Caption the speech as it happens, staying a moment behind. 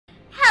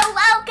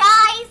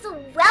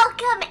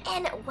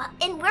and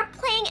we're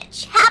playing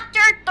Chapter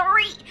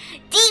 3,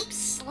 Deep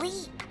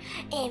Sleep,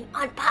 and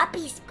on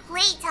Poppy's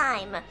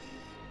Playtime.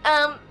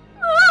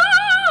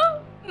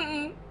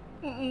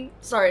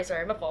 Sorry,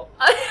 my fault.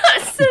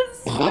 I'm so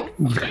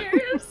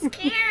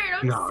scared.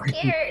 I'm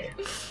scared.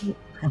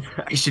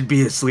 I should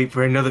be asleep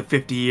for another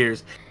 50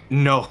 years.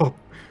 No.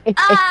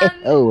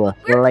 Oh,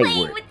 we're light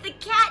playing work. with the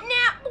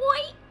catnap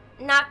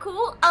boy. Not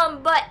cool.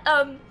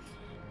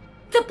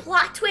 The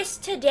plot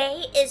twist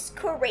today is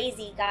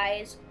crazy,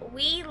 guys.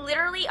 We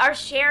literally are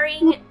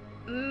sharing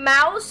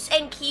mouse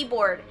and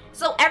keyboard.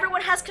 So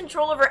everyone has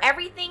control over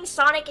everything.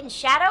 Sonic and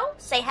Shadow,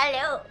 say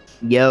hello.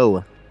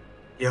 Yo.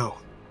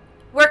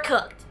 We're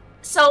cooked.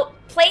 So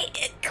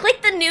click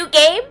the new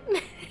game.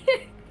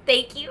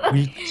 Thank you.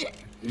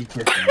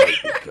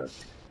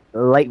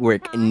 Light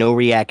work, no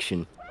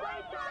reaction.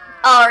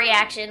 Oh,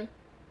 reaction.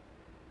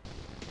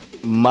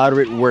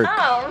 Moderate work.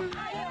 Oh,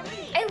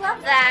 I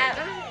love that.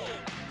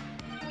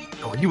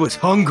 Oh, he was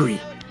hungry.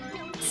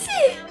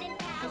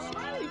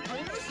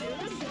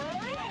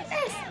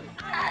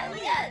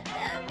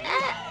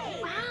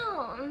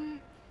 Wow.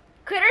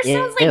 Critter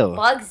sounds like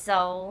bugs,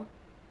 though.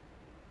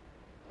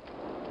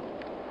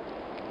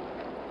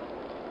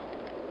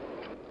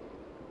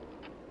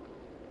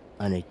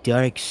 On a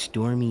dark,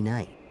 stormy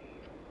night.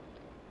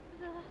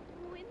 The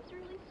wind's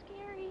really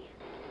scary.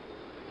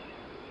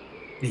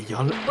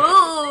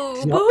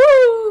 Boo!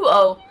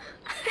 Oh.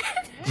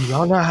 Do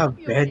y'all not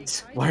have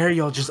beds? Why are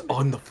y'all just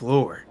on the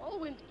floor?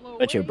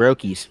 Bunch of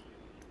brokies.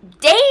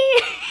 Damn!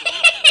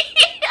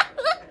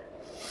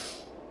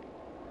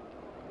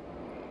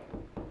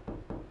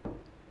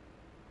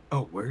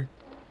 Oh, word?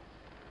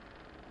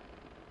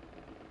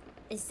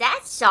 Is that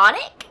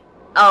Sonic?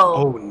 Oh.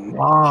 Oh,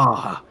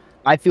 nah.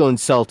 I feel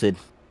insulted. Ooh.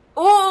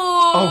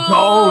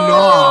 Oh,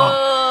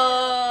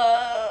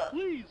 no.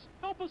 Please,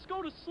 help us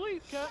go to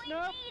sleep, Catnap. We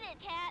need it,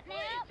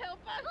 Catnap. Please help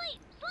us.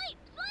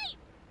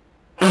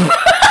 Sleep.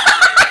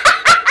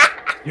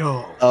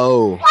 Yo.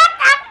 Oh. What the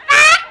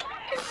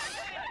fuck?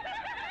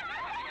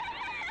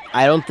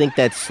 I don't think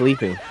that's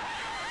sleeping.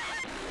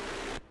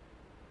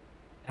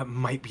 That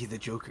might be the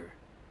Joker.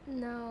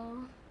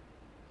 No.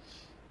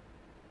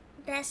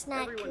 That's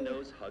not Everyone cool.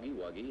 knows Huggy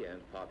Wuggy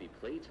and Poppy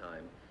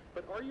Playtime,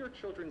 but are your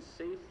children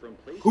safe from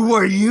Playtime? Who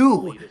are you?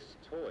 Latest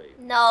toy?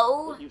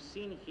 No. What you've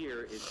seen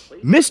here is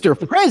Mr.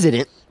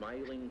 President?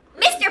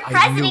 Mr.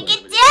 President,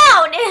 get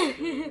down!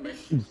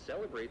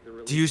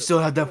 Do you still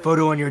have that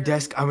photo on your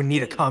desk? I would need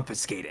to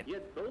confiscate it.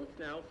 Yet both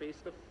now face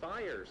the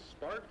fire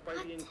sparked by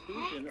the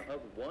inclusion of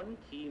one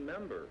key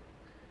member.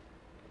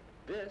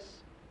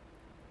 This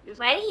is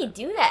Why did he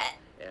do that?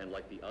 and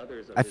like the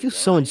others of I his feel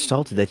so line,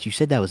 insulted that you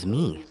said that was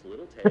me. these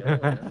little tail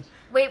ends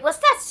Wait, what's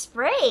that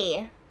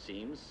spray?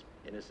 seems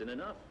innocent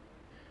enough.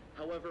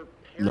 However,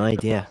 No parents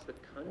idea. across the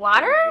country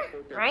Water?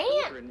 report their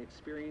Right? children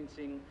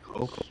experiencing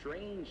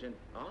strange and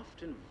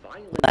often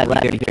violent I'm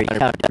very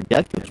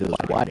counterproductive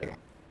with water.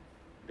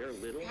 their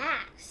little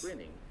Facts.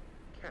 grinning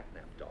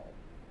catnap doll.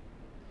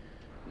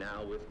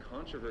 Now, with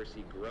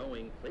controversy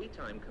growing,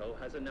 Playtime Co.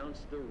 has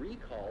announced the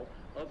recall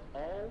of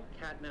all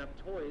catnap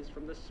toys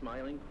from the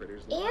Smiling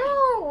Critters line.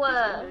 Ew.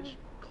 This image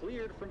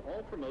cleared from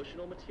all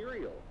promotional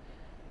material.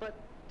 But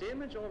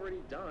damage already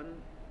done,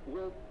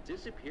 will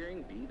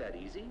disappearing be that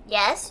easy?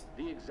 Yes.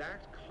 The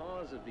exact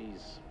cause of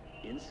these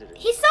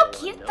incidents. He's so are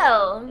cute, unknown.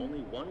 though.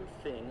 Only one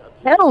thing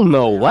Hell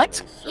no,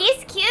 what?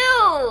 He's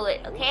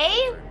cute,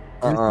 okay?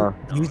 Do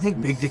you think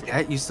Big Dick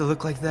Cat used to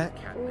look like that?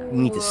 We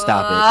need to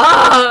stop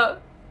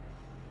it.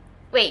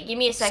 Wait, give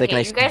me a second. Second I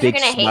You see guys are big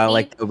gonna hate smile me.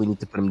 like that, we need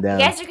to put him down.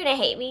 You guys are gonna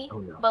hate me. Oh,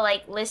 no. But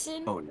like,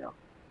 listen. Oh no.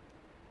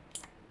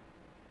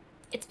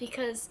 It's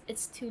because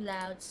it's too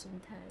loud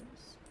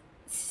sometimes.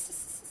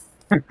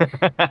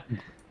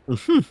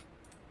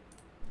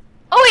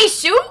 Oh, he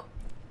shoot?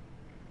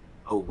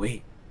 Oh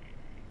wait.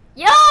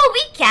 Yo,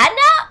 we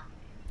catnap?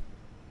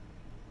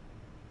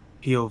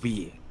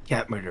 POV.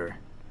 Cat murderer.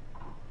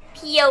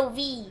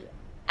 POV.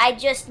 I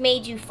just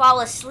made you fall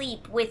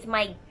asleep with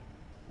my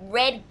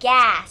red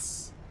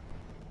gas.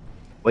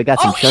 We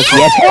got some Oh, chunky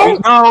ew! ass.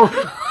 No!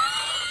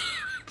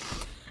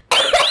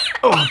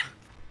 Oh.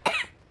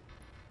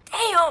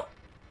 Damn.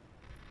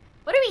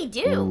 What do we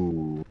do?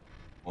 Ooh.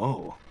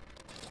 Whoa.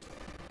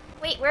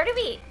 Wait, where do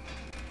we?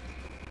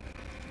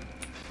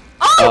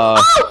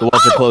 Oh! The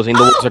walls are closing.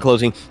 The walls are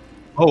closing.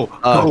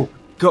 Oh,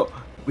 go.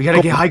 We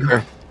gotta get high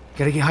ground.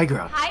 Gotta get high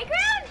ground. High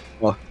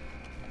ground?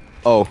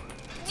 Oh.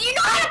 Do you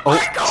know how to Oh,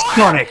 parkour?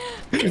 Sonic!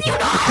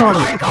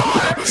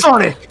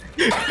 Sonic!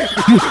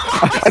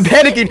 I'm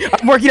panicking.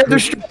 I'm working under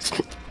stress.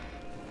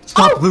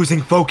 Stop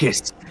losing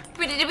focus.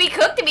 Wait, did we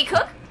cook? Did we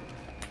cook?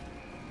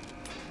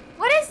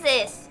 What is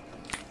this?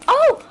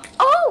 Oh!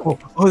 Oh!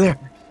 Oh, there.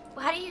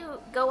 How do you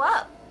go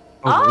up?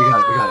 Oh, we got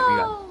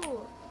it.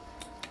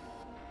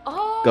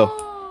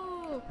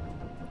 Oh!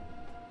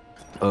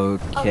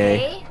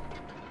 Okay.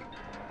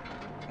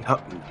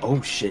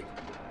 Oh shit.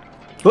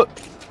 But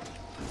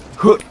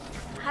How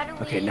do we...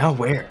 Okay, now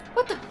where?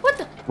 What the?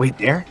 Wait,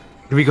 there?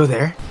 Did we go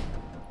there?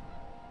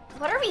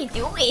 What are we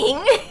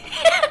doing?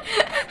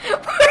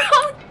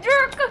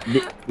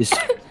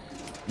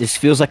 This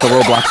feels like a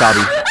Roblox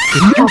obby.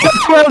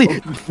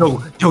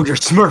 No, you're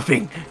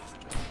smurfing.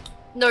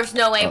 There's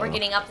no way we're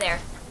getting up there.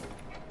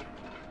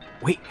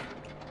 Wait.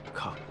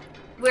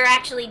 We're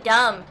actually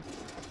dumb.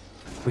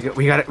 We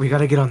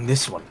gotta get on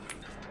this one.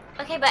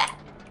 Okay, but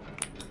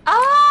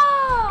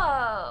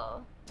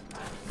oh,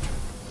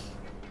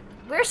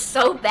 we're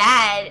so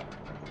bad.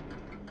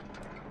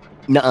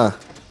 Nuh-uh.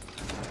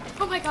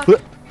 Oh my god.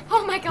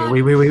 Oh my god.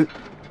 Wait.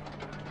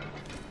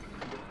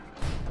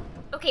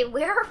 Okay,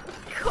 where are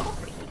we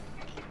going?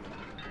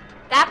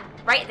 That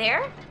right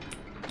there?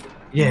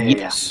 Yeah.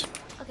 Yes.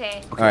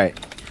 Okay. All right.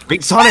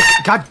 Wait, Sonic!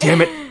 God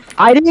damn it!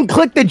 I didn't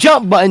click the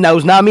jump button. That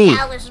was not me.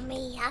 That was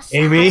me. I'm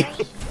sorry. Amy.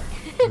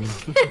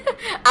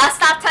 I'll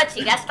stop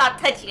touching.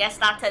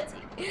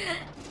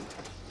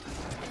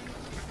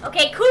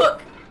 Okay,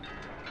 cook.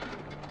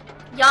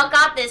 Y'all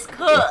got this.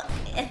 Cook.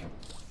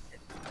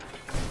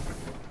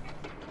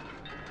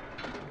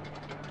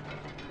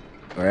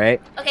 All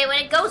right. Okay, when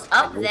it goes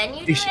up, then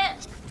you do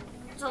it.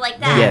 So like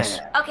that. Yes.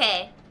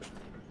 Okay.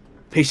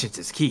 Patience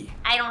is key.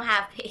 I don't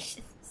have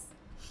patience.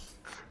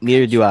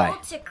 Neither do I.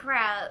 Control to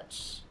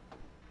crouch.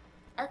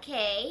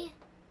 Okay.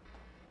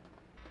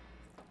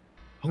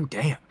 Oh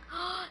damn.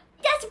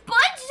 That's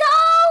Bunzo!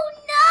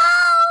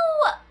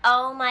 No!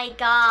 Oh my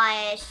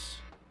gosh.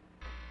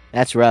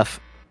 That's rough.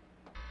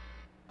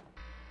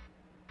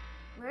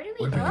 Where do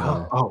we Where'd we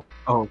go? go?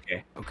 Oh,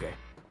 okay.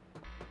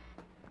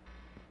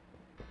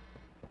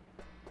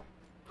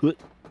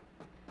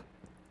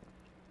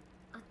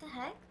 What the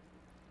heck?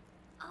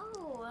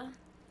 Oh.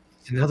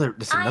 It's another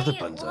I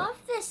Bunzo. love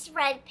this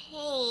red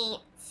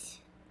paint.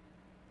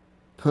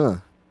 Huh.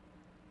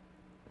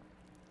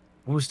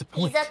 What was the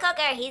point? He's a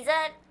cooker. He's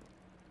a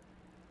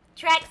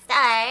track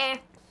star.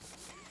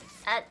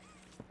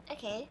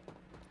 Okay.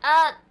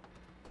 Oh,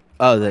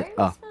 where the. are we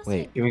Oh, supposed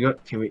wait. Can we go?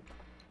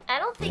 I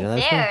don't think Yeah,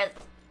 that's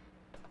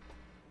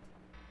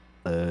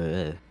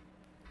there.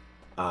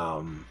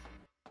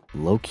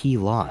 Low key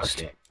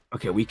lost.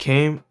 Okay. We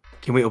came.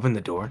 Can we open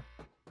the door?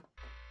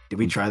 Did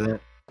we try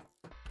that?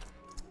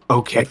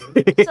 Okay. So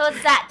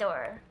it's that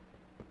door.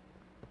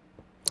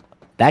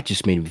 That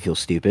just made me feel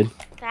stupid.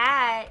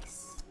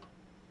 Facts.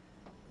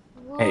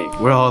 Hey,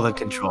 we're all in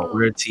control.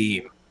 We're a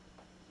team.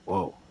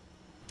 Whoa.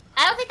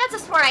 I don't think that's a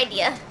smart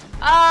idea.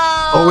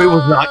 Oh. Oh, it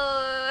was not.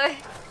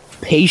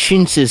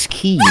 Patience is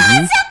key.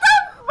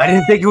 I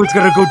didn't think it was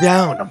gonna go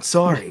down. I'm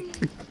sorry.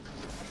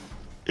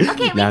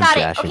 Okay, we Now I'm got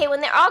it. crashing. Okay, when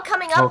they're all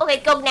coming up, Oh. okay,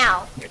 go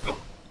now. Go.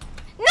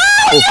 No,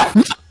 you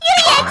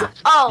idiot!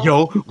 Oh,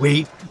 Yo,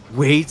 wait.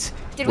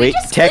 did we wait,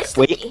 just tech, glitch the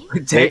wait.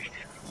 game? Take.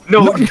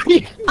 No.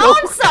 Oh,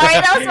 I'm sorry.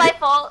 That was my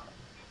fault.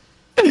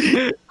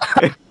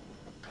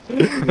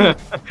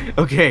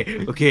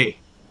 Okay.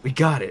 We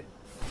got it.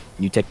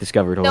 New tech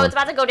discovered. Hold No, on. it's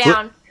about to go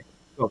down.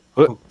 Go.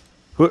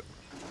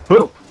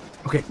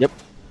 Okay. Yep.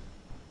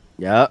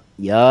 Yeah.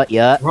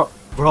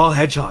 We're all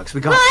hedgehogs. We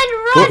got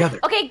it. Run! Together.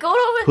 Okay, go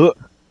to. What?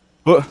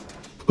 What?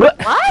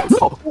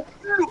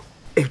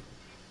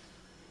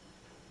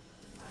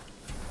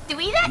 Did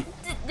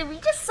we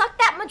just suck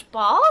that much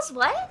balls?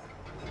 What?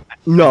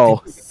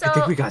 No. So I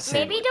think we got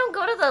sandwiched. maybe don't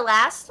go to the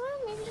last one.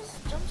 Maybe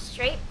just jump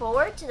straight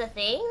forward to the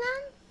thing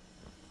then.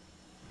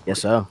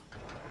 Yes, so.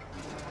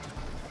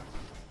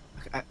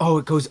 Oh,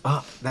 it goes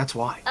up. That's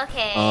why.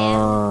 Okay.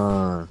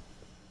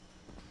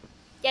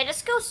 Yeah,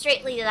 just go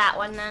straightly to that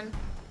one then.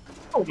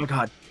 Oh my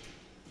god.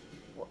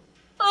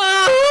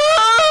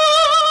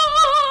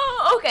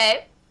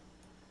 Okay.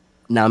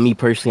 Now, me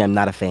personally, I'm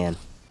not a fan.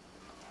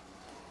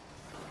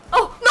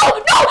 Oh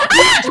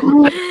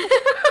no!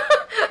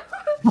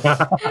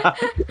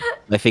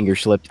 My finger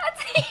slipped.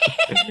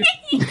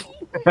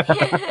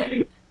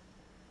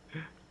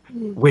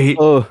 Wait.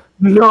 Oh.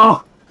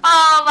 No.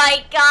 Oh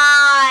my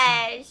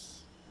gosh!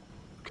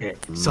 Okay,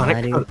 Sonic,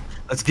 Mighty.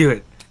 let's do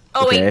it.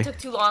 Oh wait, Okay. it took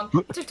too long.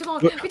 We took too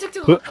long.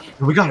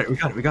 We got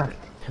it.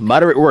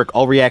 Moderate work,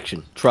 all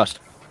reaction. Trust.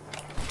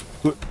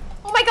 Oh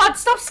my god,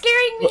 stop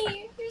scaring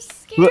me! You're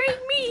scaring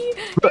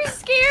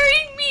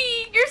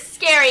me! You're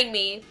scaring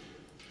me!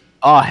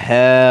 Oh,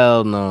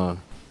 hell no.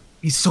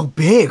 He's so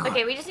big.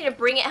 Okay, we just need to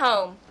bring it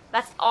home.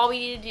 That's all we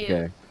need to do.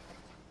 Okay.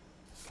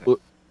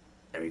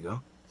 There you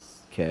go.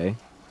 Okay.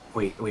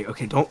 Wait.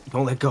 Okay, don't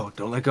let go.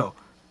 Don't let go.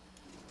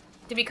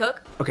 Did we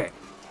cook? Okay.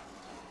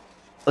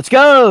 Let's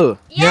go!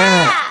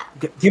 Yeah!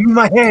 Give me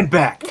my hand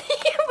back. Wait,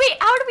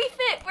 how do we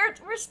fit?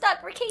 We're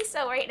stuck. We're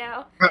queso right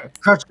now.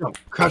 Crouch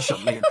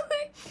jump, man.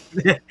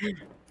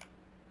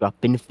 Drop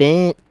in the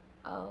fit.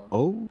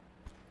 Oh.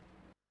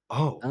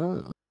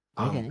 Oh.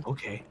 Okay.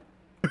 Okay.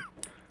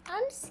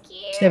 I'm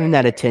scared. 7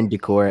 out of 10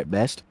 decor at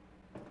best.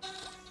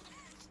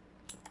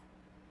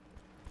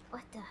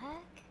 What the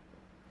heck?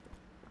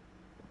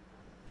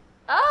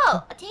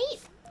 Oh, a tape.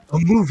 A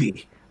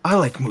movie. I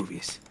like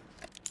movies.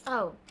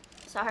 Oh,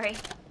 sorry.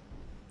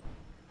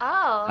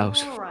 Oh. That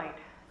was, All right.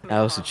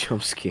 that was a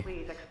jump scare.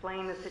 Please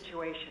explain the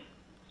situation.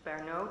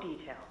 Spare no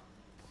detail.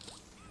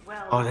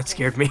 Well, Oh, that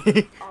scared me.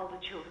 all the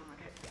children were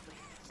kept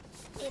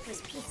asleep. It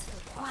was peaceful,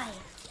 quiet.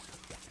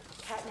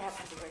 Catnap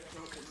had the red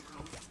smoke in the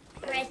room.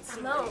 Red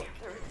smoke.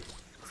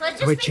 So it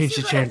just Wait, makes change you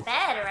the go to channel.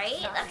 bed,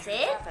 right? That's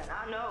it?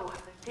 I know.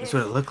 That's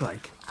what it looked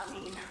like. I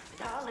mean,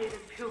 dilated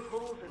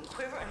pupils and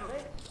quivering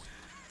lips.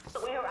 The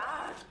way her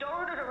eyes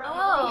darted around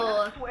the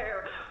room, I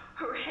swear.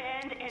 Her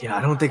hand and Yeah,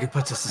 I don't think it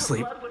puts us to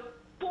sleep.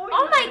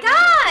 Oh my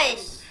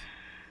gosh!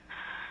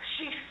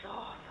 She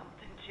saw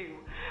something too.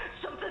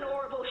 Something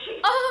horrible.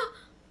 Oh,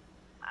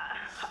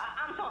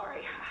 I'm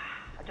sorry.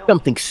 I don't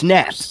Something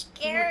snaps.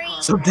 scary.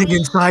 Something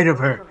inside of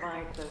her.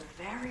 provide the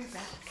very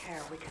best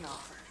care we can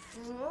offer.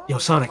 Yo,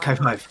 Sonic, high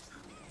five.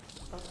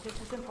 But this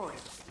is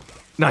important.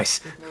 Nice.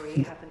 Did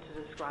Marie happen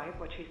to describe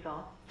what she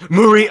saw?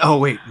 Marie. Oh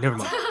wait, never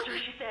mind. After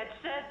she said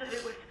that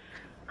it was.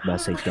 I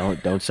say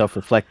don't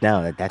self-reflect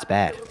now. That's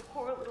bad. It was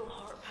poor little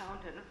heart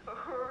pounding. For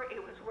her,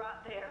 it was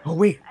right there. Oh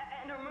wait,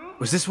 And her movement,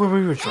 was this where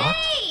we were dropped?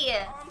 Hey!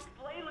 arms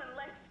flailing,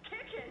 legs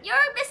kicking. You're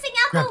missing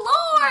out Grab- the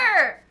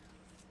lore!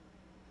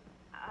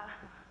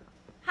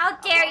 How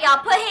dare y'all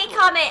put hate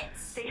comments?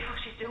 See how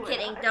she's doing.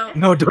 Kidding, don't.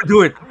 No, don't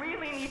do it. I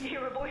really need to hear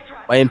her voice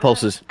right My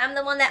impulses. I'm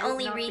the one that Would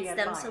only not be reads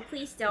them, so advised,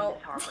 please Miss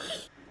don't. Harper.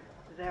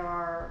 There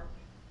are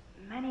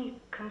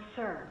many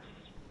concerns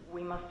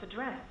we must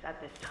address at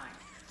this time.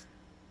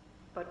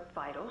 But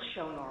vitals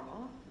show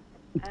normal,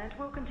 and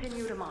we'll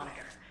continue to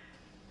monitor.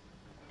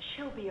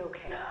 She'll be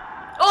okay.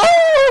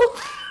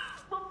 Oh!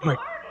 Well, My-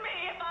 pardon me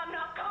if I'm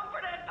not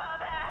comforted by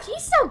that.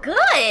 She's so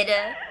good!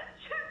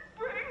 Just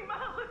bring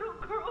my little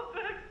girl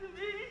back to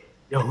me.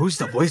 Yo, who's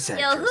the voice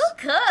actress? Yo, who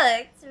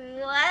cooked?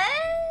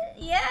 What?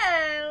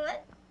 Yeah,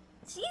 what?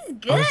 She's Oh,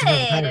 there's another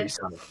battery, good.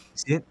 Sonic.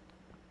 See it?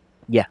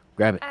 Yeah,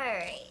 grab it.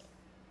 Alright.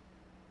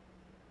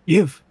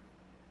 Give.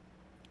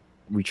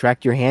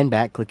 Retract your hand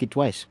back. Click it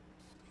twice.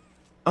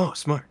 Oh,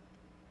 smart.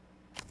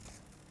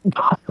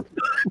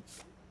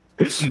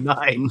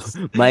 Nice.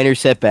 Minor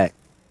setback.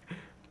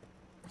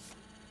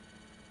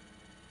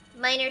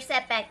 Minor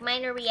setback,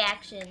 minor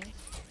reaction.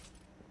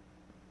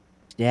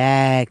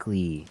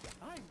 Exactly.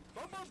 I'm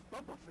Bubba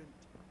Bubbaman.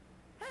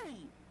 Hey,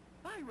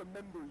 I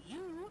remember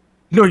you.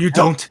 No, you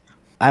don't.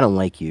 I don't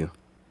like you.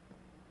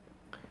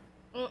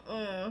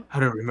 Mm-mm. I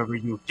don't remember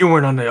you. You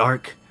weren't on the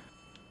ark.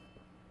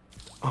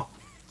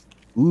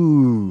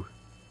 Ooh.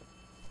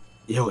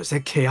 Yo, is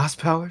that chaos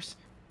powers?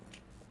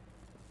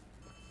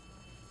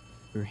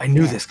 Your I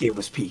knew hand. this game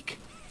was peak.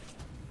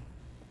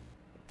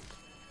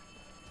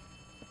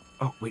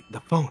 Oh, wait, the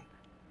phone.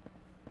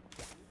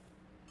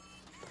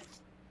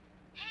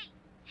 Hey,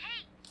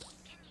 can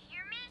you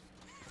hear me?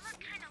 I look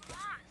kind of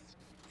lost.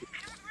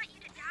 I don't want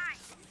you to die,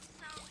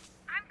 so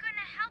I'm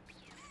gonna help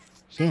you.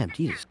 Damn, Check this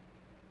Jesus.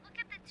 out. Look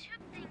at the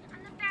tube thing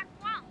on the back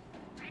wall.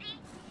 Ready?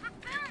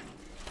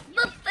 Boom!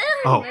 Ba-boom!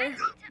 Oh. To open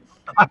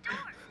the door.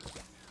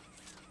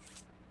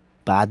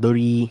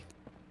 Battery.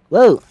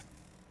 Whoa.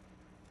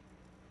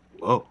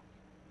 Whoa.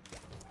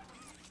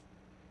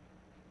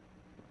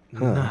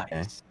 Huh, Nice.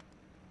 okay.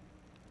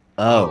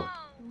 Oh.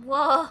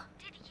 Whoa.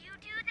 Did you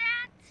do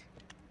that?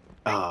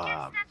 I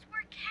guess that's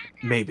where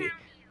Catnap maybe. found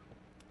you.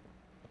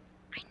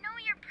 I know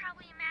you're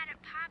probably mad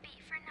at Poppy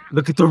for not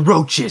Look at the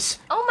roaches.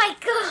 Oh my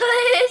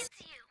gosh!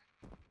 letting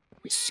you.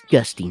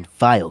 Disgusting,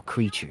 vile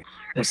creature.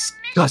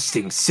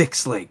 Disgusting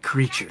six-legged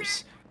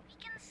creatures. We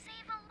can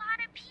save a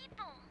lot of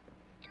people,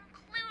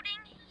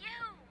 including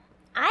you.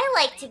 I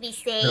like to be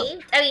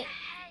saved. I mean,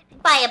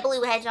 by a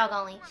blue hedgehog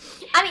only.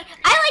 I mean,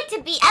 I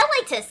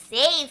like to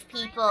save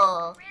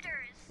people.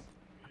 Critters.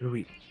 How do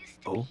we... There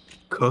used to Oh, be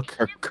cook?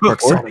 Or-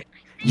 Cook, or- Sonic.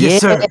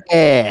 Yes, sir.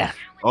 Yeah. Now it's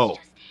Oh. just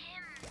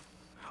him.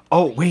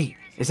 Oh, wait.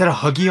 Is that a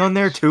Huggy on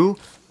there, too?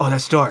 Oh,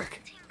 that's dark.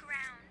 Hunting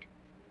ground.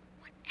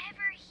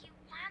 Whatever he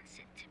wants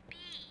it to be.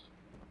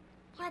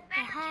 What the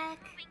Better get heck?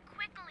 moving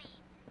quickly.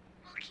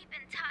 We'll keep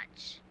in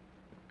touch.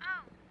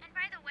 Oh, and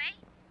by the way,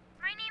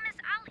 my name is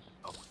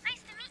Ali.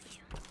 Nice to meet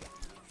you.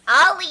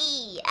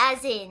 Ollie,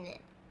 as in,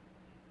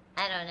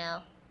 I don't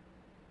know.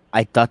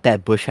 I thought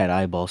that bush had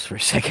eyeballs for a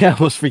second. I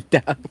almost freaked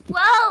out.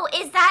 Whoa,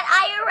 is that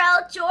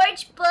IRL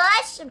George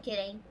Bush? I'm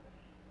kidding.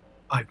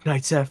 Five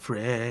Nights at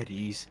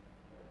Freddy's.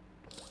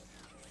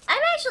 I'm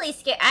actually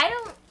scared. I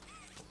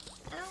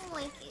don't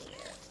like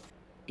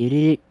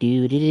it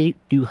here.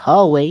 Do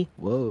hallway.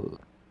 Whoa.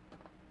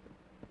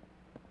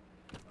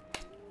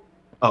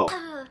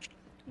 Oh,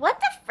 What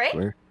the frick?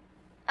 Where?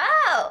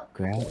 Oh,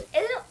 Grab.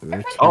 it's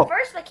like Oh. the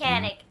first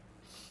mechanic.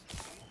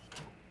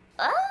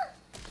 Oh,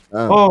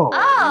 Oh.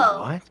 Oh.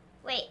 What?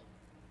 wait.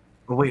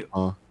 Oh, wait.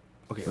 Oh.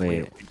 Okay,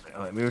 Wait. wait.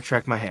 Let me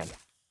retract my hand.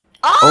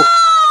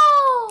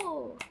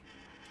 Oh!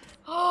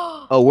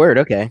 Oh, word.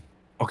 Okay.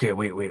 Okay,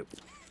 wait.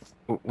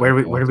 Where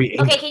do we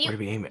aim Okay, it? can you- Where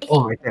do we aim it? if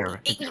Oh, you- right there,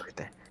 right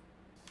there.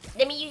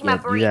 Let me use Yeah, my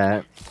do brain.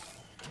 that.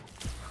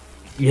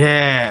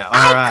 Yeah,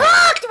 I alright.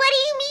 cooked! What do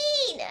you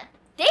mean?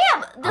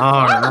 Damn, the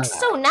All floor looks right.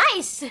 so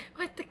nice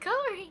with the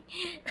coloring.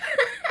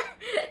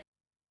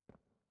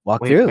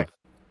 Walk Wait, through.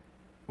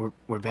 wait.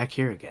 We're back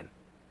here again.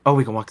 Oh,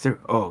 we can walk through.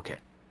 Oh, okay.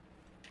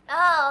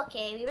 Oh,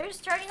 okay. We were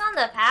just turning on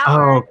the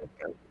power. Oh,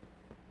 okay.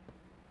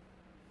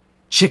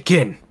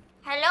 Chicken.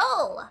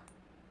 Hello.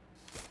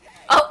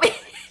 Oh,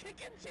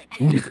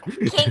 In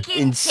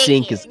Chicken,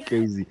 sync is chicken.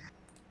 crazy.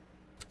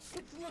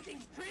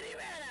 looking pretty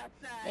bad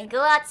outside. Then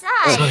go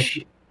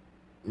outside.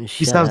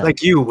 She sounds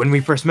like you when we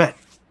first met.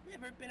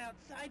 Never been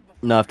outside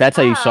before. No, if that's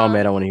how you saw me, Oh.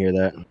 I don't want to hear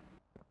that.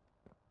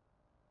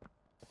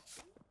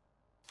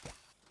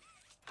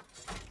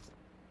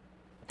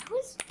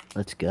 Who's...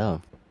 Let's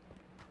go.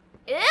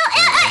 Ew, ew, ew, ew,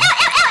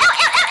 ew,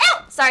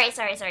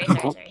 ew,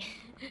 ew, ew. Sorry.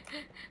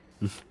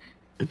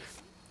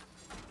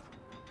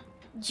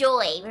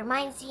 Joy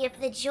reminds me of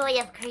the joy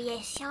of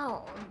creation.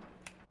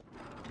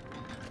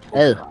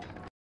 Oh.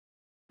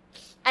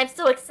 I'm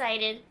so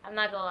excited. I'm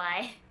not gonna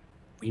lie.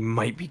 We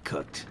might be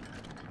cooked.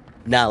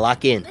 Nah,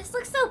 lock in. This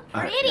looks so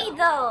All right, pretty,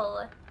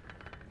 though.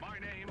 My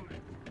name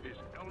is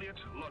Elliot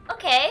Ludwig.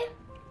 Okay.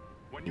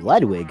 When you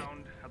Ludwig? look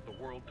around at the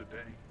world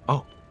today,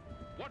 Oh.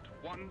 what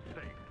one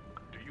thing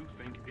do you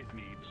think it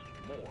needs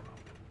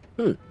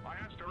more of? I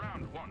asked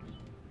around once.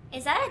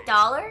 Is that $1?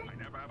 I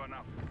never have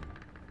enough.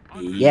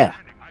 Yeah.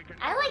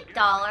 I like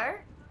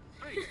dollar.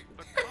 Faith,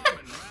 the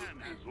common man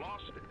has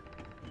lost it.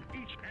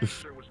 Each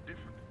answer was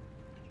different.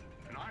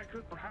 And I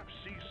could perhaps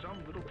see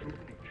some little truth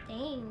in each.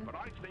 Dang. But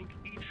I think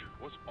each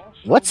was also...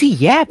 What's he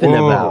yapping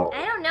Whoa. about?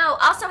 I don't know.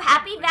 Also,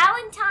 happy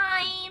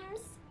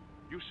Valentine's.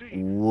 You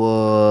see,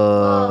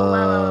 Whoa.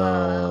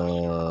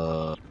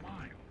 smile.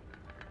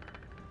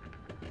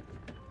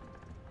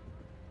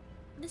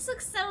 This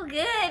looks so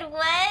good.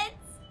 What?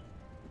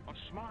 A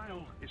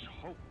smile is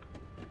hope.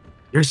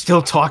 You're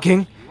still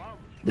talking? Love.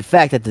 The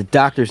fact that the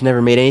doctor's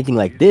never made anything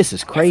like this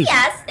is crazy.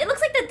 Yes, it looks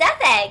like the death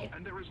egg.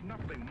 And there is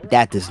nothing more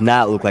That does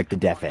not look like the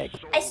death egg.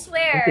 I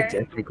swear.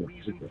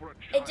 reason for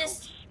a It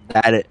just,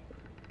 That it.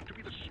 to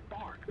be the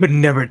spark. But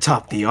never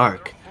top the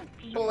arc.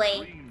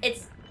 boy,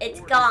 it's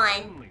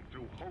gone.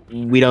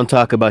 We don't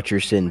talk about your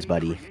sins,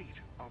 buddy.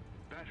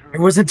 I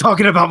wasn't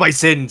talking about my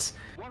sins.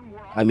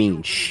 I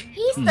mean, shh.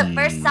 He's the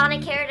first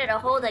Sonic character to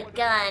hold a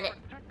gun.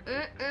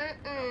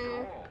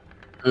 Mm-mm-mm.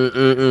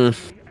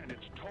 Mm-mm-mm.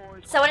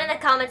 Someone in the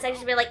comment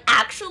section be like,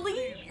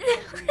 actually?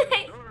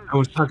 I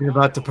was talking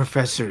about the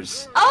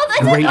professors. Oh,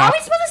 that's Wait, are we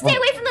supposed to stay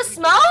away from the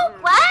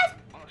smoke? What?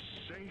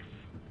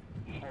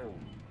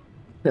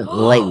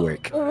 Light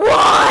work.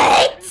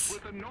 What?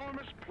 With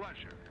enormous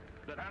pleasure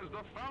that as the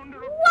founder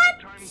of What?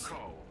 Playtime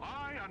Co.,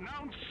 I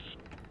announce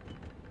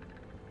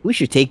We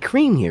should take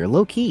Cream here,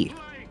 low key.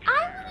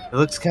 It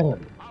looks kind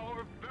of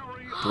our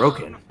very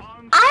broken.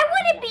 I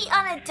wouldn't be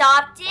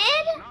unadopted.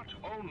 not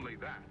only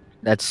that,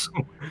 That's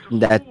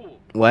that.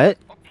 What?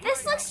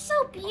 This looks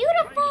so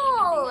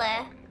beautiful.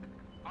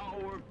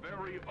 our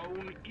very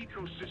own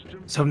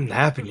ecosystem. Something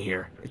happened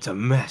here. It's a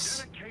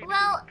mess.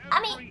 Well,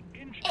 I mean,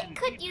 it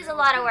could use a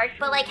lot of work,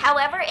 but like,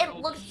 however, it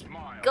looks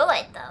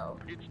good though.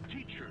 Its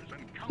teachers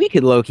and We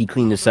could low key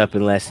clean this up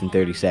in less than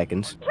 30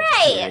 seconds.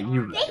 Right.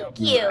 you- Thank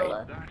you.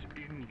 that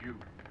in you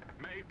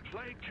may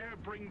play care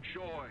bring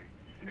joy,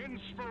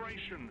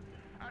 inspiration,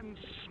 and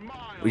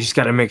smile. We just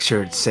gotta make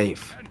sure it's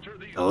safe.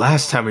 The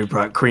last time we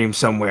brought Cream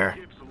somewhere,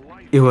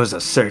 it was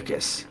a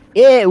circus.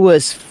 It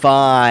was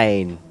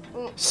fine.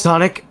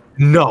 Sonic,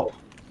 no.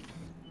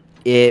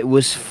 It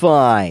was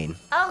fine.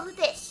 Oh, who's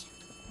this?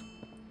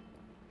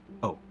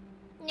 Oh.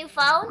 New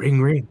phone?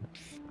 Ring ring.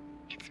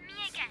 It's me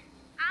again.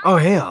 Oh,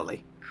 hey,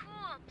 Ollie.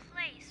 Cool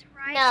place,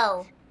 right?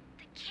 No.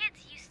 The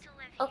kids used to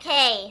live here.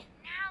 Okay.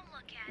 Now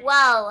look at it.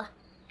 Whoa.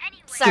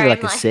 Anyway, Sorry, Like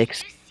I'm a like-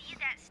 6. you see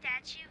that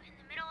statue in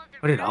the middle of the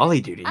What did room?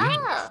 Ollie do to you? Oh.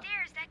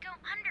 Stairs that go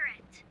under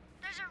it.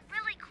 There's a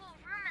really cool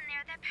room in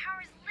there that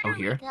powers Oh,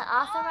 literally here? The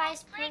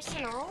authorized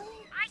personnel?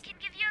 I can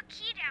give you a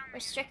key down there.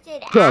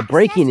 Restricted Bruh, access?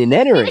 breaking and We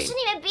entering. shouldn't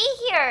even be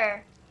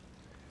here.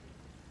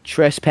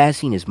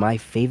 Trespassing is my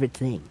favorite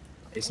thing.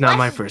 It's not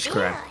my What's first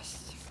crime.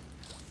 this?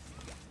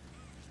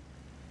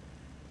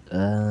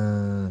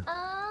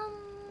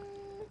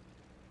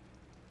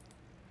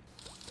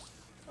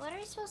 What are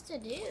we supposed to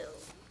do?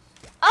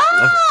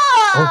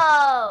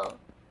 Oh!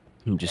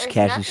 Just There's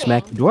casually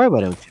smack nothing. the door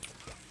button.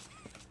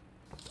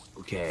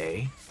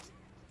 Okay.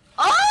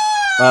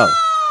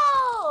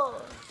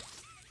 Oh!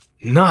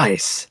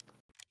 Nice.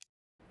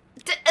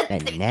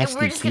 That nasty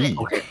We're just gonna. key.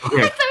 Okay. I thought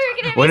we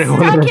were gonna What- be what-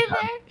 stuck in there.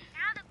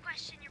 Now the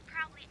question you're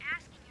probably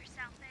asking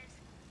yourself is,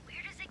 where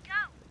does it go?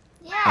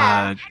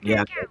 Yeah. Head Yeah.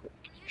 back out,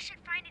 and you should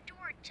find a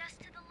door just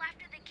to the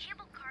left of the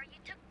cable car you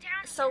took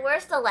down. So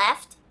where's the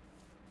left?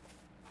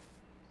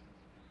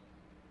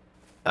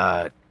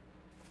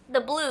 The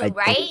blue, I think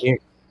right? Here.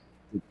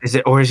 Is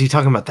it, or is he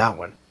talking about that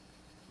one?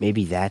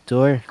 Maybe that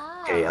door?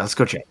 Oh. Okay, yeah, let's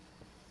go check.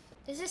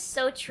 This is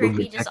so Move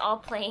trippy, it just all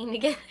playing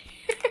together.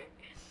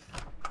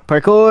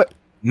 Parkour!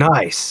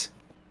 Nice.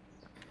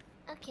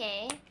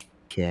 Okay.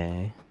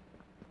 Okay.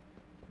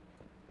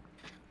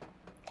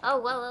 Oh,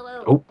 whoa, whoa,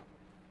 whoa. Oh.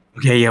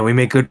 Okay, yeah, we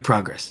made good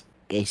progress.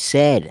 They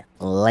said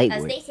light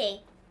As work. they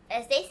say.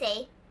 As they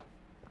say.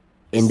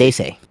 And they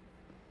say.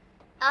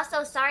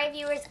 Also, sorry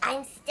viewers,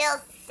 I'm still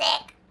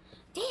sick.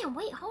 Damn,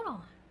 wait, hold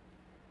on.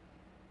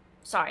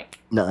 Sorry.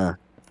 Nuh-uh.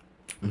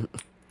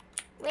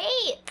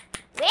 Wait.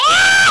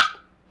 Wait!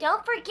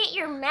 Don't forget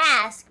your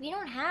mask. We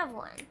don't have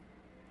one.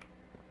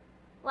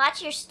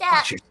 Watch your step.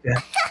 Watch your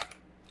step.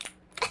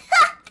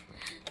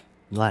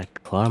 A lot of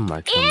claw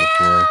marks Ew! on the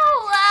floor.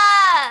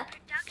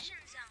 Production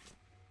zone.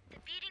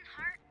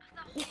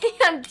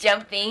 I'm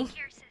jumping.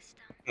 Here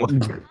system. What? All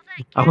that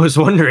I was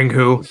wondering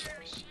who. gas in the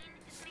machine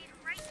is made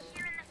right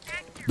here in the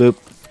factory. Boop,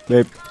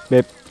 boop,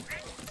 boop.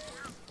 Red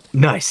smoke.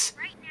 Nice.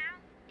 Right now,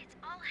 it's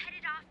all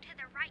headed off to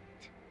the right.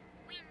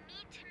 We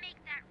need to make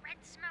that red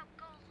smoke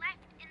go left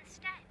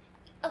instead.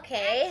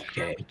 Okay. That's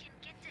how Okay. we can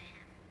get to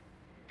him.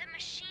 The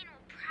machine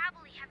will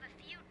probably have a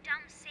few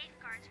dumb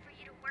safeguards for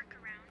you to work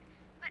around,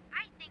 but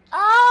I think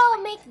Oh,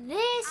 make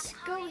this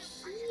go here.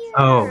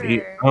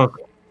 Oh,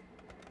 okay.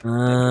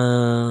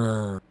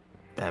 Uh,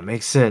 That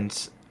makes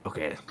sense.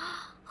 Okay.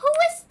 Who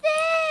was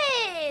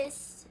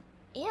this?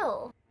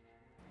 Ew.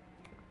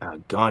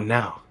 Gone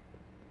now.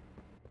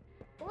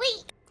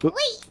 Wait. Oop.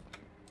 Wait.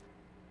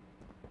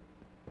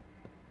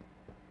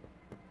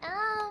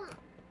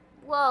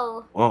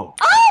 Whoa. Whoa.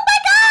 Oh my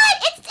God!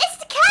 It's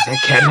the Is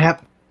that cat.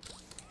 catnap?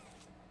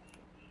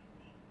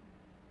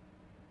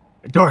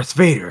 Darth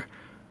Vader.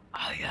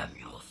 I am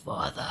your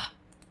father.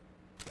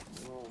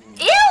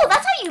 Ew,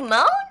 that's how you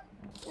moan?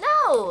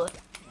 No.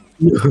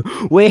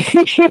 Wait.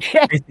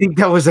 I think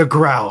that was a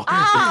growl.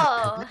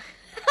 Oh.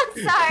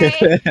 I'm sorry.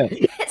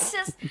 It's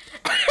just.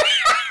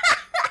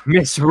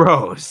 Miss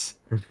Rose.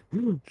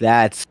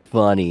 That's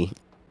funny.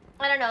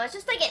 I don't know. It's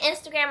just like an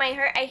Instagram.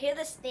 I hear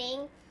this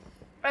thing,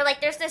 or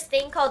like there's this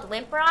thing called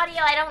whimper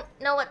audio. I don't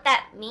know what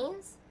that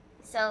means.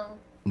 So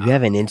You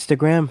have an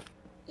Instagram?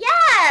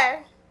 yeah,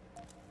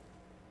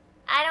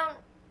 I don't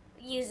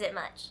use it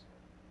much.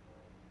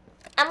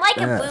 I'm like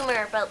a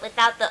boomer, but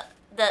without the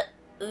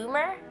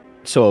oomer.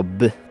 So a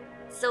b,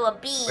 So a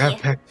bee. Rat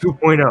Pack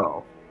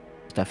 2.0.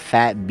 just a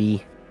fat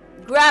bee.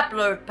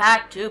 Grappler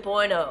Pack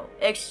 2.0.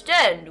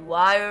 Extend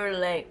wire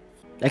length.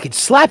 I can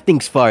slap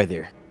things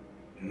farther.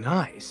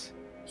 Nice.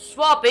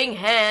 Swapping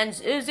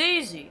hands is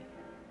easy.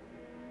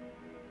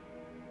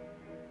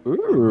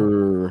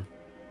 Ooh.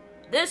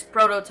 This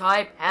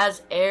prototype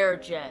has air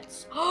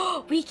jets.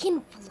 We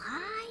can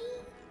fly?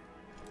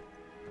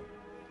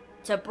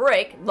 To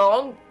break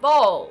long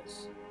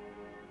falls.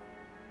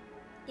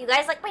 You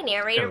guys like my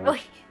narrator Yeah.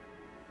 voice?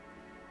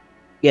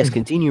 Yes,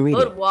 continue reading.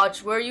 But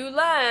watch where you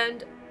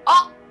land.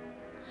 Oh!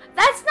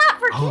 That's not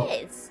for Oh.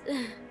 kids.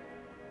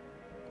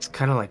 It's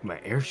kind of like my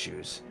air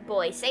shoes.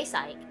 Boy, say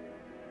psych.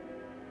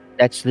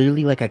 That's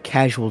literally like a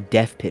casual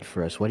death pit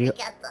for us. What do you?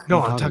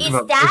 No, I'm talking Is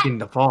about that- breaking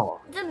the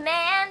fall. The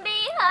man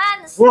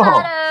behind the Whoa.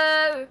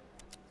 slider.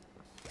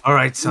 All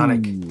right,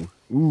 Sonic. Ooh.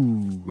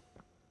 Ooh.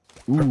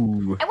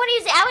 Ooh. I want to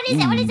use it. I want to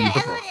use it. I want to use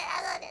it. Ooh. I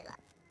want it.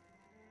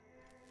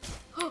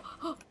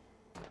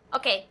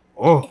 Okay,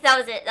 Oh, that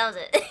was it. That was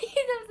it. That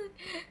was it.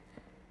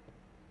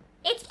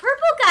 It's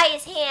purple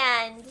guy's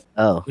hand.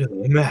 Oh.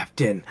 William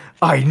Afton.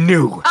 I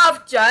knew.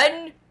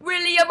 Often,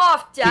 William He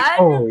Often.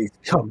 always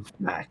comes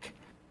back.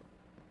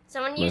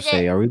 Someone Let's use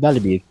say, it. are we about to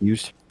be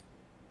accused?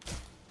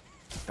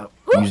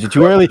 Who Used it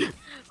too early.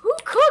 Who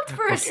cooked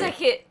for a Okay.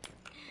 second?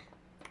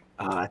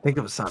 I think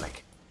it was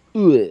Sonic.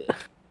 Ugh.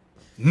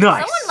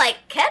 Nice. Someone like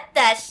kept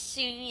that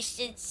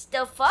shit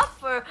stuff up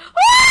for.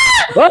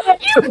 Oh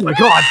my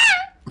God.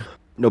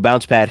 No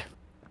bounce pad.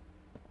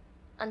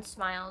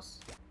 Unsmiles.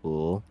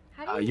 Cool.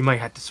 How do you? You might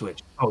have to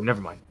switch. Oh, never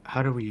mind.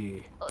 How do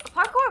we?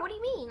 Parkour? What do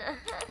you mean?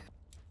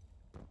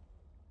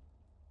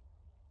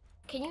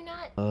 Can you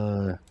not?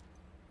 I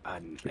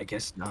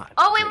guess not.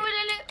 Oh wait.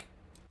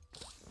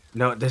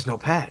 No, there's no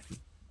pad.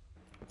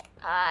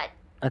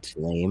 That's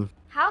lame.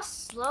 How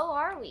slow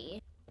are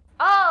we?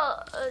 Oh,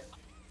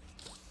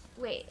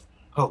 wait.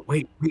 Oh,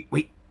 wait.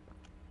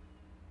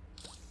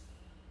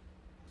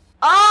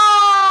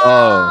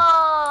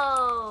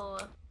 Oh.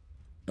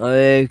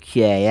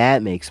 Okay,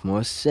 that makes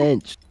more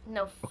sense.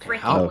 No Okay,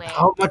 freaking way.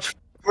 how much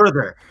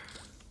further?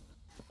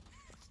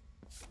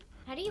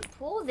 How do you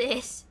pull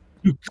this?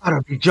 You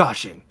gotta be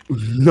joshing.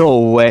 No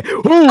way.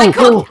 Ooh, I ooh.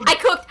 cooked.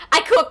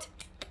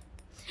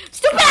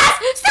 Stupid ass!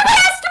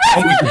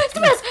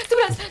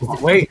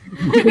 Wait.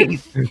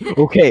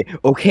 Okay.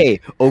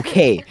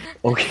 Okay.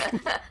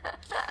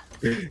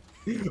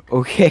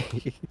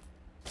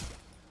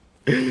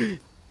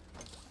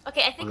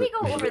 Okay, I think we go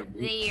over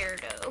there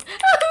though.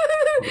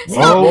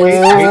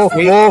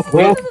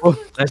 Wait.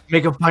 Let's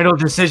make a final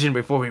decision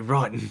before we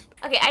run.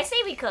 Okay, I say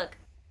we cook.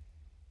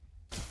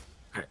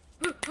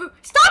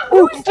 Stop!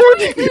 You're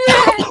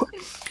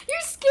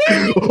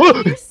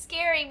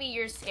scaring me.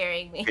 You're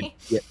scaring me.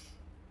 Yep.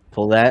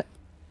 Pull that,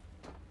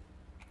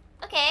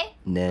 Okay.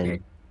 and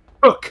then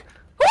Look,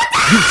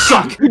 you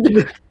suck.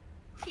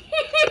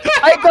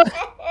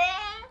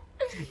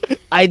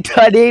 I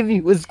thought Amy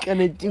was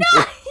gonna do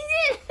it.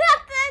 You did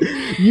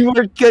nothing. You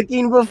were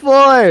cooking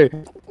before.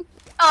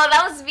 Oh,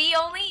 that was me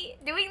only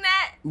doing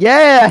that?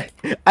 Yeah,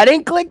 I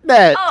didn't click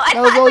that. Oh, I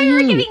that was thought all we were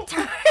you. giving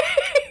turn.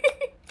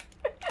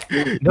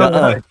 No,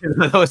 Nuh-uh.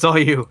 that was all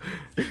you.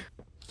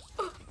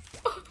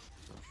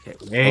 Okay,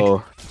 wait.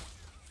 Oh,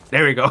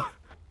 There we go.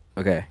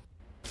 okay.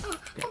 Oh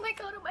my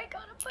god, I'm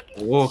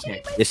fucking Okay.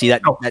 shitting myself. You see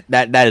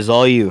that is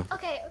all you.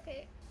 Okay. I'm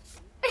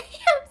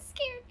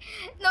scared.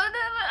 No.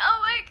 Oh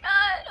my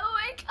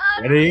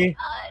god. Ready?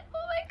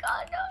 Oh my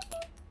god, no.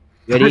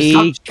 Ready,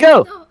 Stop.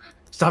 go. No.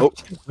 Stop. Oh.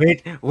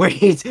 Wait.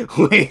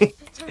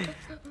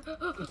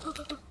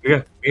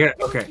 Okay.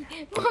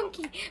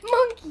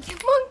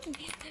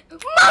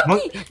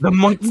 Monkey. The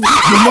monkey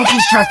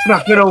strap's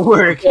not gonna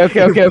work.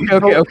 Okay.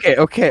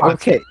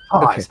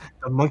 Pause.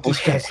 The monkey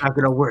strap's not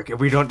gonna work if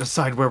we don't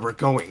decide where we're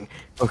going.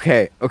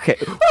 Okay.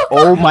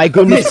 Oh my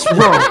goodness,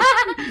 bro.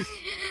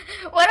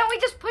 Why don't we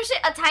just push it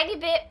a tiny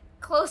bit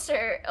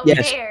closer over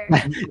there?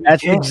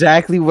 That's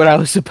exactly what I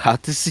was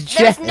about to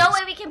suggest. There's no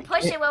way we can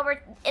push it while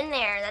we're in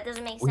there. That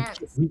doesn't make sense.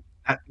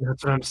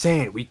 That's what I'm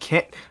saying. We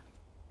can't.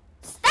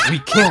 Stop We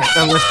can't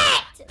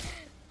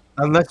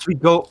unless we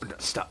go.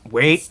 Stop.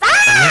 Wait.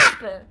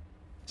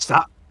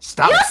 Stop.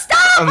 Stop. You stop!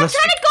 Unless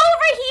I'm trying to go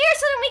over here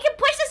so that we can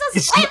push this a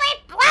slightly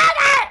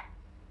louder!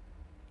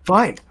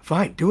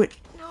 Fine. Do it.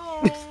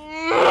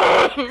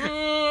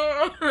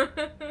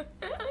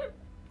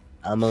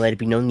 I'm gonna let it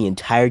be known the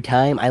entire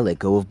time I let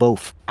go of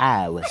both.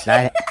 I was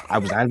not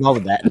involved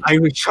with that. I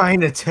was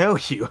trying to tell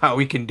you how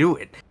we can do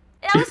it.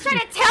 I was trying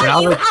to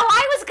tell you how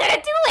I was gonna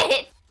do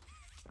it!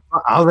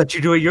 I'll let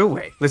you do it your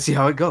way. Let's see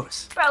how it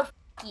goes. Bro, f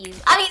you.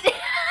 I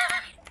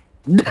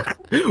mean...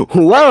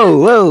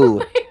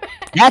 Whoa.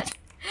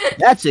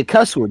 That's a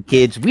cuss word,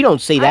 kids. We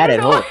don't say that at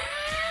home.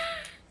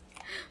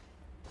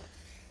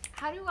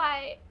 How do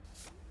I...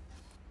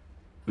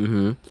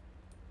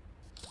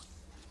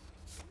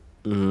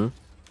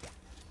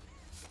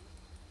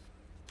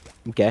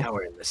 Okay. Now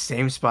we're in the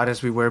same spot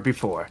as we were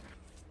before.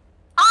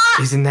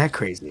 Ah! Isn't that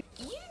crazy?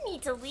 You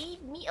need to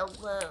leave me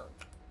alone.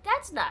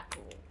 That's not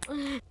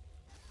cool.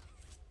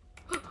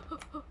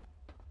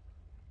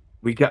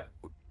 We gotta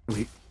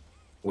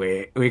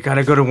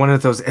go to one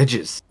of those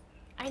edges.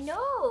 I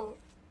know.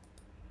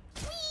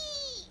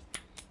 Whee!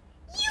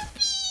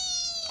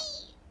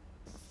 Youpee!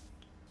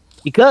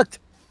 You cooked.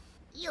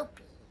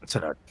 Youpee. That's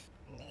what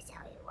That's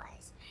how it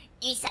was.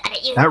 You thought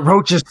it. that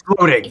roach is You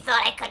floating.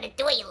 thought I couldn't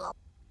do it, you little.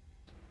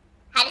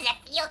 How does it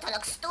feel to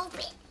look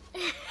stupid?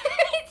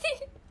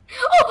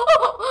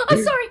 Oh,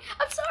 I'm sorry.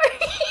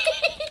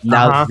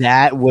 Now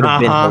that would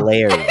have been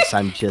hilarious.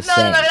 I'm just No,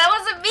 saying. that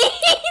wasn't me.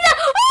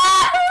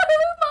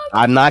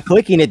 I'm not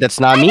clicking it.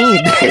 That's not me.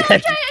 I'm trying to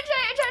get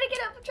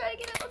up.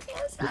 Okay,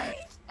 I'm sorry.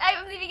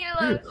 I'm leaving it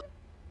alone.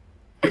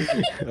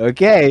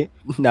 Okay.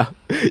 No. I'm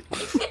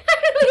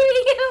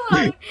leaving it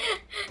alone.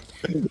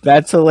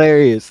 That's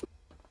hilarious.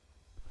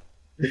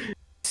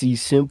 See,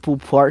 simple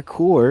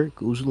parkour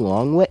goes a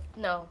long way.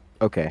 No.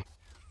 Okay,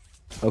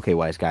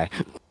 wise guy.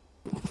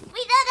 We did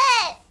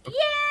it! Yay!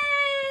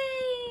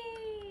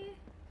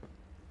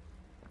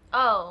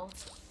 Oh.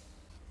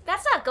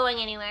 That's not going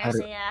anywhere,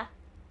 so yeah.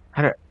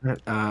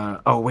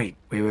 Oh, wait.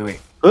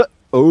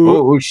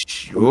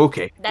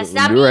 Okay. That's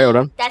not You're me. right, hold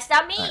on. That's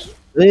not me.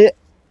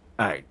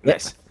 Alright,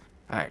 yes.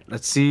 Alright,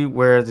 let's see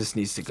where this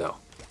needs to go.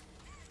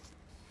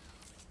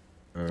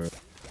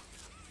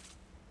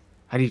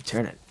 How do you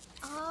turn it?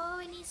 Oh,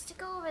 it needs to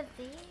go over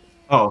there.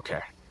 Oh,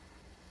 okay.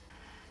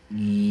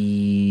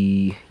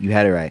 You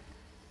had it right.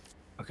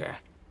 Okay.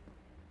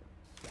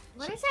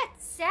 What is that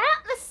sound?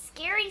 The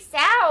scary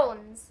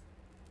sounds.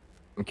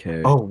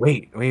 Okay. Oh,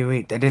 wait.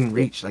 That didn't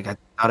reach like I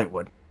thought it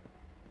would.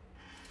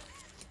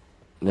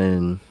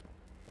 Then.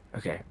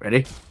 Okay,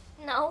 ready?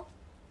 No.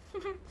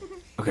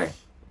 Okay.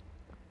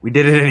 We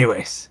did it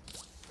anyways.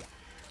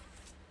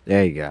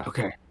 There you go.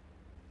 Okay.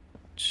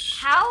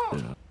 How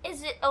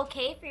is it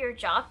okay for your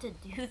job to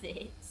do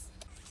this?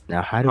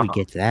 Now, how do we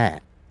get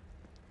that?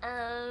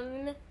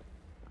 Oh!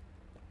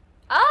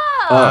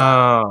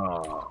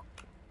 Oh.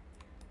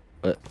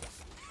 What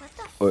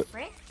the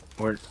frick?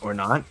 Or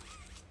not?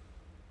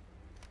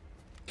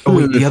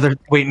 Oh, wait,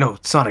 wait, no,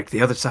 Sonic,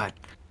 the other side.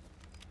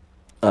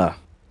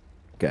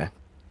 Okay.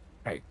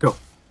 Alright, go.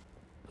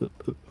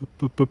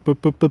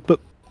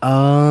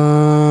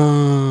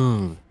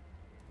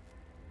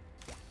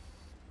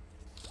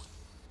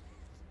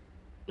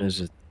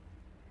 Is it?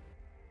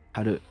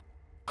 How do?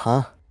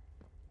 Huh?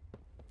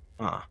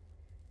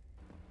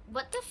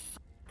 What the f?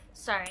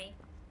 Sorry.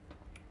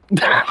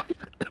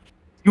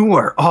 You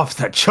are off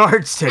the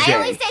charts today. I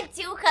only said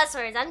 2 cuss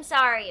words. I'm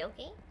sorry,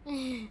 okay?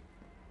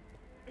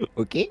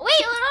 Okay.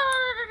 Wait,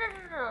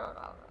 no.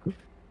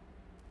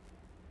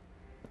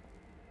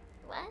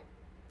 What?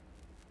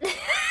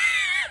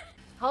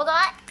 Hold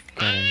on.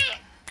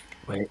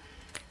 Wait.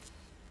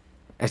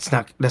 That's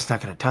not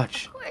gonna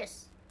touch. Of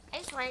course. I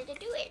just wanted to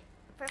do it.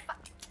 For fun.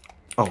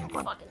 Oh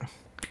my.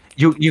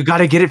 You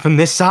gotta get it from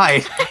this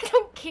side. I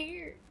don't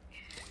care.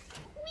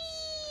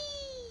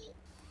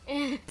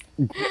 Whee!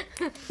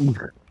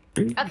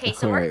 Okay,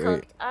 so we're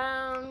cooked.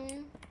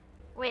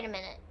 Wait a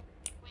minute.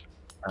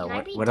 Can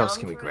I be what dumb else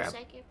can we for grab? a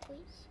second,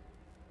 please?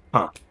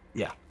 Huh?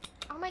 Yeah.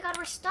 Oh my god,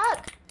 we're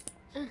stuck.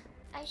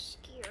 I'm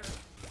scared.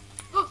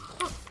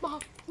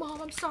 Mom,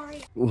 I'm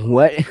sorry.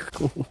 What?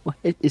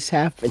 What is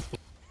happening?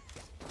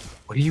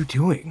 What are you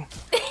doing?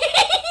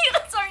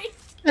 Sorry.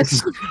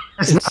 That's not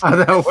how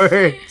that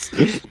works.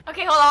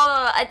 Okay, hold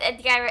on. I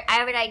think I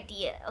have an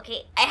idea.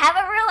 Okay, I have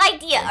a real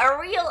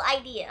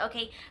idea.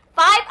 Okay,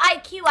 5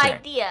 IQ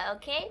idea.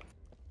 Okay.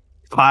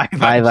 5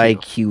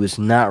 IQ is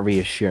not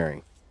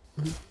reassuring.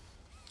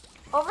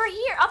 Over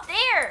here, up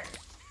there.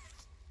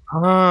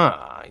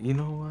 You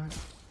know what?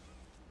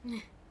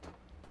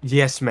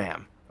 Yes,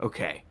 ma'am.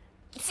 Okay.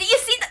 See, you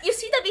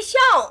see the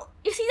vision.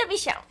 You see the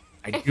vision.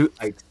 I do.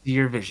 I see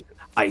your vision.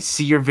 I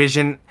see your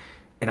vision,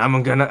 and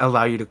I'm gonna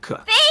allow you to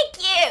cook. Thank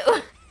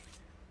you.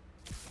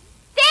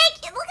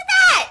 Thank you. Look at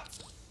that.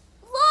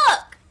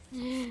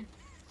 Look.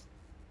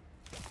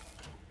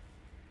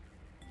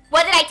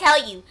 What did I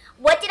tell you?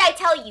 What did I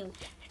tell you?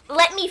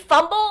 Let me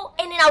fumble,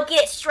 and then I'll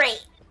get it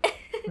straight.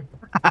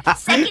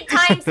 Second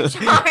time's the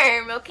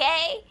charm,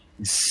 okay?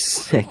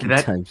 Second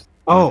times.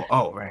 Oh,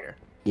 right here.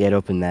 Yeah, it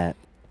opened that.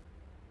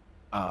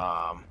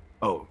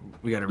 Oh,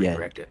 we gotta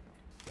redirect it.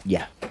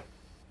 Yeah.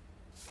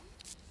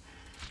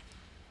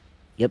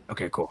 Yep.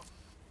 Okay, cool.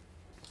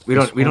 We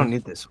don't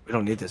need this. We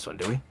don't need this one,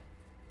 do we?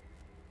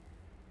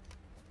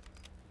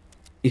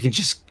 You can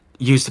just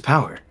use the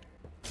power.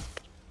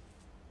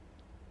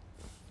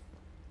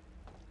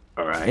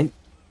 All right.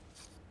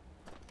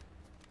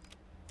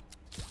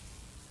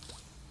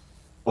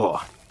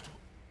 Oh.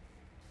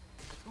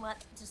 What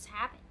just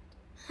happened?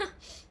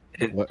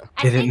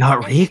 Did it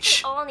not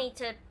reach? We all need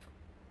to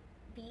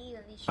be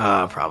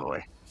the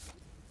Probably.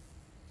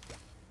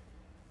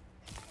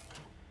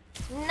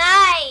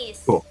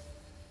 Nice. Cool.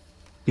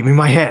 Give me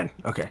my hand.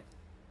 Okay.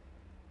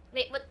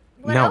 Wait, what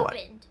Now what?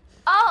 opened?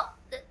 Oh,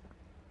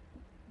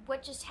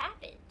 what just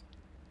happened?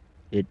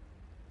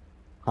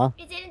 Huh?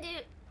 It didn't do.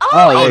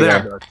 Oh, yeah, there yeah.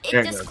 it goes.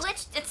 There It it just goes.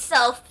 glitched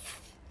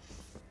itself.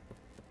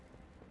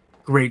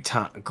 Great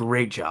time.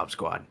 Great job,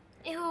 squad.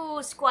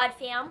 Ooh, squad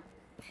fam.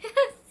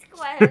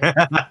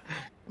 Squad.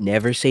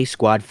 Never say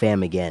squad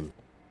fam again.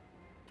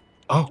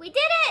 Oh. We did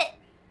it.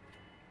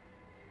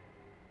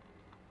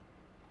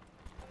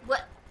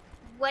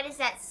 What is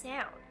that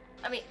sound?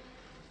 I mean,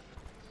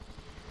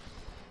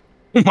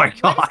 Oh my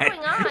god. what is going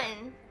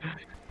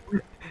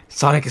on?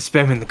 Sonic is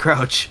spamming the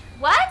crouch.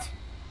 What?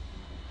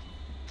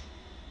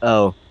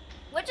 Oh,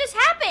 What just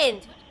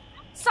happened?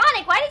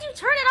 Sonic, why did you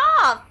turn it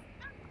off?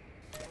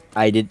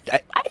 I didn't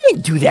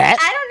do that.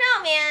 I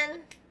don't know,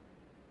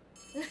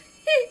 man.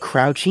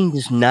 Crouching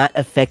does not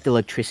affect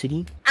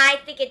electricity. I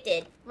think it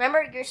did.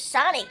 Remember, you're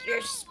Sonic.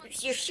 You're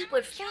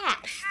super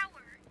fast.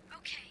 Power.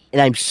 Okay.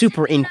 And I'm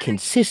super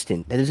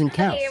inconsistent. That doesn't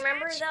count. Okay,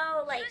 remember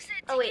though, like,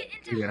 oh wait,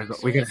 We gotta go.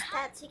 We gotta.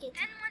 that ticket.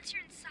 Then once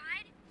you're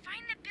inside,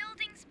 find the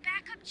building's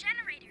backup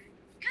generator.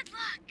 Good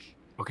luck.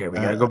 Okay, we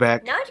gotta go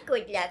back. Not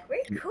good luck.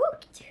 We're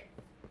cooked.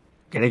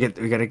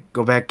 We gotta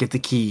go back. Get the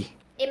key.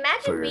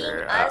 Imagine For, being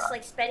us,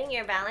 like spending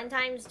your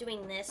Valentine's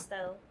doing this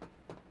though.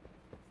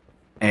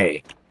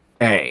 Hey.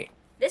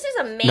 This is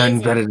amazing.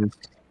 Nothing better than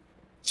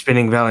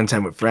spending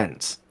Valentine with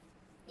friends.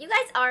 You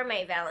guys are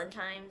my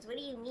Valentines. What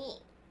do you mean?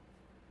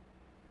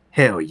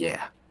 Hell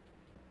yeah.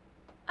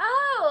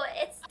 Oh,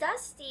 it's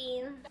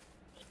Dusty.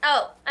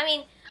 Oh, I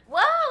mean,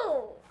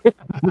 whoa. like,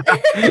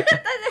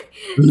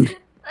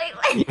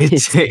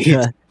 It's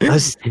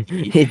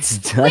dusty. It's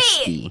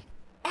dusty.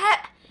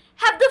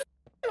 have the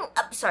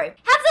have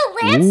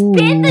the lamps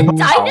been the Ooh.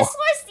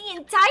 dinosaurs the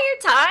entire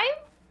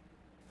time?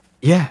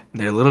 Yeah,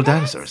 they're little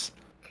dinosaurs.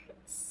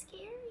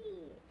 Scary.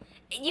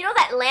 You know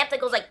that lamp that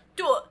goes like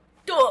duh,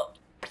 duh,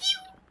 pew,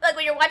 like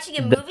when you're watching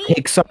a The movie?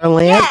 Pixar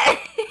lamp.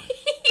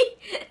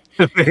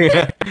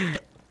 Yeah.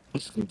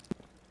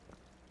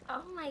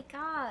 Oh my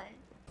god.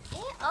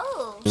 Yeah,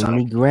 oh. Let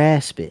me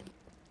grasp it.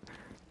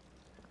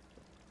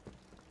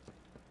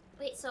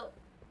 Wait, so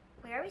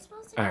where are we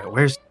supposed to All go? right,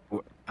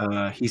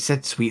 where's? He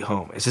said Sweet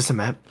Home. Is this a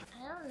map?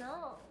 I don't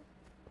know.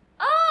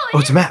 Oh, Oh,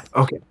 it's a map.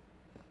 Okay.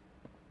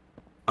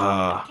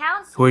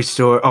 Counts. Toy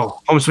Store. Oh,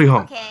 Home Sweet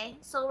Home. Okay,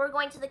 so we're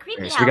going to the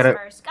creepy Okay, so house we gotta-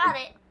 first. Got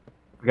it.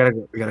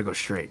 We gotta go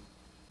straight.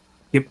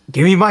 Give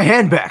me my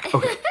hand back.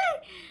 Okay.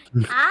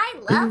 I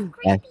love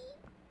creepy.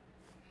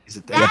 Is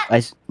it That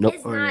there? Nope.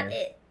 is or- not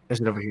it. Is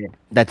it over here?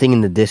 That thing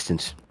in the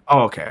distance.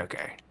 Oh, okay.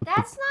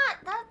 That's not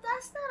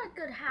a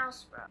good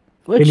house, bro.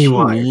 What you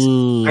Pennywise,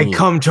 mean? I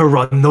come to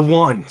run the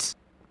ones.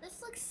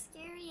 This looks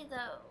scary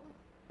though.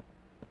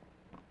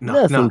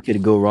 Nothing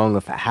could go wrong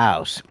with a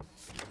house.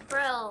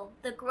 Bro,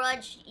 the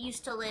Grudge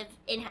used to live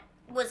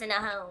was in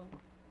a home.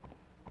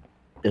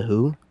 The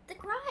who? The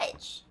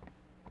Grudge.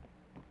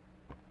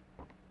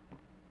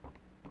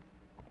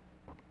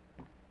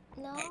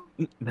 No?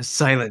 The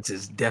silence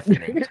is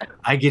deafening.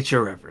 I get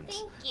your reference.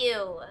 Thank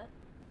you.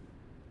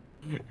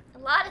 A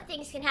lot of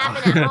things can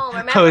happen at home. I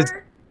Remember? was-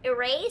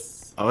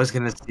 Erase? I was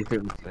gonna see if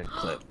it was gonna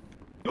clip.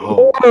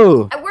 Oh,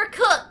 Oh. And we're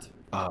cooked.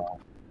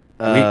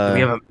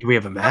 do we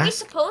have a Are we mask?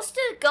 supposed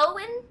to go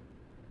in?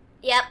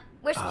 Yep.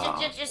 We're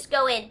Oh. just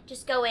go in.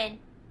 Just go in.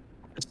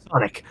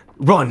 Sonic,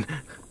 run!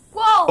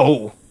 Whoa!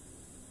 Oh,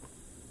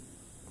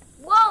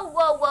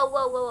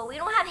 Whoa! We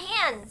don't have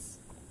hands.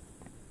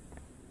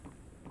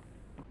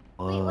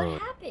 Wait, what Whoa.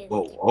 happened?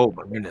 whoa! Oh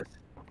my goodness!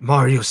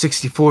 Mario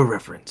 64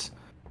 reference.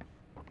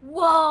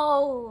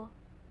 Whoa!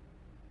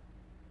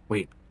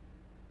 Wait.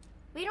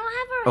 We don't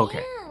have our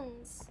Okay.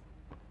 hands.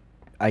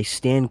 I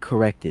stand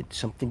corrected.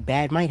 Something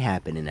bad might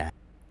happen in that.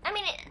 I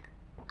mean,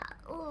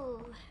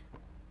 ooh,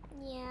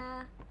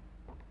 yeah.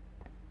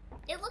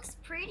 It looks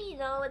pretty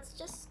though. It's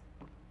just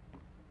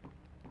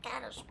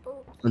kind of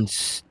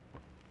spooky.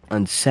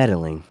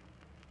 Unsettling.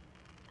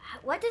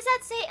 What does that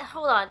say?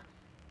 Hold on.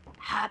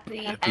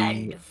 Happy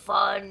and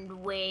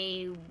fun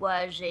way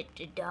was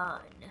it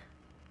done?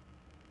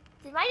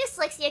 Did my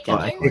dyslexia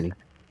kick in?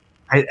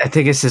 I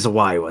think it says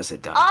why was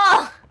it done.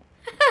 Oh!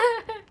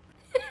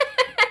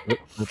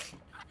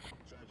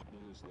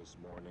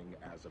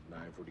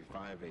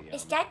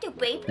 Is that the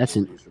baby?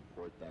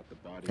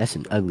 That's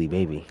an ugly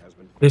baby.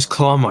 There's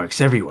claw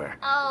marks everywhere.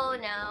 Oh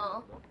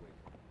no.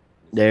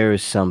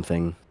 There's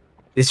something.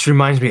 This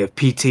reminds me of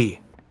PT.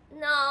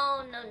 No.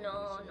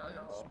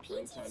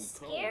 PT's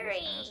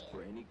scary.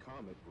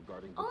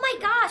 Oh my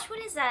gosh, what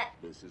is that?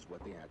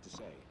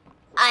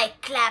 I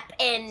clap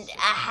and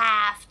a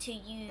half to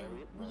you.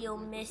 We'll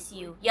miss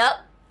you.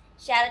 Yup.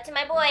 Shout out to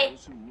my boy.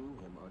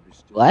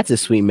 Well, that's a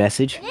sweet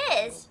message.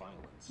 It is.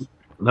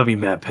 Love you,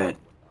 Mad Pet.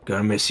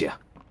 Gonna miss you.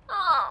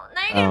 Oh,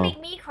 now you're gonna make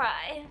me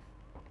cry.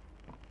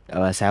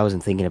 Oh, I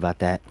wasn't thinking about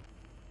that.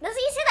 Doesn't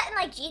he say that in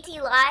like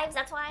GT Lives?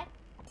 That's why?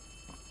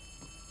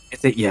 I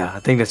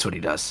think that's what he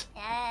does.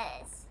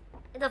 Yes.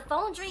 The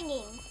phone's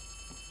ringing.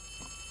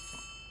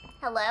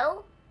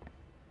 Hello?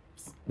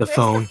 The Where's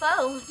phone. The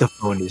phone? The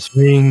phone is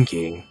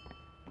ringing.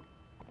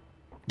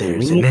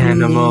 There's an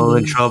animal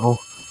in trouble.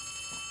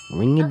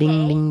 Ring a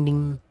ding ding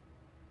ding.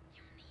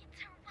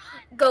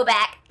 Go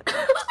back.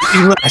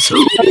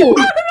 No.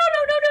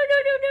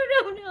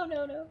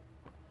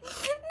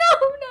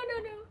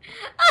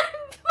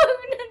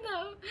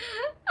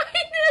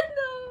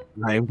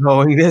 I'm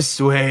going this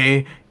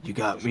way. You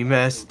got me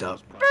messed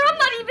up. Bro, I'm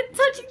not even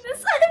touching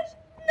this.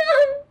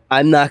 No.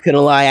 I'm not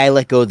gonna lie, I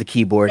let go of the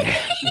keyboard.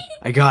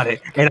 I got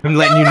it, and I'm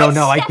letting you know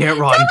now I can't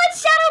run. Don't let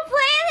Shadow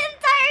play the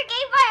entire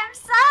game by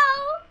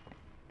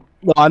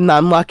himself. No,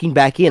 I'm locking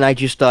back in. I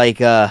just like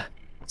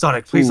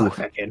Sonic, please Ooh. lock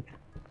back in.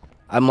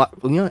 well,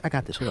 you know what? I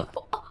got this. Hold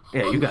on.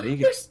 Yeah, you got it.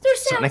 There's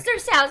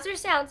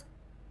sounds.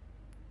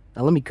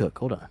 Now let me cook.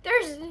 Hold on.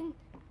 There's.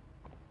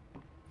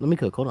 Let me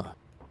cook. Hold on.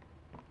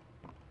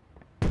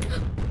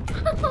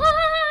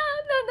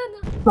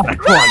 No.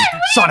 Sonic, run!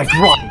 Sonic,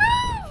 run!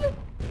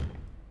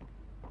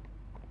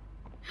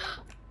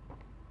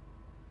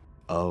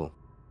 Oh.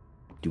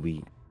 Do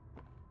we?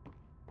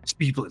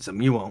 Speed blitz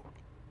him, you won't.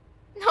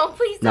 No,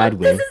 please No, I'd don't.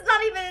 win. This is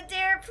not even a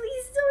dare.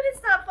 Please don't.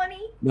 It's not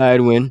funny.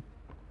 I'd win.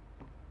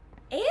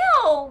 Ew.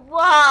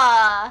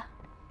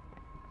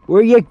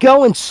 Where you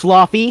going,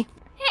 Sloppy?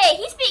 Hey,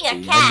 he's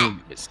being a cat.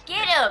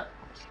 Get him.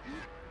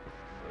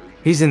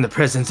 He's in the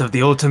presence of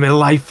the ultimate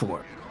life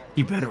form.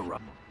 He better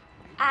run.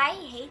 I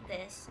hate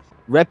this.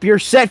 Rep your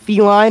set,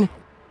 feline.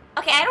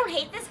 Okay, I don't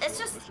hate this. It's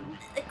just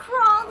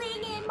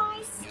crawling in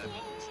my skin.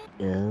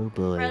 Oh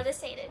boy. Bro,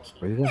 this ain't it.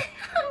 Where you going? I'm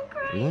Are you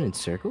crying. going in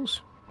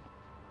circles?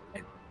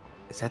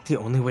 Is that the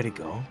only way to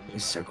go?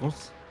 Is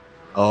circles?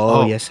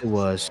 Oh, Oh. yes, it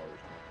was.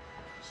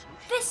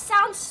 This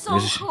sounds so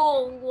This is-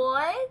 cool.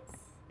 What?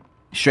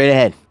 Straight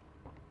ahead.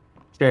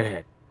 Straight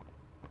ahead.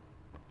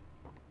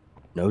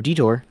 No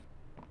detour.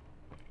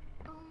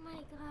 Oh my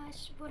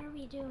gosh, what are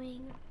we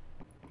doing?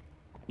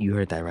 You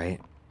heard that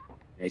right.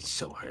 It's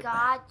so hurt.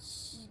 God.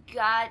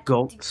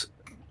 Guilt.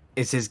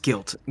 It says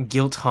guilt.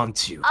 Guilt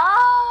haunts you.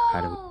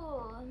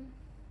 Oh.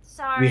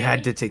 Sorry. We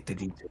had to take the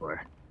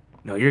detour.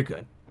 No, you're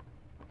good.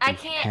 I We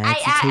can't. had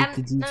to I'm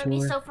take the gonna be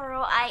detour? so for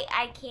real.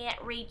 I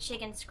can't read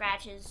chicken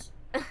scratches.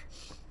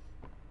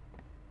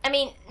 I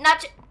mean,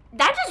 not.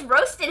 That just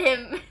roasted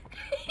him.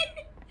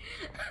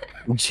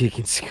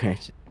 Chicken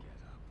scratch.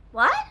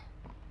 What?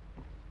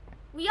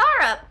 We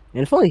are up.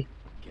 And if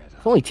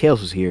only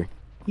Tails was here.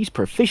 He's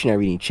proficient at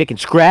reading chicken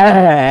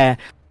scratch.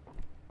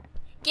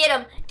 Get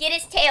him. Get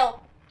his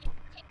tail.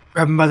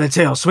 Grab him by the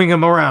tail. Swing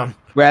him around.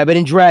 Grab it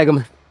and drag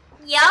him.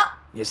 Yup.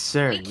 Yes,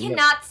 sir. We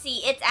cannot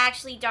see. It's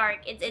actually dark.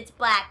 It's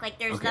black. Like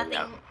there's Okay, nothing.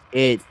 now.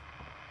 It's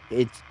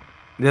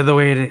The other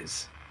way it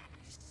is.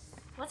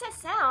 What's that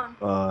sound?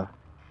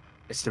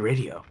 It's the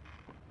radio.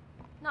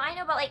 No, I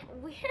know, but like,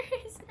 where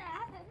is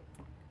that?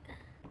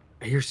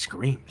 I hear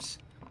screams.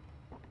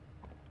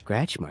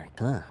 scratch mark,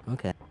 huh?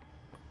 Okay.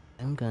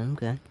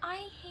 Okay. I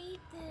hate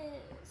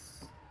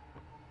this.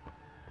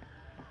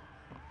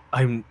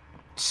 I'm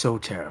so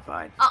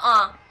terrified.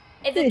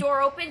 If the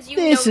door opens, you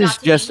This know is not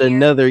to just be here.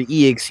 another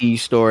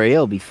EXE story.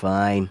 It'll be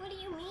fine. What do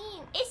you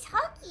mean? It's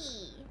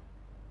Hucky.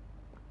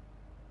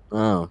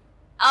 Oh.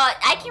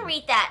 I can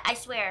read that. I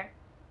swear.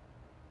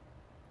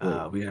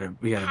 We got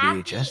a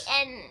Happy VHS.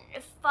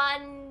 and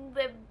fun.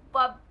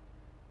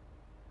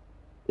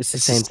 It's the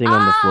same thing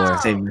on the floor.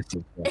 Same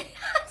message. I'm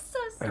so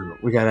sorry.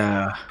 We got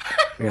a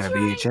I'm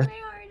VHS. trying my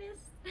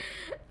hardest.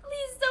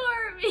 Please don't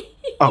hurt me.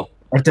 Oh,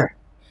 right there.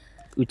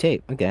 Ooh,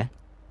 tape. Okay.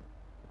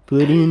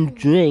 Put in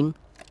drink.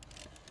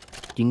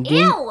 Ding ding.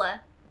 Ew.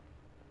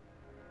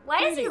 Why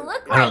does he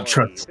look I don't like?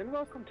 trust.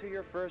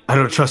 I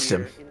don't trust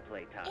him.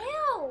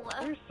 Ew.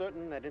 We're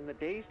certain that in the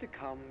days to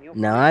come, you'll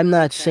Now, I'm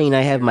not saying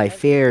I have my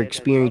fair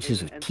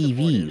experiences with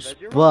TVs,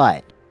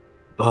 but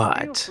Bro,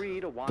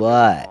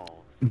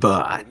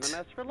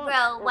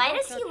 why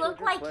does he look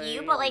like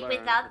you, but like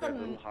without the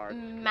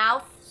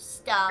mouth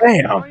stuff?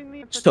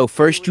 Damn. so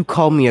first you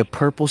called me a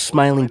purple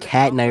smiling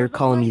cat, now you're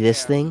calling me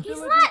this thing? He's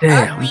not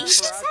Damn. ugly. He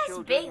just has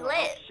big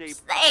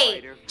lips.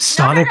 Hey,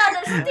 Sonic. no,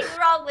 there's something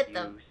wrong with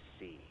them.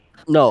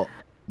 No,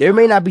 there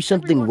may not be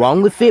something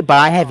wrong with it, but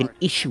I have an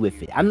issue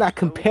with it. I'm not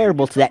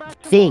comparable to that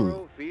thing.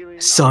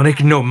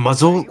 Sonic no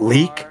muzzle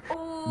leak.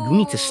 You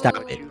need to stop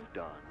it.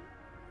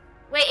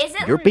 Wait, is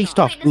it? You're based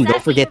off does me, that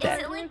don't forget mean- that.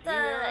 Is it like the?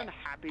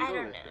 I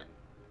don't know.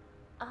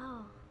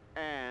 Oh.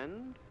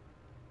 And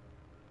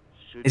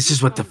This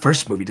is what the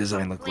first movie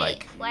design looked Wait,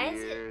 like. why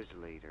is it? years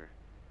later.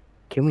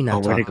 Can we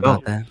not where'd talk it go?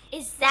 about that?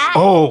 Is that?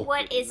 Oh.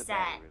 What is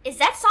that? Is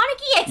that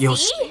Sonic Yo,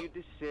 EXE?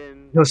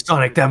 Yo,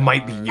 Sonic, that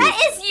might be you.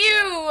 That is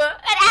you.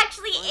 That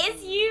actually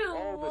is you.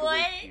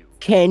 What?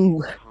 Can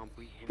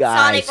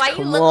guys, Sonic, why you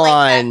come look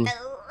on. like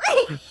that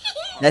though?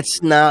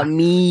 That's not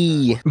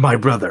me. My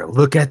brother,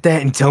 look at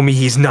that and tell me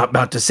he's not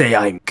about to say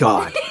I'm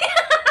God.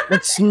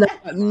 That's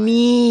not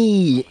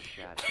me.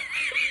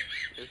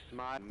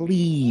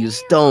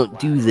 Please don't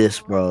do this,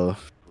 bro.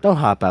 Don't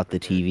hop out the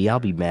TV. I'll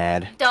be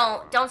mad.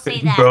 Don't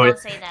say that. Bro, Don't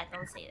say that.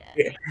 Don't say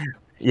that.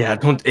 Yeah,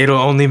 don't. It'll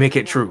only make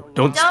it true.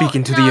 Don't speak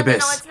into the abyss.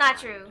 No, it's not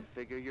true.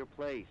 Figure your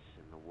place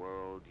in the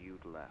world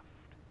you'd left.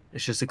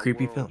 It's just a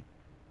creepy film.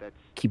 That's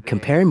Keep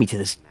comparing me to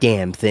this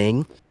damn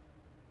thing.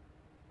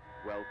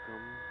 welcome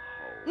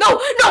home. No!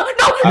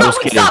 I was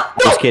kidding. Stop!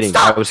 I was kidding.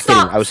 I was kidding.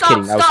 I was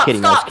kidding. I was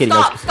kidding. I was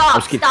kidding.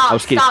 I was kidding. I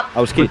was kidding.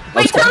 I was kidding.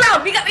 Wait, turn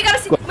around! We gotta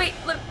see. Wait,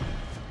 look.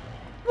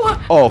 What?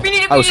 Oh, we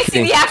need I was to see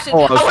kidding. the action.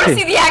 Oh, I I was want to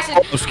kidding. see the action.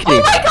 I was kidding.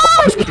 Oh my I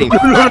god! was kidding. Oh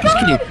my I was god!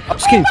 kidding. I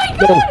was kidding.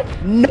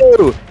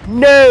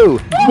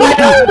 Oh my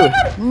god!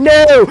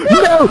 No.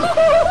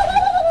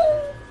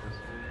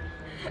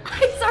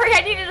 I'm sorry,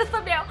 I needed a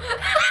thumbnail.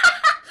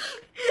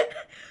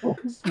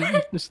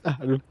 Just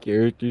out of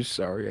character.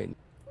 Sorry.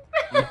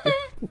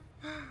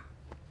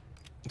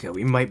 Okay,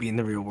 we might be in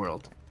the real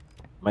world.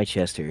 My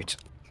chest hurts.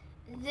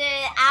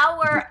 The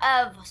hour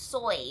of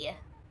soy.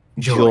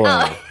 Joy.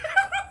 Oh.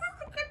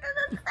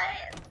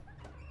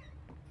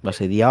 I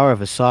say the hour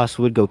of a sauce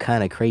would go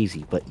kind of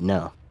crazy, but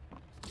no.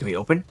 Can we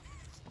open?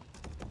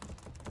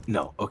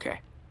 No. Okay.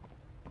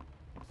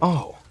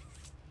 Oh.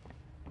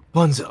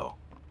 Bunzo.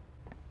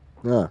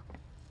 Huh.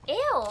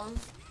 Ew.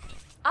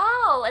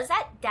 Oh, is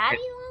that Daddy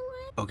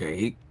Longwood?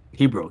 Okay,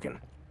 he broken.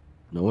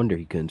 No wonder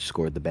he couldn't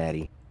score the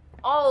baddie.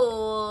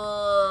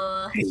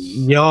 Oh.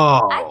 Yo.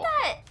 I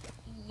thought.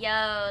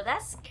 Yo,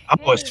 that's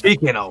crazy. Oh,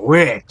 speaking of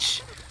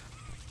which.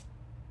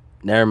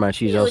 Never mind,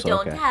 she's You also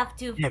don't okay. have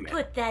to Damn it.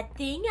 put that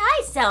thing.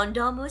 I sound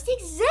almost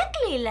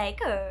exactly like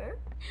her.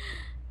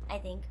 I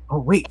think. Oh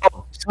wait,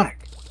 Sonic.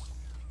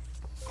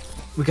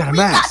 We got a We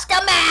mask. got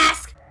the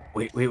mask.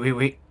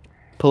 Wait.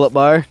 Pull up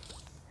bar.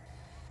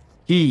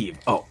 Heave.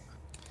 Oh.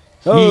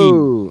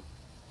 Oh.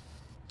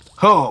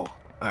 Oh.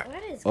 Alright.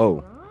 What is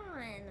Oh. going on?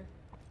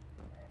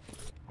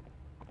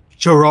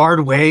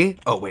 Gerard Way.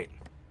 Oh wait.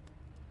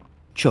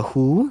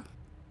 Chahoo?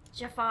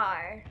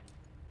 Jafar.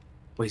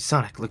 Wait,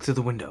 Sonic, look through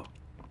the window.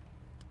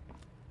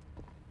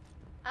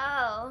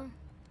 Oh.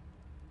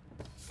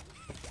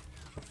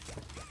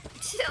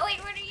 Wait,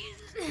 what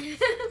are you?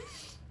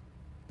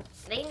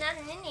 Ain't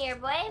nothing in here,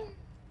 boy.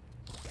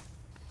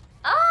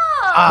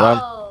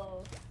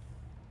 Oh.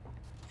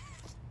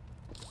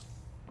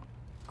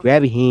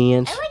 Grab your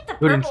hands. I like the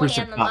Put in purple for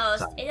some hand the pop most.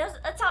 time. It does.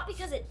 It's not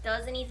because it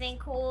does anything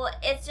cool.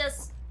 It's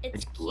just.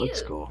 It's It cute.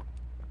 looks cool.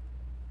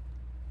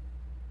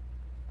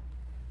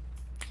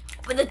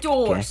 Open the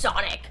door, Okay.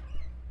 Sonic.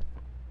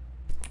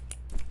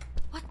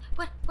 What?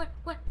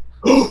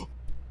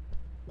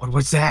 What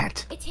was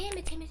that? It's him.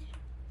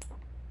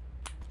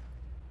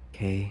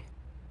 Okay.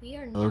 We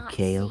are not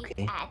Okay, safe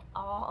okay. at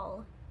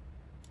all.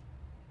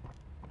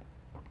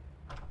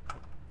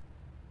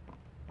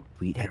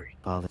 Sweet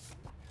father.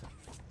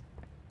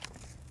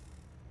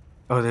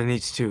 Oh, there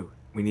needs two.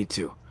 We need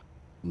two.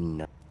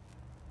 No.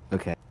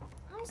 Okay.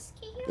 I'm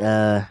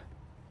scared.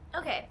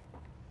 Okay.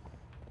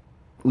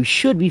 We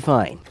should be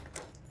fine.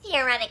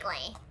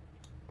 Theoretically.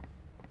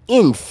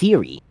 In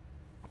theory.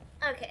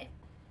 Okay.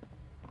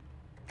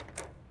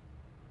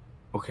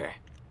 Okay.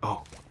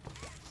 Oh.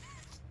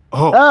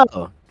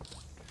 Oh.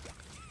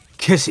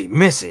 Kissy,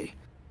 Missy.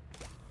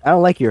 I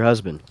don't like your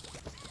husband.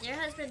 Your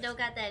husband don't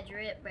got that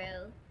drip,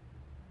 bro.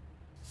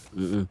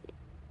 Mm-mm.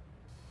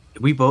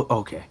 We both.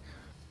 Okay.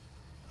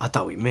 I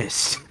thought we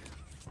missed.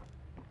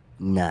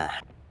 Nah.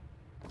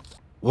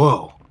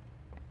 Whoa.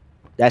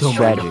 That's Don't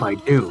mind if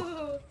tragic. I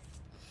do.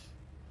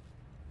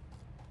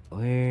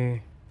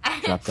 Where?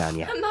 Drop down,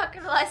 yeah. I'm not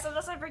gonna lie,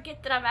 sometimes I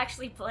forget that I'm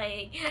actually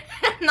playing.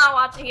 I'm not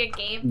watching a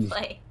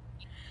gameplay.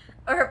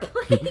 Or a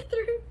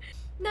playthrough.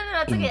 No,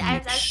 it's okay.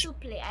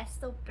 I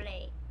still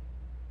play.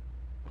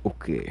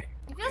 Okay.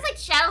 It feels like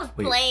Shadow's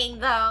Wait. playing,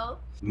 though.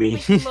 Me?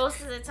 Like,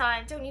 most of the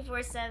time.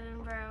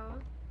 24/7, bro.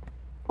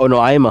 Oh no,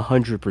 I am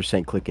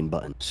 100% clicking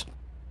buttons.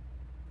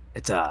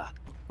 It's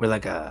we're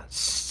like a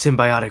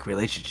symbiotic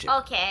relationship.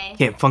 Okay.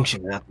 Can't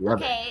function without the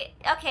other.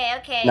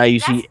 Okay. Now you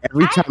see,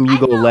 every time you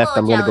go feel a left,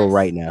 little I'm gonna go jealous.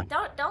 right now.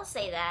 Don't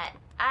say that.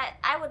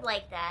 I would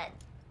like that.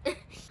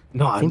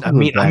 No, I think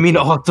mean we're back.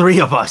 all three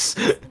of us.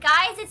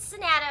 Guys, it's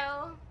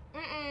Sonato.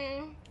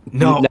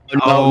 No.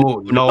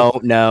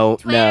 No.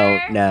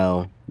 Twitter.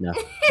 No.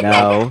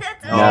 That's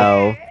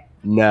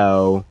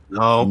No.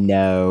 No.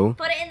 No.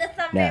 Put it in the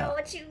thumbnail. No.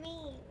 What you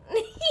mean?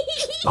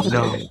 Oh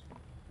no.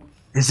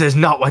 This is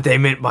not what they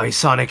meant by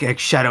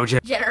Sonic.exe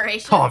shadouge.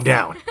 Generation. Calm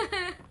down.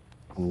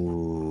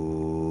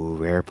 Ooh,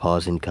 rare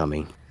pause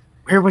incoming.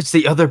 Where was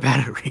the other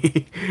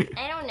battery?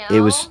 I don't know. It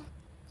was.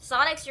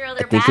 Sonic's your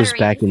other I think battery. it's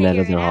back You in that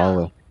figure other it out.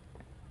 hallway.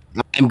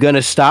 I'm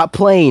gonna stop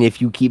playing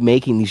if you keep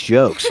making these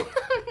jokes.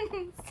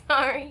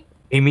 Sorry.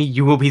 Amy,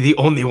 you will be the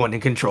only one in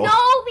control.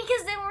 No,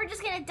 because then we're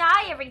just gonna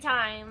die every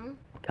time.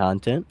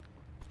 Content?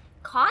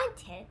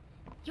 Content?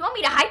 You want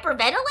me to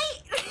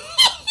hyperventilate?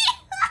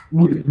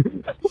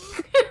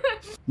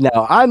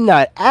 Now, I'm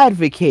not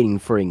advocating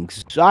for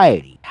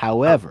anxiety,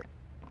 however.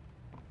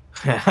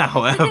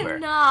 However.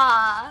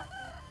 Nah.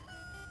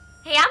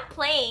 Hey, I'm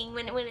playing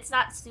when it's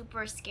not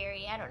super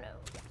scary. I don't know.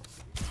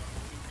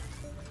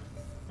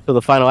 So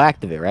the final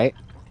act of it, right?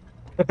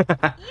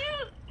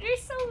 You're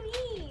so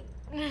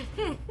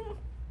mean.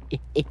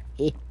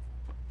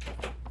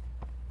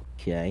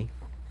 Okay.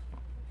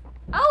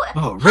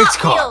 Oh, Rick's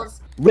Hot car.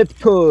 Wheels.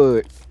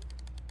 Ripcord.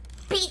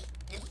 Beat.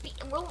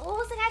 What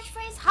was the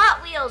catchphrase?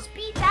 Hot Wheels.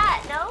 Beat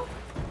that. No.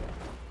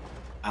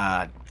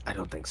 I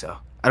don't think so.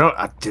 I don't.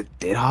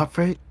 Did Hot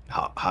Freight?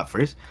 Hot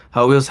Freeze?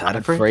 Hot Wheels had a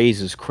That phrase?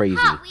 phrase is crazy.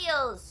 Hot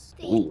Wheels.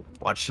 Ooh,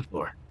 watch the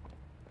floor.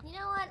 You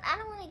know what? I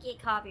don't want to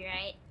get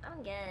copyright.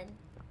 I'm good.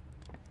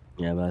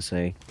 Yeah, I'm gonna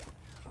say.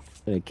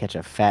 Gonna catch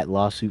a fat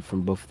lawsuit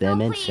from both them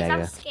No, and please.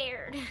 I'm Sega.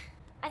 scared.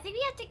 I think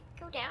we have to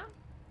go down.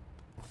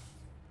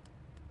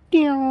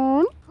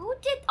 Down. Who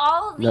did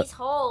all of No. these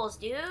holes,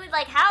 dude?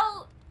 Like,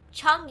 how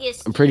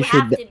chungus I'm do pretty you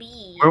sure have that- to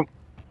be We're-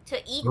 to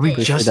eat were we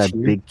this? Just Just that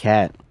here? big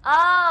cat.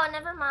 Oh,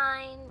 never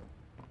mind.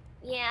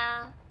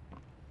 Yeah.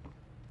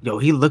 Yo,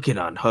 he looking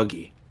on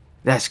Huggy.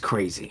 That's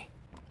crazy.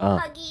 Oh,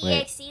 Huggy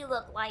wait. EXE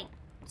look like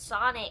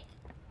Sonic.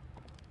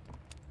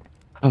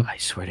 Oh, I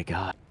swear to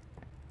God.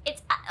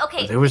 It's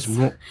okay. There was it's-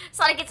 more.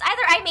 Sonic, it's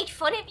either I make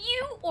fun of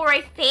you or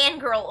I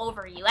fangirl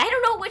over you. I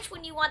don't know which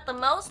one you want the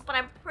most, but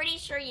I'm pretty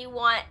sure you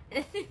want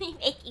me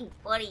making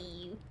fun of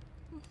you.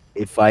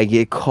 If I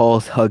get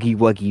called Huggy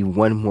Wuggy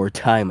one more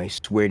time, I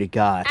swear to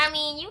God. I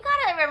mean, you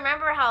gotta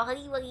remember how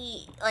Huggy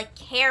Wuggy like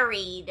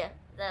carried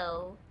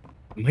though,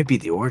 It might be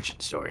the origin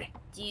story.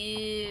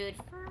 dude.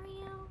 For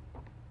real?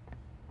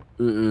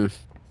 Mm-mm.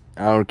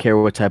 I don't care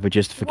what type of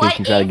justification What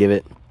you try to if- give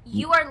it.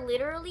 You are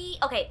literally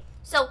okay.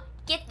 So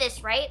get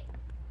this right.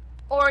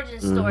 Origin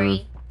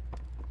story.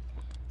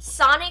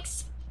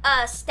 Sonic's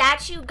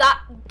statue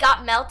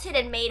got melted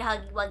and made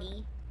Huggy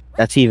Wuggy.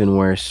 That's even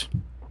worse.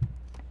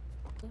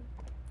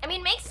 I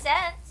mean, makes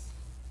sense.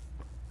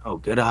 Oh,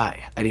 good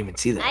eye. I didn't even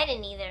see I that.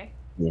 didn't either.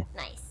 Yeah.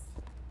 Nice.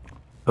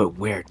 But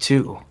where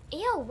to?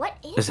 Ew, what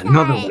is There's that?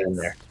 another one in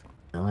there.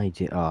 No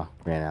idea. Oh,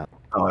 ran out.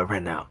 Oh, I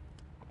ran out.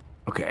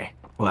 Okay.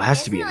 Well, it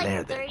has to be in Isn't it there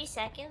like then. 30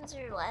 seconds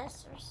or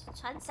less? Or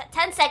 10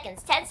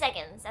 seconds. 10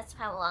 seconds. That's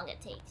how long it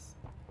takes.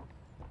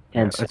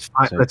 Yeah, And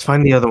let's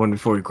find the other one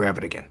before we grab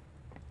it again.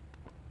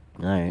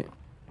 Alright.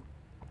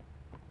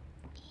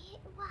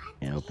 What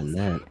Can't open is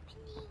that. happening?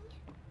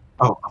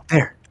 Oh, up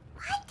there.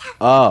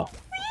 Oh.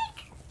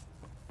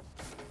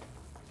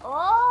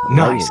 Oh.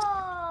 Nice.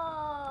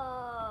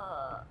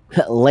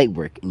 Light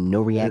work.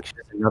 No reaction.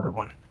 There's another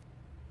one.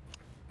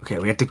 Okay,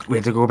 we have to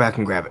go back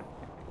and grab it.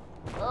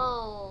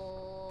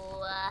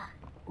 Oh.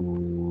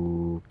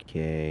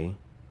 Okay.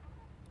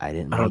 I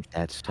didn't I don't- like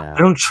that sound.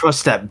 I don't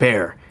trust that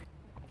bear.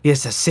 He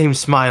has the same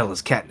smile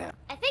as Catnap.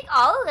 I think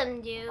all of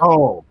them do.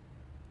 Oh,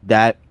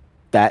 That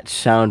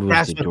sound was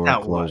that's the what door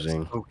that closing.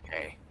 was.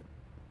 Okay.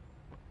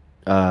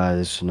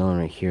 There's another one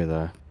right here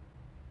though.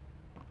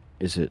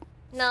 Is it?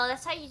 No,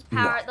 that's how you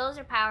power. Those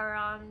are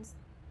power-ons.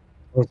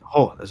 There's a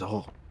hole. There's a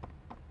hole.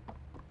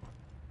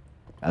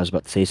 I was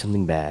about to say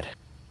something bad.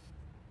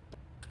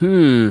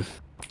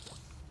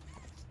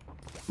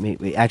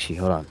 Wait, actually,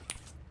 hold on.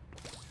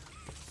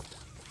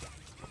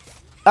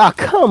 Ah,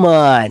 come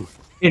on!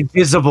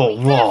 Invisible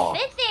wall.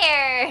 Fit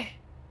there.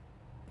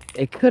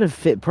 It could have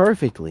fit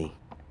perfectly.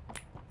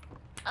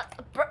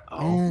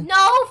 Oh.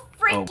 No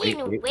freaking wait,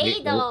 way,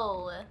 wait.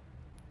 though.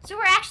 So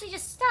we're actually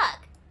just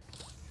stuck.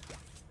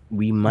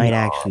 We might No.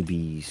 actually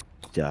be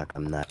stuck.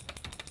 I'm not.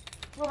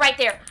 We're right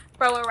there,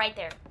 bro. We're right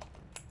there.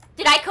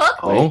 Did I cook?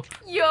 Oh.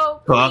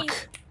 Yo, please.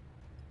 Cook.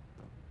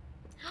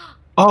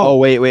 Oh, Oh,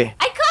 wait.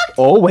 I cooked.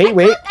 Oh, wait.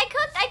 I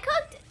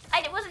cooked.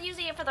 I wasn't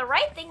using it for the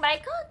right thing, but I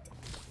cooked.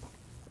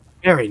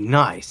 very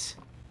nice.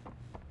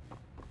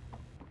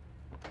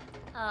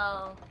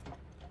 Oh.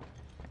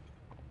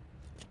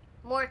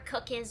 More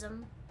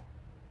cookism.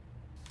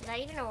 Is that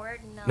even a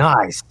word? No.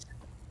 Nice.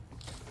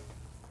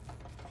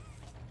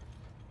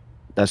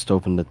 That's to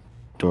open the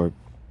door.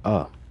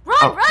 Oh. Run,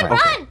 Oh, run, okay.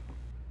 run!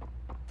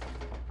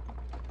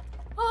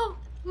 Oh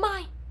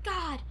my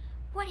god.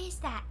 What is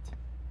that?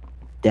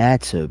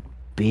 That's a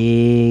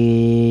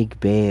big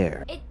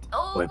bear.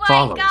 Oh Wait, my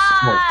follow us. god.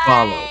 Oh,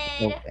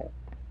 follow. Okay.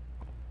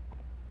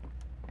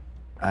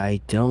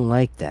 I don't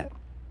like that.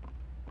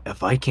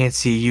 If I can't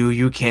see you,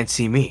 you can't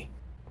see me.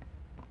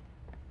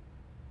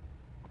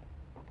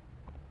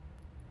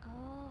 Oh.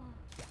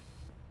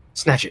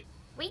 Snatch it.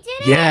 We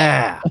did it!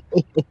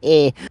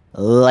 Yeah.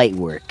 Light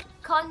work.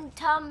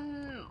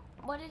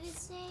 What did it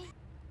say?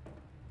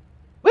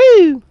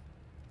 Woo!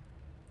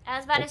 I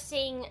was about to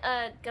sing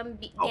a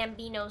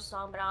Gambino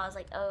song, but I was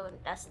like, oh,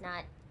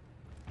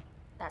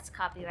 that's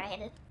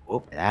copyrighted.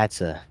 Oh,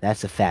 that's a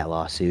fat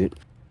lawsuit.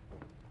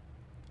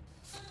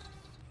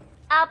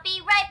 I'll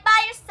be right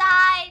by your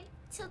side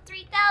till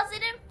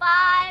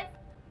 3005.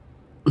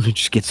 It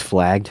just gets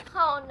flagged.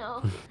 Oh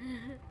no.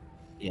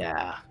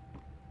 Yeah.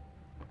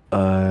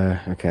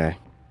 Okay.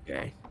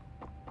 Okay.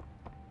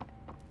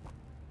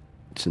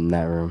 It's in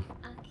that room.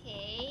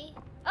 Okay.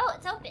 Oh,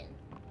 it's open.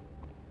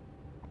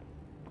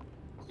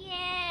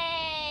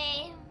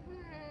 Yay.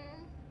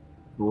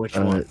 Which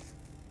one?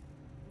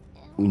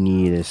 We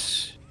need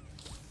this.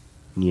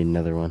 We need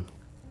another one.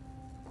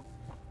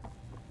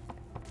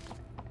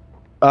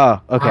 Oh,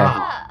 okay.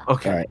 Ah.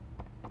 Okay. All right.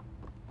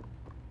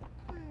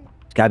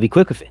 Gotta be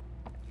quick with it.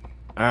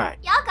 All right.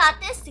 Y'all got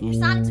this.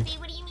 Supersonic speed.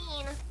 What do you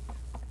mean?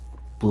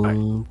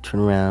 Boom. Turn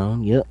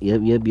around. Yep.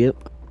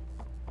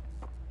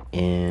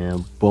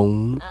 And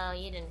boom. Oh,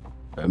 you didn't.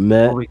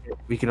 Met. Well,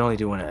 we can only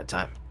do one at a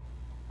time.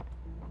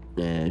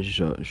 And just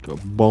a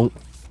boom.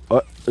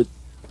 Oh.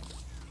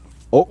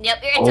 Yep,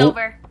 it's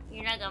over.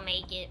 You're not gonna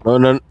make it. No.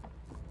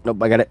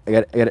 Nope. I got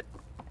it.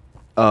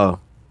 Oh.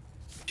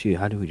 Shoot.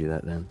 How do we do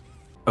that then?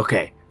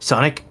 Okay,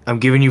 Sonic, I'm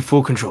giving you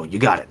full control. You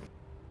got it.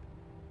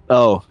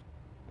 Oh.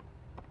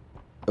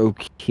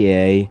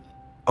 Okay.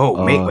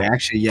 Oh, wait.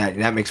 Actually, yeah,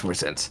 that makes more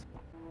sense.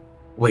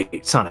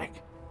 Wait, Sonic,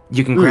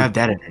 you can grab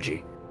that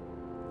energy.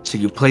 So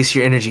you place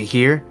your energy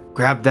here,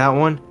 grab that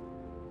one,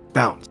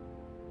 bounce.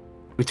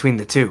 Between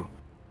the two,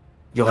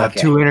 you'll have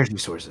two energy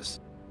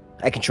sources.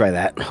 I can try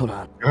that. Hold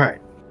on. All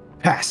right,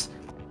 pass.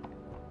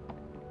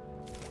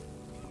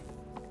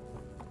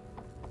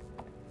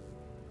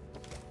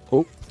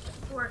 Oh.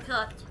 We're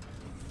cooked.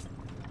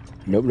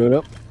 Nope.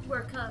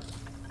 We're cooked.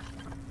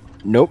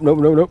 Nope.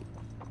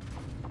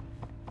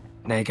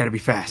 Now you gotta be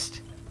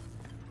fast.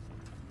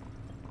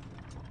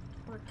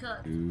 We're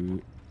cooked.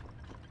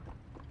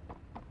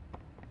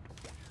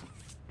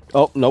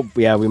 Oh, nope.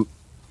 Yeah, we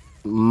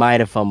might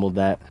have fumbled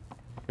that.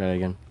 Try it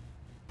again.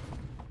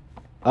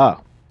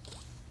 Oh.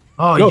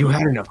 Oh, No. you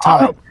had enough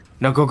time.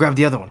 Now go grab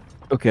the other one.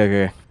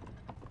 Okay.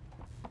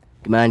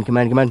 Come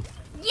on.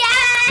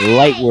 Yay!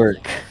 Light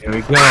work. Here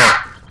we go.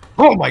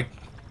 Oh my.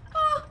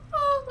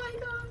 Oh my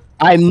god.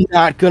 I'm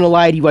not gonna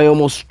lie to you. I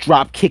almost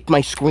drop kicked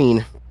my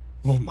screen.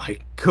 Oh my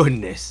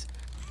goodness.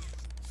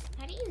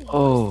 How do you use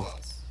Oh.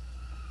 this?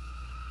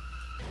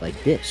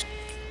 Like this.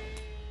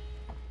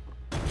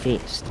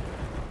 Fist.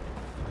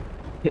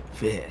 Hit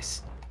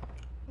fist.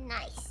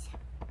 Nice.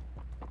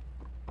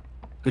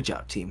 Good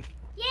job, team.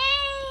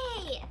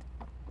 Yay!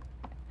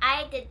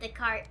 I did the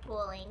cart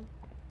pulling.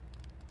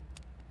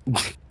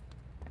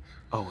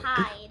 Oh,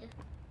 Hide.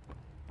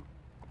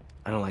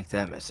 I don't like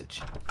that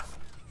message.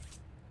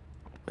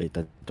 Wait,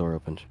 that door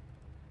opened.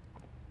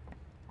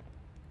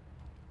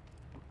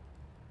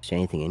 Is there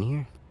anything in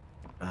here?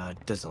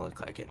 Doesn't look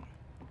like it.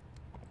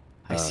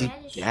 I Uh, see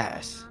That is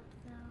gas. showing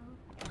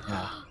up, though.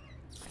 Yeah.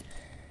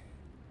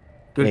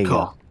 There Good you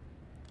call.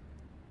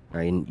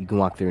 Alright, you can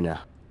walk through now.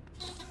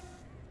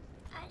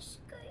 I'm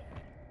scared.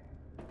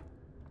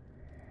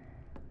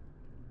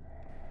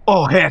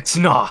 Oh, heck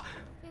nah.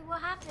 Wait,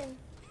 what happened?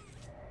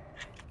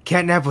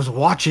 Catnap was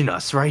watching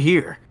us right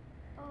here.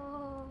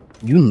 Oh.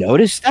 You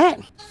noticed that?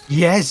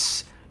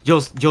 Yes,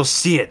 you'll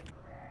see it.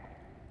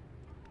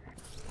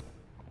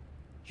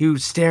 He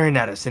was staring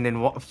at us and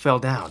then fell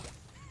down.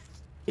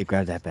 You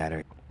grab that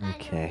battery. I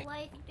Okay. don't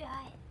like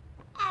that.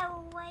 I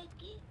don't like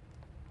it.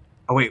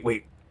 Oh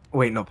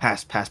wait, no,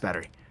 pass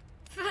battery.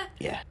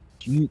 Yeah.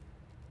 You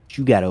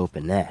gotta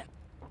open that.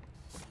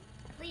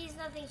 Please,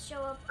 nothing show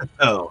up.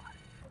 Oh,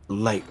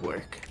 light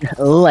work.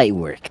 Light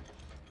work.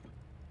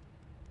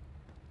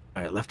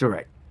 All right, left or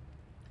right?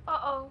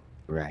 Uh-oh.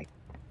 Right.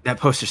 That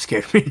poster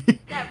scared me.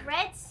 That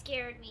red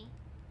scared me.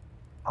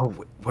 Oh,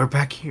 we're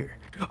back here.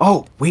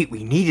 Oh, wait,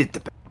 we needed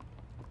the.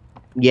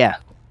 Yeah.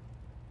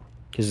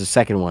 Here's the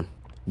second one.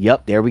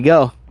 Yup, there we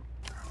go.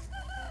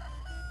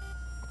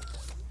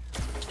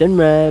 Stand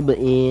right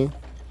button.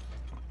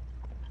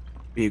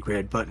 Big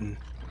red button.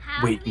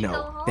 How Wait, do we no,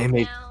 go home they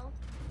made- now?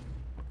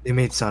 They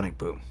made Sonic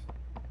Boom.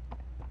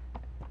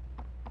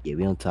 Yeah,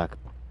 we don't talk.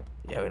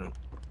 Yeah, we don't.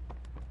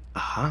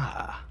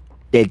 Aha.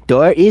 The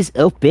door is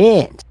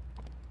opened.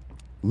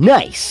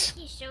 Nice.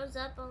 He shows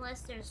up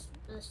unless there's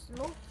the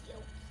smoke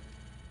guild.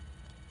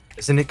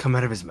 Doesn't it come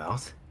out of his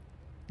mouth?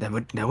 That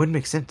would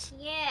make sense.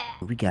 Yeah.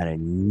 We got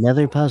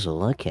another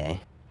puzzle. Okay.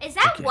 Is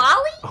that Okay.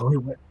 Wally? Oh,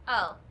 wait.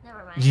 Oh,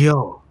 never mind.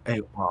 Yo.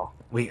 Hey, wow.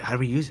 Wait, how do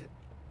we use it?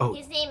 Oh.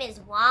 His name is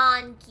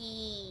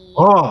Wonky.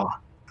 Oh.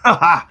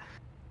 Haha.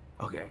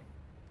 Okay.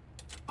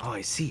 Oh,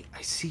 I see.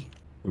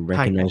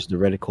 Recognize the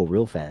reticle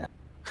real fast.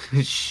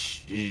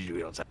 Shh, we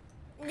don't say.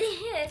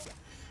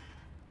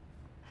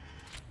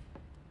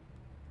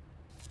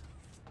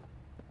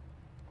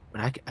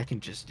 But I can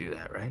just do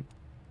that, right?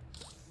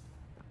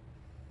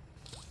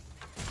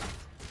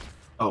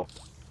 Oh.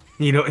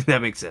 You know,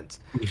 that makes sense.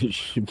 You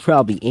should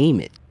probably aim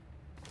it.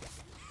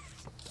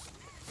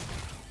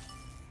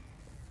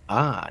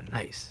 Ah,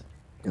 nice.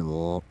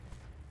 Cool.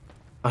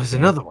 Oh, there's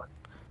another one.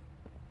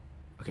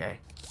 Okay.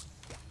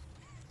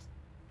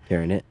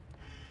 Carrying it.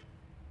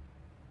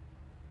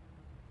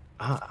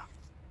 Ah.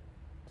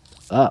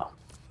 Oh. All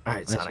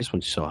right, Nice, Sonic. this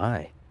one's so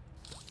high.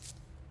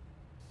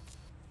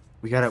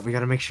 We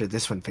gotta make sure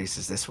this one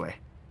faces this way.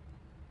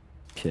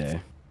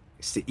 Okay.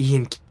 It's the E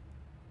and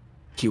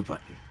Q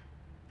button.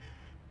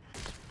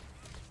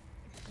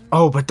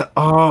 Oh, but the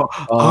oh.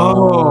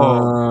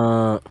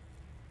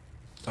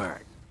 All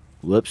right,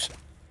 Whoops.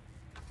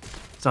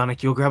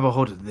 Sonic, you'll grab a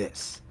hold of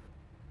this.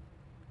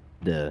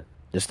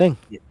 This thing.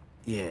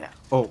 Yeah.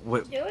 Oh,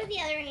 wait. Do it with the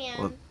other hand.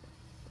 Well,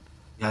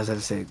 I was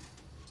gonna say,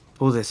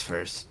 pull this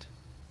first,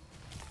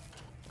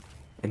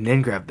 and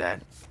then grab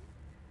that.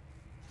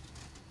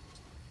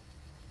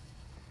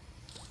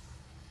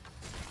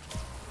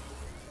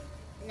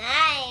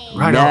 Nice.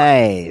 Right on.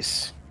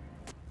 Nice.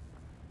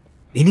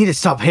 You need to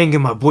stop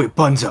hanging my boy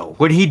Bunzo.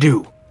 What'd he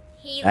do?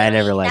 He I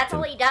never literally- liked That's him.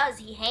 all he does.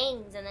 He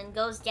hangs and then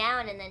goes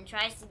down and then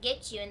tries to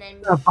get you and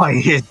then. By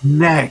his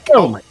neck.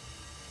 Oh my.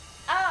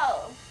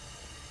 Oh.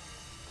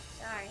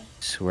 Sorry.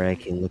 Swear I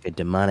can look a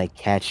demonic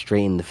cat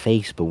straight in the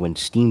face, but when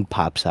steam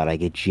pops out, I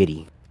get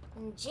jitty.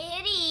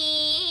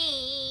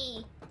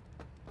 Jitty.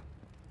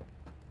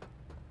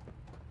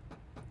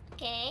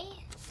 Okay.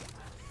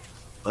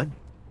 What?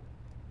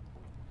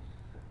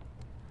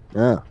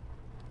 Oh.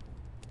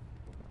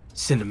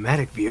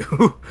 Cinematic view.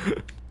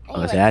 I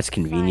Oh, need, so that's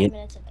convenient. 5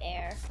 minutes of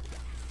air.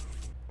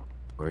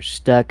 We're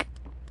stuck.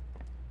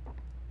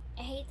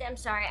 I hate that. I'm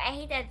sorry. I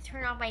hate that.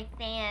 Turn off my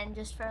fan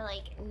just for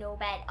like no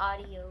bad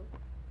audio.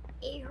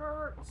 It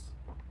hurts.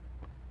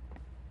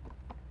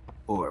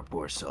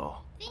 Poor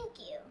soul. Thank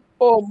you.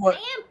 Oh I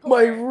am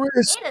poor.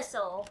 wrist. And a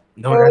soul.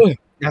 No,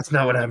 that's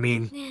not what I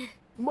mean.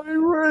 My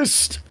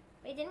wrist.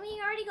 Wait, didn't we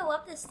already go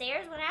up the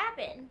stairs? What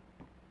happened?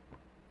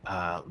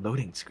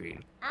 Loading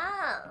screen.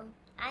 Oh,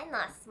 I'm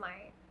not smart.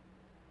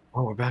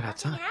 Oh, we're back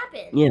Nothing outside.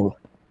 happened. Yeah.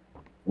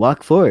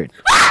 Walk forward.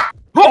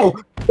 Oh!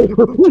 Damn,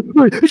 girl,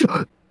 watch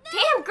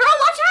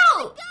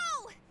out!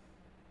 Go!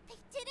 They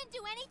didn't do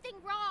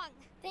anything wrong.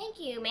 Thank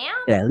you, ma'am.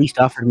 Yeah, at least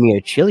offered me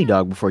a chili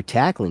dog before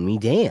tackling me.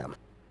 Damn.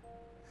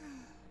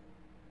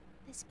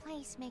 This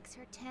place makes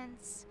her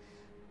tense.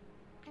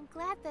 I'm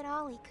glad that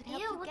Ollie could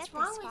help Ew, you what's get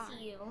wrong this far.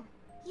 with you?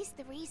 He's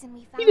the reason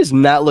we He found does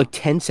not look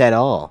tense at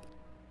all.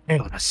 I'm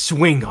gonna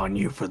swing on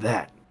you for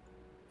that.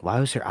 Why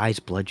was her eyes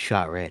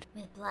bloodshot red?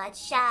 With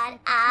bloodshot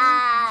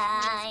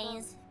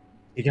eyes.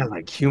 You got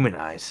like human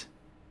eyes.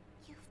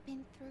 You've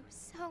been through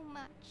so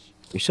much.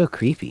 You're so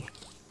creepy. You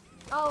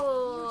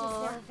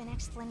Oh, deserve an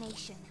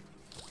explanation.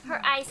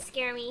 her eyes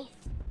scare me.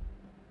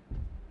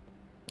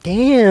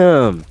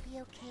 Damn. Be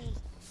okay.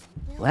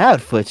 We'll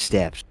Loud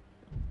footsteps.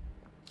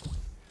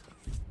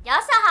 Y'all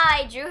saw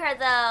how I drew her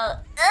though.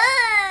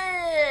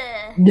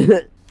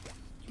 Ugh.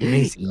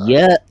 Amazing.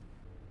 Yeah.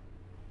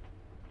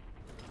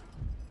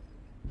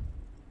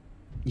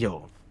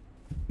 Yo,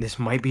 this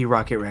might be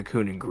Rocket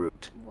Raccoon and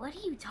Groot. What are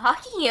you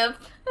talking of?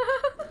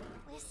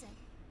 listen.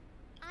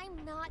 I'm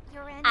not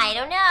your enemy. I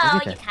don't Look know.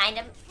 at You that. kind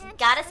of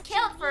got us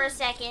killed for a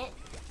second.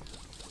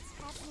 What's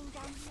happening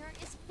down here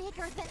is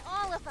bigger than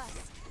all of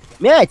us.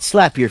 May I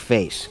slap your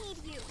face? We need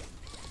you.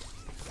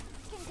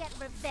 We can get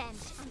revenge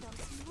on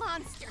those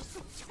monsters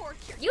who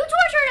tortured You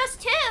tortured us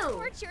too.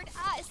 tortured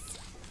us.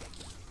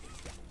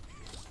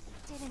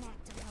 Didn't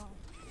act alone.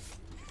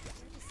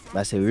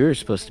 I say we were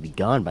supposed to be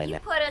gone by You now.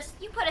 put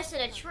us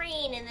in a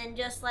train and then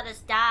just let us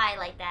die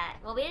like that.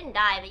 Well, we didn't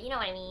die, but you know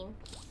what I mean.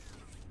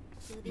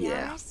 Do the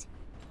Yeah. honors.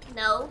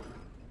 No.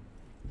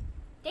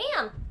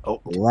 Damn.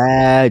 Oh,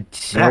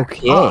 Lads, Back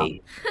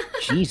okay.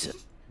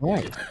 Jesus.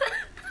 Right.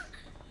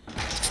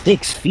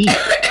 6 feet.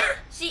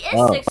 She is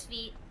Oh. 6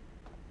 feet.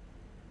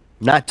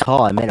 Not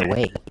tall, I meant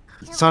away.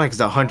 Sonic's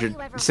 100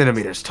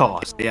 centimeters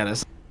tall. So yeah,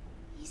 that's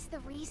He's the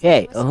reason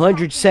Hey, I was 100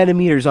 fucking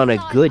centimeters on a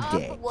shut good up.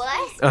 day.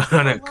 What?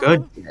 on a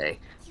good day.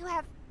 You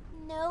have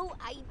no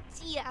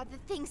idea the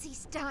things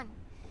he's done.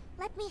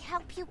 Let me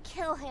help you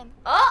kill him.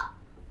 Oh,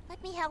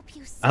 Let me help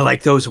you. I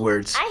like those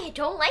words. I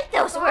don't like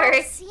those I've already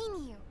words.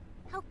 seen you.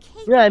 How Yeah,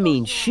 I capable mean,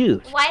 you are.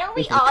 shoot. Why don't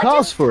we If it all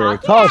calls just for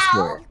it, talk it calls out?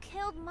 for it. You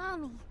killed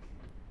mommy. You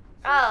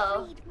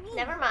Oh, freed me.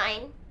 never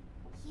mind.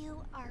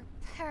 You are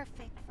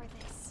perfect for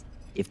this.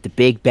 If the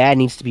big bad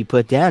needs to be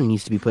put down, it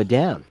needs to be put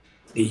down.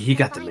 He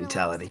got the Final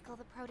mentality. obstacle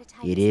the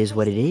prototype It is is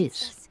what it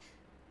placed is. against us.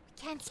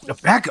 We can't stay Now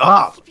here. back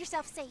up. Keep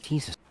yourself safe.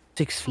 Jesus,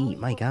 6 feet,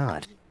 my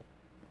god.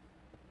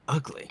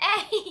 Ugly.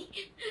 Hey,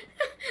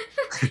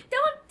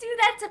 don't do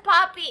that to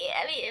Poppy.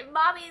 I mean,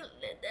 Mommy.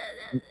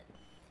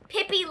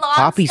 Pippi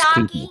Poppy's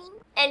Longstocking creepy.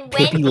 and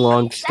Pippi Wendy.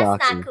 That's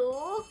Longstocking. not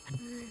cool.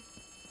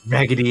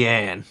 Raggedy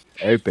Ann.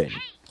 Open.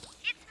 Hey,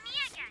 it's me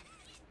again.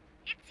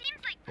 It seems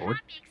like What?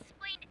 Poppy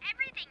explained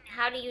everything now.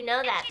 How do you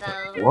know that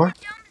though? What?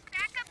 The dome's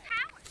backup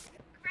power.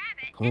 Grab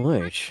it and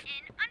plug Which? it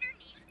in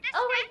underneath this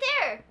Oh, right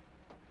there.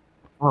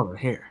 Oh,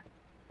 here.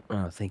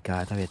 Oh, thank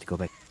god. I thought we had to go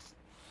back.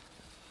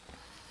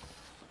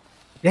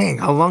 Dang,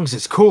 how long's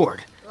this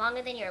cord?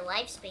 Longer than your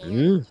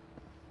lifespan.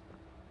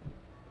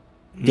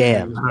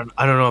 Damn.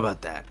 I don't know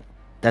about that.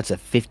 That's a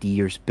 50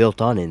 years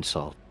built-on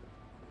insult.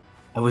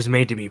 I was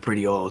made to be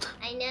pretty old.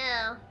 I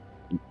know.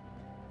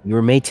 You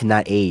were made to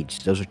not age.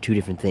 Those are two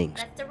different things.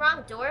 That's the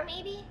wrong door,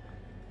 maybe?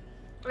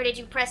 Or did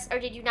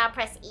you not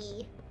press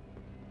E?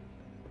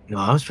 No,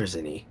 I was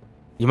pressing E.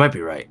 You might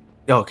be right.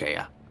 Okay,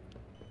 yeah.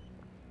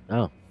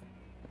 Oh.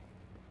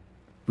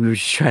 We were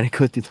just trying to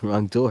go through the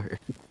wrong door.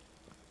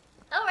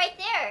 Oh, right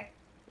there.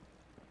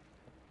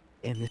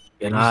 Damn it.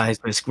 Good eyes,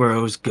 Miss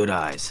Rose. Good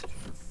eyes.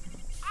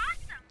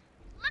 Awesome!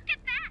 Look at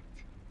that!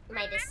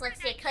 My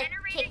dyslexia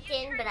kicked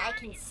in, but I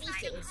can see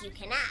things you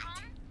cannot.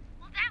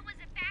 Well, that was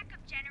a backup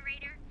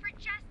generator for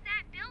just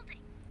that building.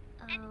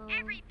 And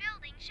every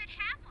building should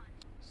have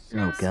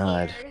one. Oh,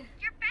 God. Scared.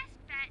 Your best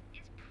bet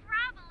is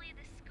probably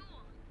the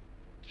school.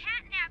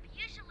 Catnap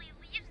usually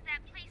leaves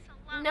that place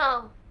alone.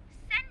 No.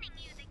 Sending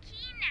you the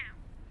key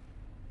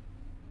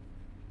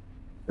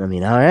now. I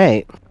mean,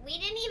 alright. We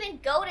didn't even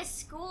go to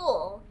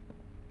school.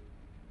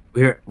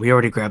 We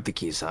already grabbed the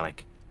key,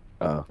 Sonic.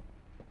 Oh.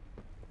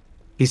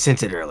 He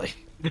sent it early.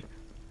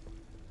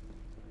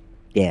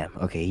 Damn.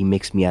 Okay, he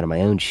mixed me out of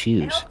my own I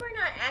shoes. hope we're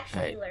not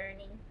actually Hey.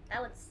 learning.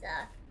 That would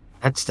suck.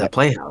 That's the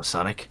playhouse,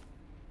 Sonic.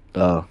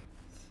 Oh.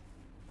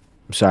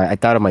 I'm sorry. I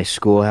thought of my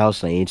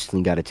schoolhouse and I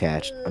instantly got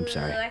attached. I'm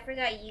sorry. Ooh, I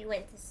forgot you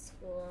went to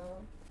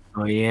school.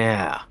 Oh,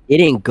 yeah. I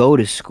didn't go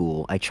to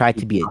school. I tried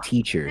to be a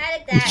teacher. How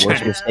did that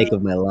Worst go? mistake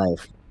of my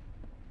life.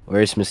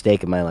 Worst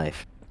mistake of my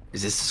life.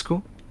 Is this the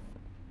school?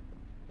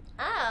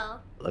 Oh,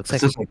 Looks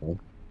This like looks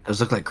Those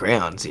look like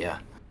crayons, yeah.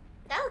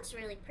 that looks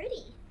really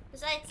pretty.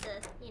 Besides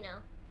the, you know.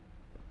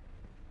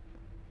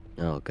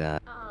 Oh,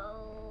 God.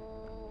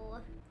 Oh.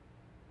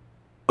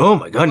 Oh,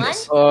 my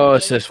goodness. One, Oh, pay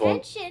it's this one.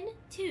 attention.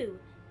 2,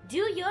 do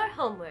your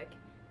homework.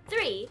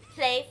 3,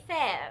 play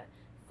fair.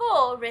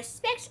 4,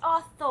 respect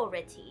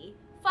authority.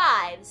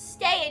 5,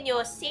 stay in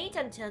your seat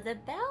until the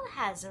bell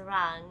has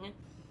rung.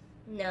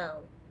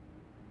 No.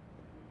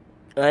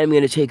 I'm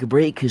gonna take a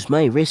break because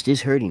my wrist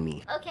is hurting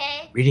me.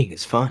 Okay. Reading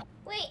is fun.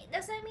 Wait,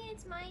 does that mean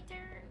it's my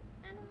turn?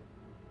 I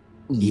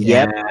don't...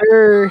 Yep.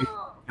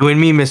 Oh. You and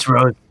me, Miss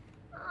Rose.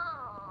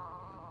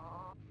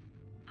 Oh.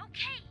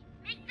 Okay,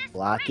 make this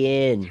Lock quick.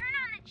 in. Turn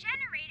on the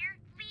generator,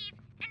 leave,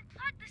 and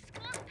plug the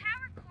school's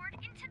power cord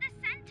into the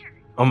center.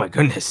 Oh, my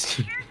goodness.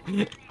 Careful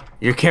there.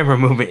 Your camera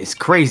movement is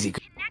crazy.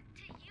 Connect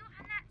to you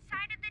on that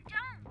side of the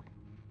dome.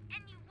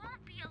 And you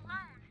won't be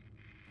alone.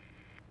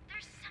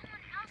 There's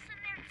someone else in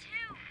there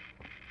too.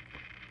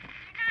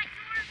 They're not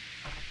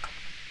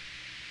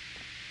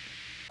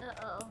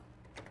your...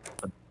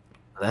 Uh-oh.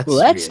 That's Well,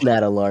 that's weird.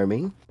 not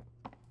alarming.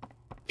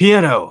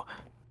 Piano.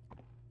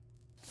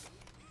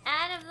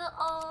 Out of the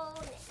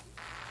old.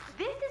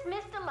 This is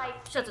Miss Delight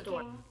Shut the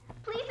door. speaking.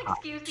 Please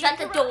excuse the Shut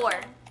the door.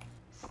 interruption.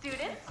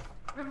 Students,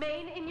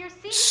 remain in your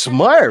seats.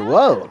 Smart, until the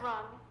bell whoa. is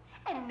rung.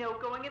 And no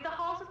going in the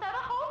halls without a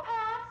hall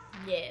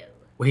pass. No.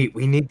 Wait,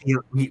 we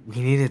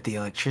needed the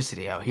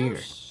electricity out Oh, here.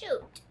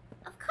 shoot.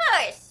 Of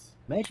course.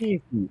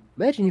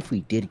 Imagine if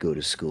we did go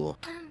to school.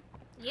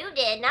 You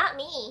did, not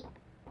me.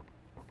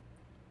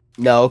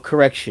 No,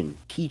 correction.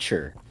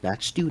 Teacher,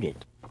 not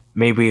student.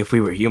 Maybe if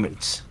we were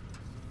humans.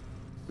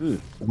 Hmm.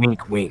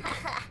 Wink, wink.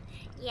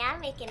 Yeah,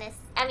 I'm making a.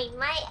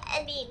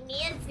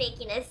 Nia's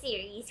making a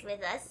series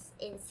with us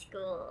in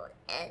school,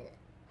 and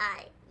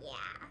yeah.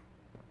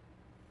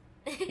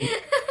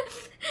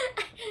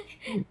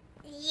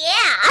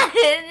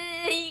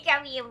 Yeah, you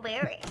got me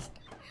embarrassed.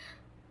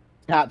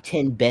 Top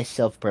 10 best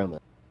self-promo.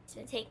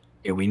 So take,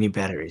 Yeah, we need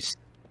batteries.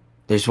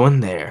 There's one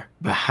there,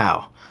 but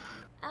how?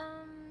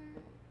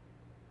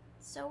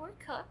 so we're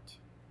cooked.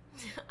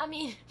 I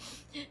mean,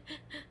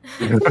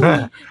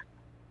 No?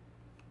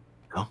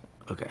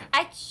 Okay.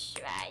 I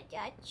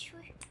tried.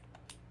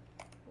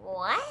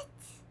 What?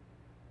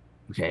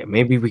 Okay,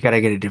 maybe we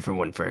gotta get a different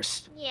one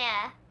first.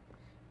 Yeah.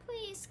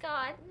 Please,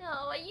 God,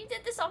 no. You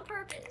did this on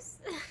purpose.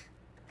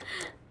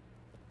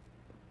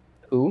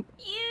 Who?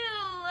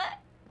 You!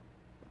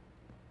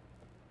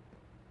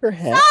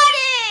 Perhaps.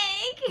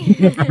 Sonic!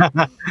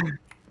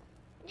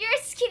 You're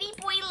a skinny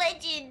boy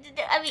legend.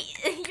 I mean,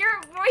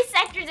 your voice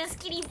actor's a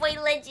skinny boy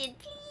legend.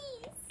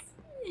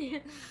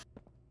 Please.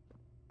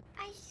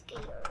 I'm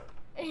scared.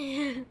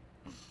 Oh,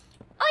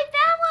 I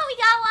found one. We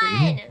got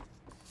one.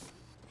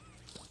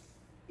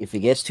 If it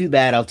gets too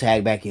bad, I'll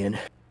tag back in.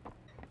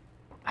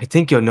 I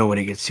think you'll know when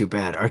it gets too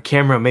bad. Our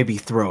camera may be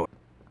thrown.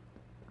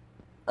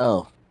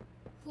 Oh,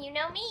 You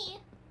know me.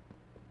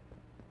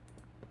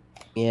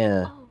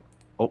 yeah.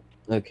 Oh,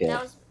 Okay.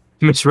 that was.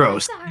 Miss I'm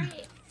Rose. sorry.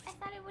 I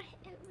thought it would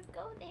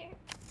go there.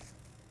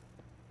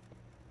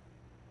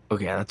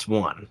 Okay, that's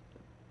one.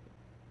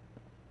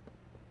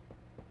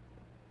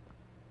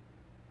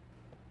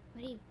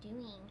 What are you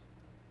doing?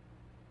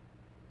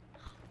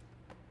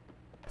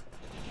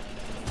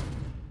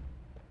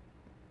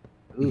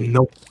 Ooh,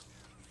 Nope.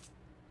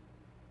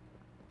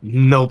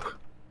 Nope.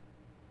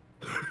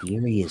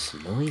 furious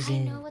I noises.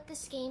 know what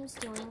this game's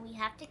doing. We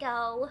have to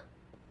go.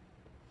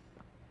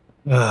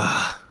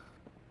 Ugh.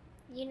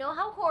 You know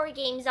how horror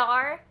games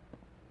are.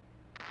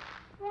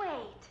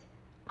 Wait,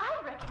 I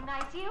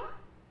recognize you.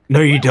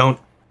 No, you don't.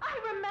 I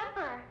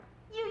remember.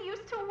 You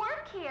used to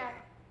work here.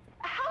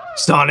 How are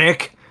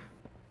Sonic.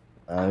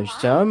 I was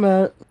talking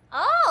about.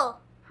 Oh!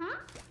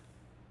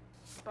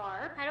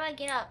 Barb? How do I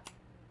get up?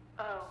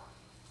 Oh.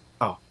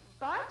 Oh.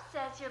 Barb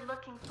says you're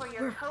looking for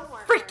your We're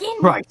coworker.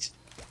 freaking Right.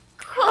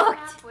 cooked!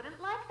 Catnap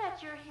wouldn't like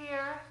that you're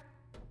here.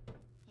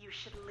 You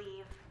should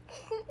leave.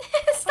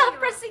 Stop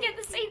pressing at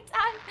the same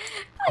time.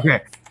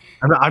 Okay.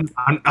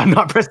 I'm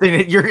not pressing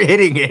it. You're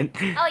hitting it.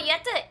 Oh, you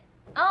have to.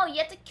 Oh, you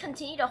have to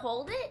continue to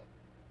hold it.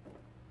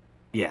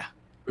 Yeah.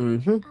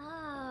 Mm-hmm.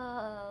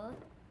 Oh.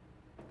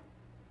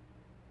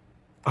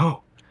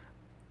 Oh.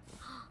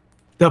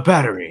 The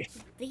battery.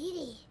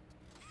 Lady.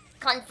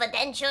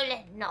 Confidential,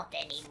 not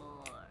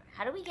anymore.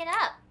 How do we get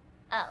up?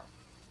 Oh.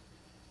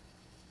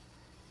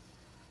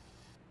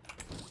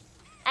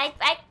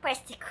 I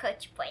pressed the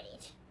clutch button.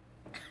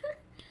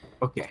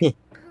 Okay.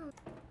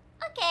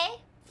 Okay.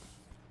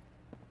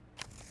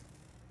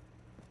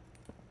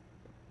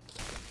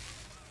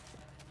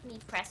 Me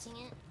pressing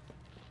it?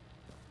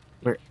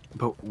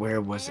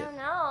 Where was I it? don't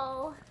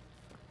know.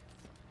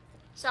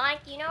 Sonic,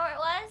 you know where it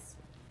was?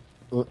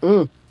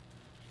 Mm-mm.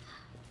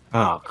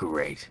 Oh,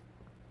 great.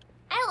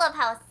 I love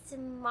how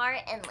smart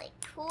and like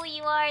cool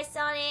you are,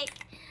 Sonic.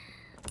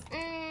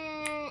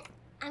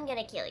 I'm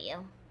gonna kill you.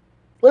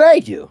 What'd I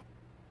do?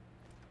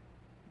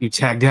 You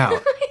tagged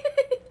out.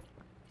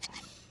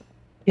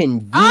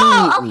 Conveniently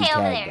Oh, okay,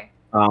 over tagged. there.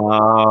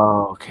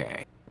 Oh,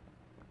 okay.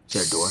 Is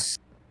there a door?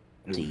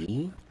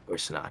 See? Of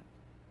course not.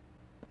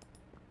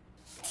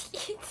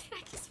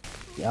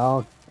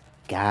 Y'all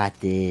got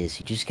this.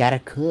 You just gotta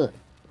cook.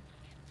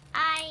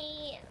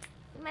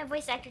 My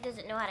voice actor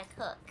doesn't know how to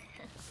cook.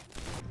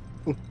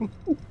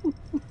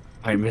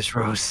 Alright, Miss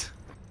Rose.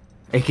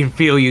 I can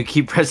feel you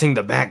keep pressing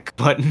the back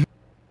button.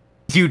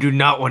 You do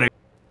not want to.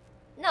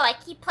 No, I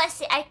keep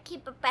pressing. I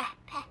keep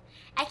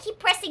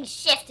pressing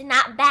shift and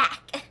not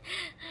back.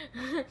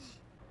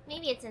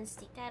 Maybe it's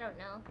instinct. I don't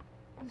know.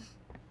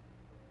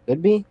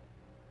 Could be.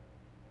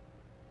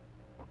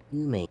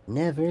 You may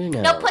never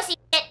know. No pussy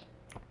shit.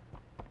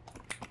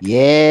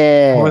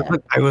 Yeah.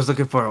 I was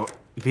looking for a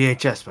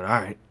VHS, but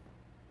alright.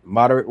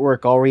 Moderate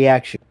work, all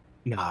reaction.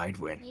 Nah, I'd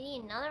win. You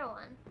need another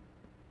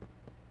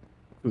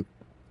one.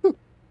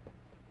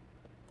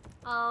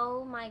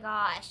 Oh my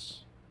gosh.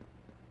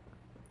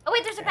 Oh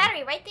wait, there's a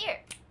battery right there.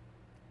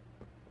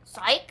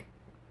 Psych.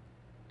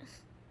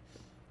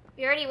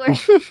 We already were.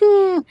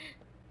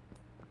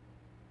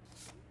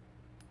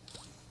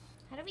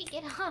 How do we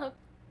get up?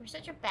 We're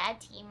such a bad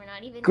team. We're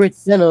not even. Great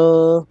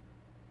channel.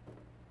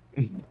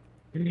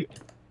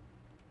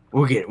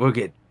 We'll get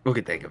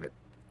think of it.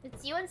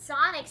 It's you and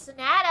Sonic,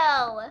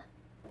 Sonato.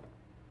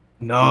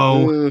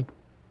 No.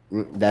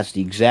 That's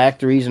the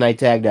exact reason I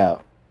tagged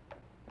out.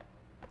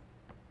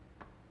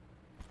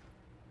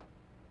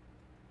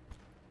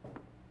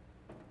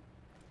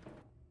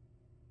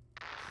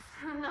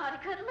 Not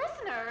a good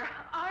listener,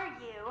 are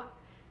you?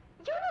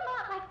 You're a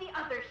lot like the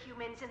other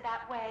humans in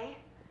that way.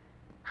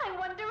 I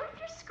wonder if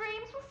your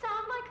screams will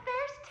sound like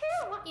theirs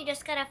too. You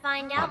just gotta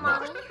find out,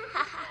 mommy.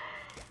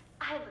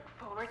 I look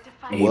forward to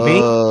finding Maybe.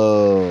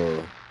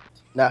 Whoa.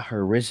 Not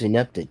her risen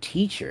up the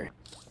teacher.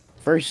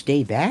 First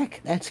day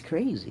back? That's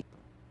crazy.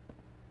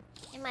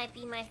 It might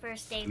be my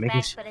first day Make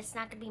back, it- but it's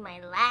not gonna be my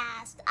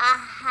last.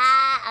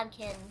 Aha! I'm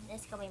kidding.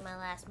 It's gonna be my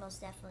last, most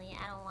definitely.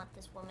 I don't want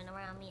this woman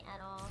around me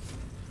at all.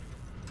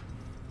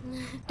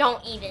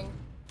 Don't even.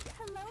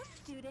 Hello,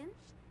 students.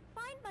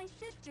 Find my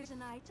sisters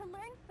and I to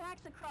learn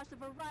facts across a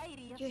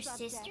variety of Your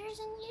subjects. sisters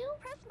and you?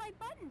 Press my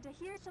button to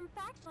hear some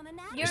facts on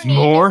anatomy. Your There's name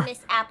more? is Miss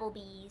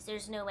Applebee's.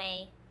 There's no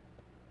way.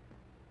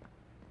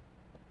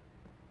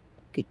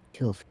 Could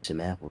kill for some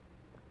apple.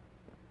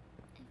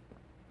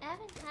 I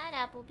haven't had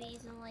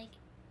Applebee's in like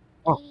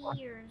 80 Oh.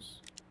 years.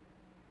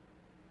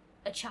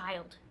 A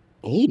child.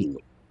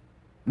 80?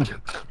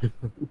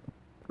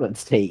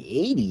 Let's say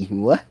 80.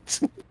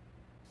 What?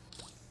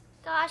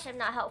 Gosh, I'm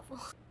not helpful.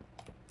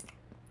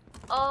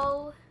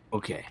 Oh,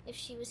 Okay. if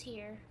she was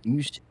here.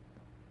 Used to.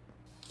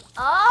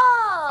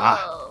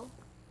 Oh!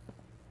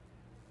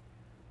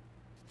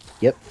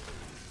 Yep.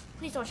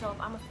 Please don't show up.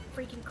 I'm a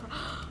freaking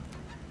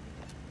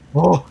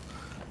Oh.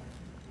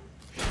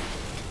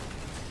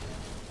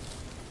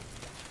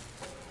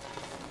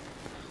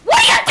 What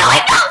are you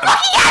doing? No,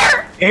 looking at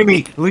her!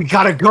 Amy, we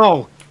gotta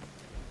go.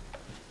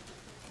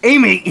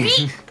 Amy.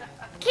 We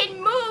can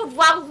move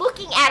while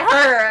looking at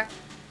her.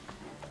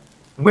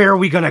 Where are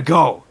we gonna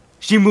go?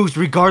 She moves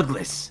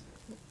regardless.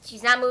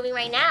 She's not moving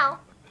right now.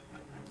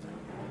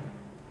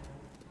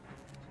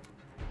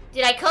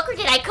 Did I cook or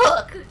did I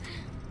cook?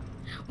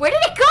 Where did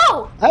it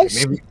go?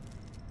 Maybe.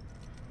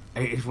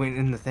 It went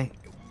in the thing.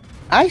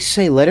 I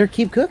say let her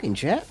keep cooking,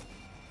 chat.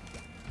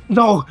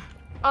 No.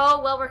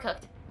 Oh, well, we're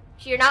cooked.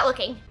 You're not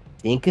looking.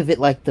 Think of it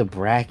like the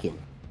bracken.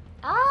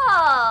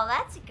 Oh,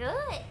 that's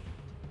good.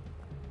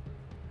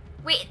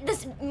 Wait,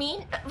 does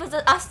mean was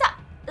it us that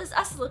was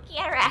us looking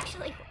at her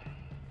actually?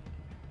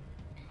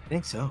 I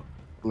think so.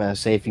 I'm gonna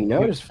say if you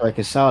notice, for like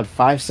a solid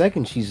 5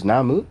 seconds, she's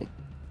not moving.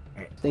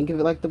 Think of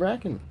it like the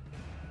bracken.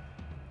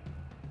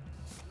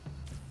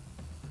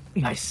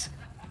 Nice.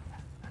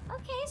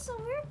 Okay, so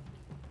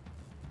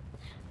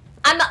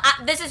I'm not.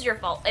 This is your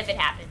fault if it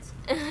happens.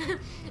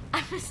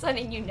 I'm just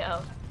letting you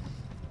know.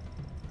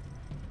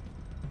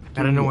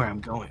 I don't know where I'm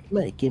going. You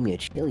might give me a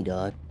chili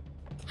dog.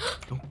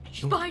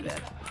 She's behind us.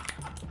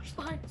 She's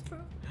behind us, bro.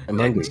 I'm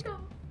hungry.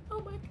 Oh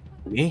my god.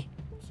 Me?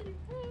 I'm saying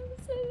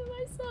to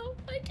myself,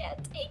 I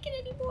can't take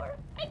it anymore.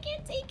 I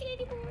can't take it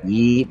anymore.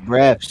 Deep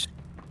breaths.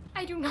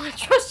 I do not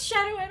trust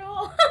Shadow at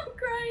all. I'm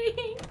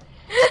crying.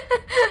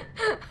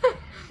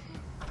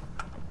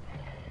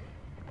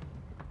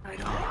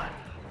 Right on.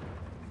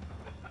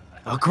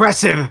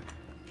 Aggressive!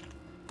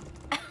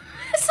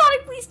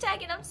 Sonic, please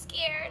tag it. I'm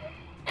scared.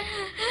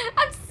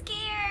 I'm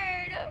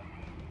scared.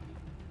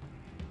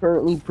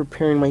 Currently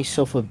preparing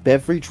myself a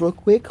beverage real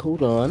quick.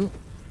 Hold on.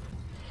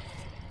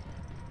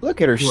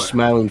 Look at her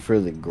smiling for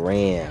the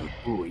gram.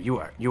 Ooh,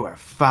 you are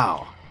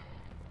foul.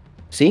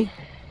 See?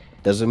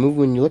 Doesn't move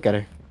when you look at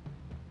her.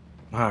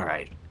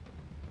 Alright.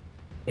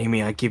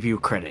 Amy, I give you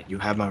credit. You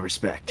have my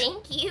respect.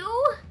 Thank you.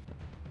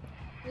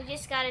 We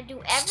just gotta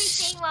do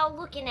everything while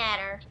looking at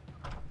her.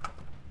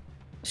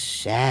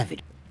 Savage.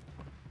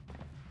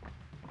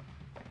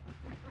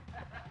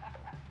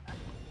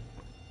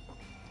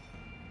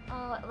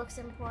 Oh, it looks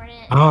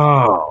important.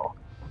 Oh.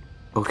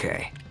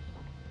 Okay.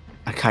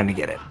 I kind of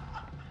get it.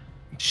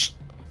 Shh.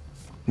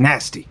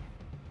 Nasty.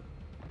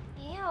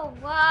 Ew,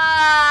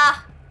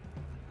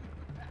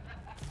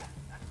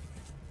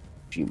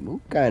 She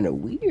moved kind of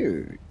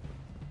weird.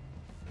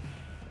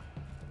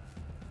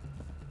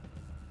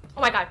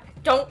 Oh my god,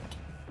 don't.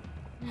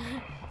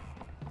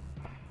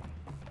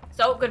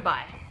 So,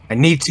 goodbye. I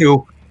need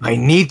to.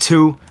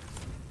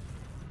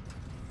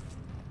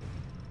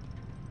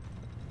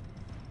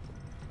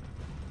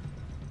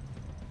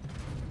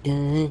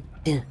 Dun,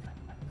 dun.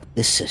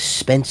 The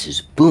suspense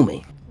is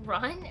booming.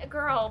 Run?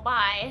 Girl,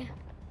 bye.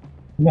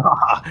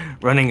 Nah,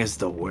 running is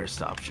the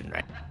worst option,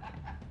 right?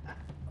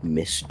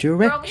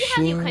 Misdirection. Girl, we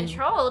have you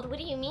controlled. What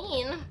do you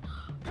mean?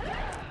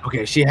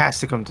 Okay, she has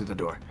to come to the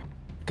door.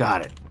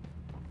 Got it.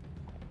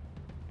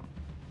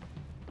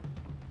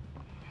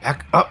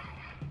 Back up.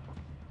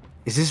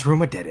 Is this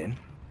room a dead end?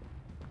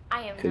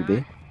 I am Could not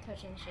be.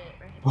 touching shit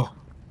right Oh.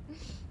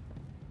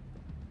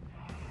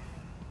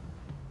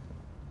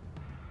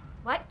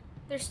 What?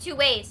 There's two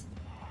ways.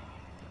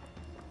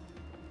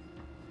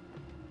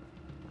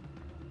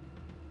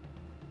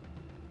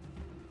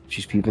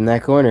 She's peeping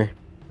that corner.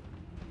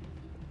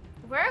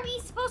 Where are we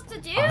supposed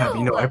to do? I'll have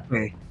you know, I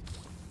play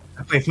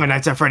Five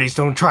Nights at Freddy's.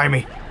 Don't try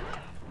me.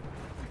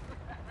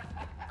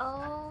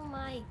 Oh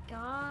my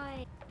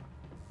god.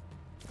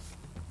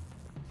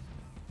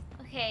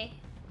 Okay,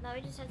 now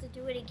we just have to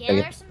do it again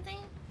Okay. or something?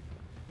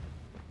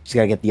 She's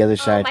gotta get the other Oh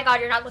side. my god,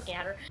 you're not looking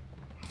at her.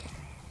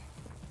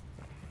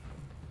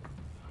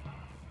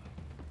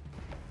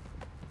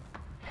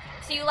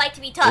 So you like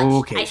to be touched,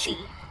 Okay, I see.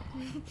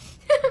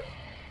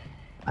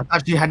 I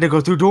thought you had to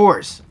go through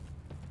doors.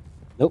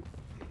 Nope.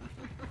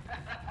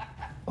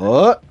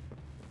 Oh,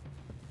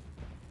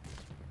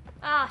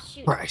 Ah,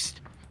 shoot. Christ.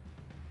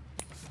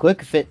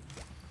 quick fit.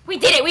 We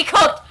did it, we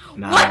cooked! What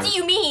Nice. do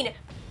you mean?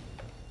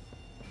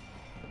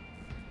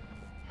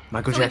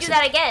 Michael So we do Jackson.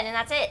 that again, and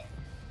that's it.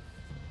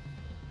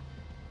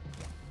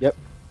 Yep.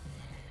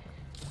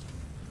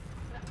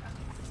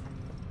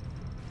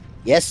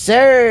 Yes,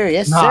 sir.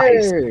 Yes,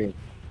 Nice. sir.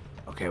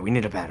 Okay, we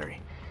need a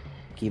battery.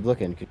 Keep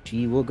looking, 'cause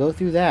she will go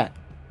through that.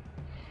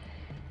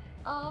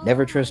 Oh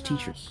Never my trust gosh.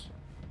 teachers.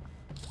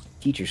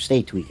 Teachers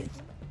stay tweaking.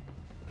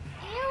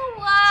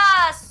 Ew,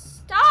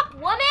 stop,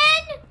 woman!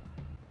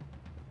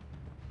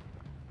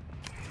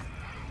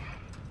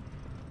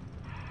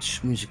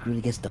 This music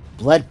really gets the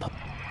blood pump.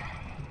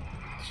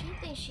 She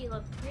thinks she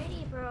looked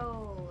pretty,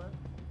 bro.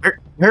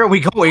 Where are we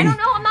I going? don't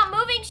know, I'm not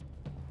moving.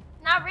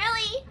 Not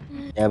really.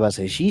 Yeah, I was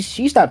about to say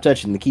she stopped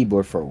touching the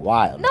keyboard for a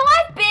while. No,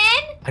 I've been.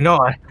 I know.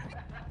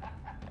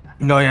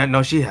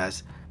 No, she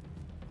has.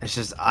 It's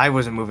just I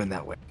wasn't moving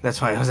that way.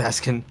 That's why I was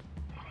asking.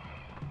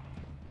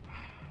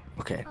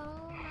 Okay. Oh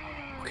my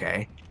god.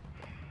 Okay.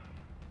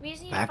 We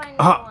just need Back to find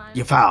another up. one.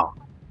 You foul.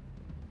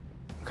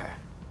 Okay.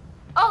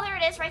 Oh, there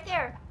it is, right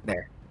there.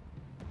 There.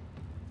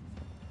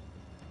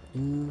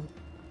 Mm.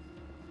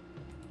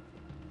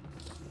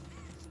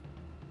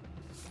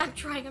 I'm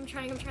trying.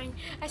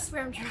 I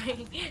swear I'm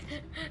trying.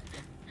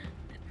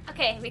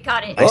 Okay, we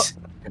got it. Nice.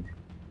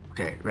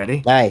 Okay,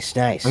 ready? Nice,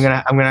 nice. I'm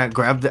gonna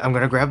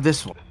grab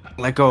this one.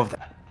 Let go of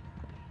that.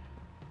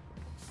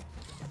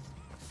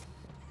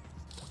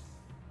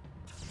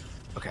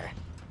 Okay.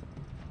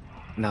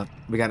 Now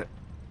we gotta.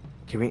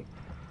 Can we?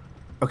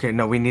 Okay,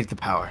 no, we need the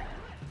power.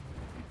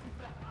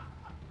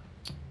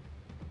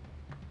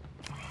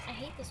 I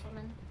hate this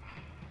woman.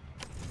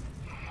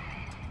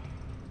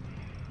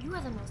 You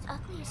are the most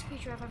ugliest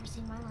creature I've ever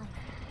seen in my life.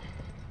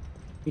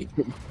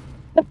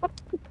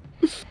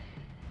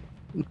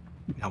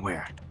 Now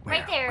where?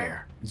 Right there.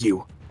 Where?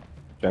 You.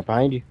 Right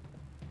behind you.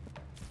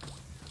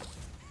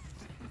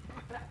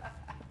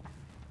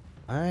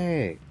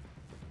 Alright.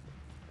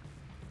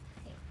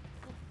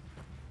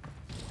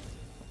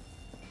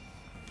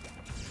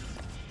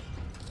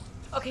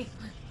 Okay.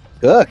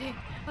 Good.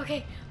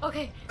 Okay.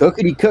 Okay.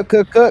 Cookity cook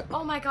cook cook.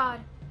 Oh my god.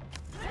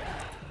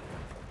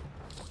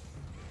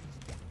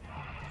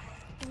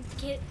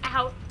 Get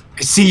out.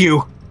 I see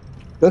you.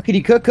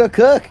 Cookity cook cook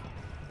cook.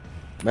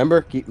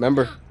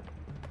 Remember.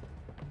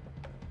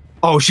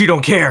 Oh, she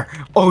don't care.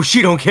 Oh,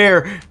 she don't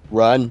care.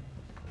 Run.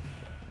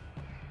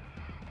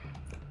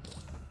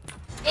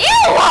 Ew!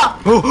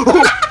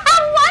 Oh,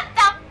 What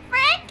the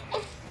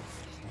frick?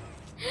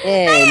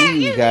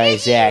 And you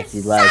guys you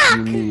acted like suck.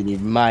 you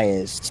needed my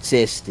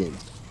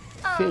assistance.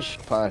 Pish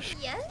posh.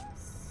 Yes?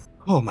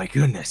 oh my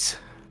goodness.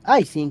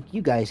 I think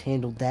you guys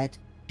handled that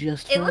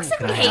just It fine. looks like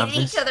Can we I have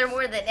hated each this? other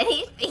more than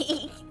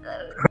anything.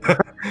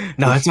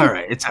 No, it's all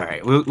right. It's all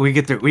right. We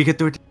get through. We get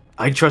through it.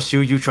 I trust you.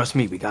 You trust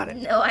me. We got it.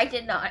 No, I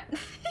did not.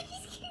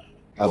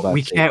 How about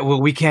We say, can't. Well,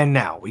 we can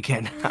now. We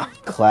can now.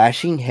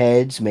 clashing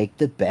heads make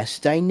the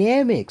best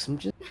dynamics. I'm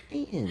just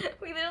saying.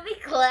 We literally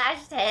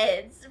clashed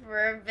heads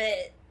for a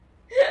bit.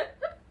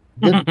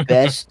 The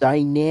best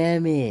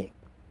dynamic.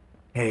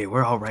 Hey,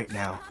 we're all right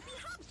now.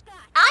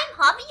 I'm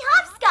Hoppy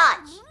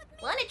Hopscotch.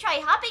 Want to try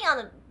hopping on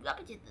the...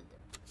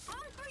 On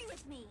three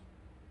with me.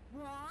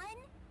 1,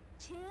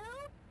 2,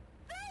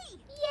 3.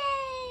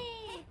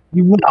 Yay!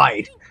 You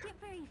lied. Didn't get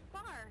very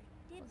far,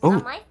 did It's Oh.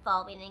 not my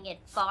fault we didn't get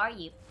far,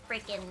 you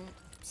freaking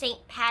St.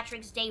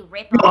 Patrick's Day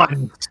ripoff.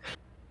 God.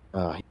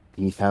 Oh,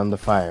 he found the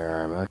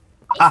firearm.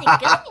 It's a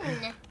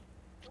gun.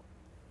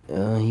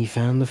 Oh, he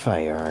found the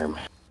firearm.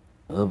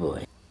 Oh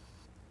boy.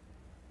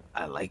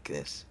 I like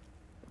this.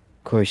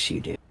 Of course you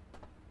do.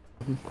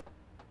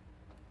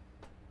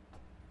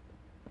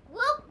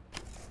 Whoop.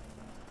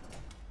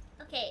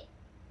 Okay.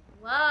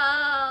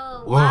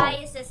 Whoa. Whoa. Why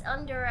is this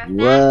under a factory?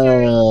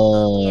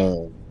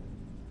 Whoa.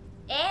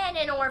 And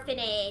an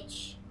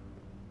orphanage.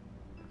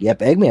 Yep,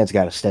 Eggman's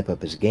got to step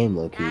up his game,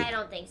 low key. I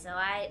don't think so.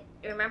 I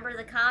remember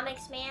the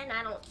comics, man.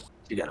 I don't...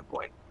 You got a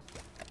point.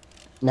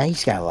 Now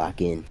he's got to lock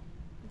in.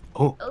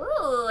 Oh,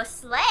 Ooh, a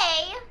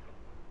sleigh.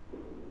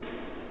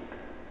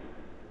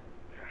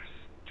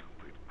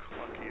 Stupid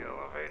clunky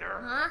elevator.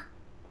 Huh?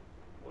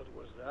 What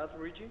was that,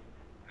 Reggie?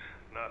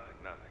 Nothing.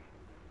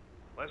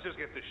 Let's just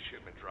get this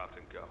shipment dropped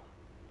and go.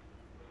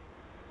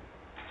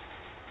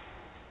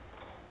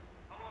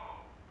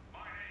 Hello, my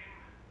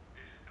name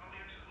is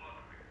Elliot.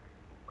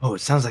 oh, it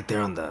sounds like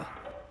they're on the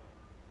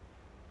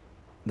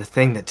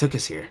thing that took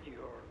us here. You're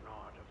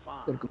not a fan.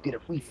 Gotta go get a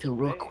refill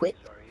real quick.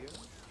 Are you?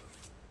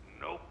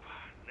 Nope.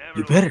 Never.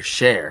 You better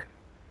share.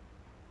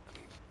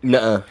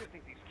 Nuh-uh. I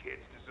think these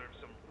kids deserve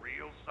some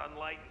real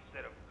sunlight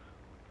instead of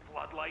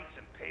floodlights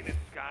and painted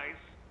skies.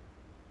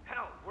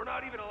 Hell, we're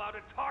not even allowed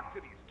to talk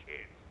to these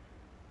kids.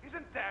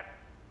 Isn't that...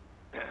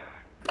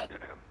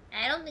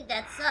 I don't think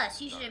that's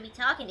us. You shouldn't be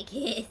talking to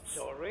kids.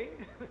 Sorry?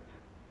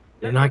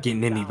 They're not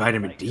getting any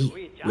vitamin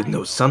D with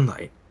no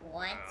sunlight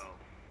What?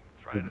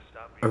 trying to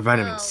stop or me.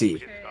 vitamin Oh, C.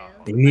 true.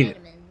 They need it.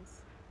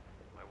 Vitamins.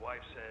 My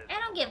wife says... I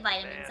don't get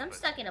vitamins. I'm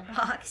stuck in a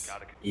box.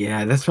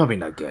 Yeah, that's probably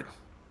not good.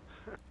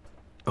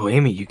 Oh,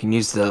 Amy, you can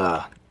use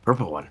the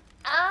purple one.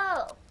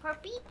 Oh, for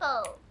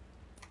people.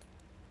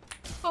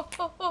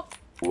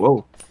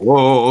 Whoa.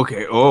 Whoa.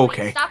 Okay. Oh,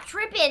 okay. Stop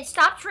tripping.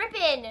 Stop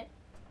tripping.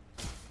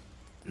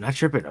 I'm not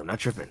tripping. I'm not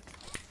tripping.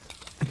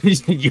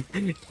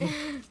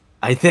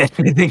 I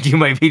think you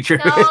might be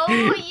tripping. No,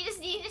 you just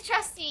need to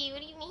trust me.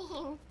 What do you mean?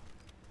 All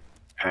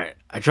right,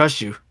 I trust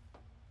you.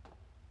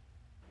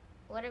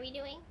 What are we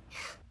doing?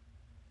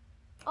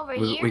 Over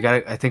We here?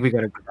 gotta. I think we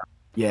gotta.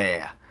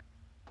 Yeah.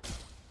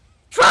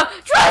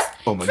 Trust!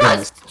 Oh my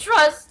Trust!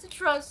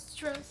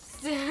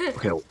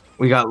 Okay,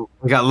 we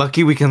got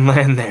lucky. We can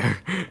land there.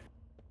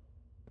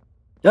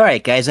 All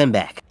right, guys, I'm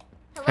back.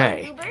 Hello,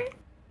 Hey. Goober?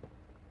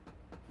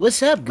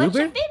 What's up, What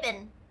you Goober?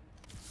 bibbin'?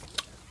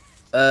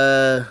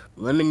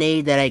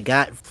 Lemonade that I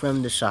got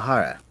from the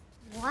Sahara.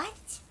 What?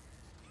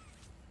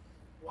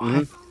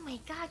 Mhm. Oh my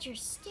god, you're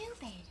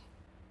stupid.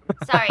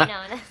 Sorry,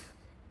 no.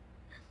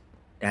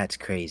 That's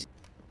crazy.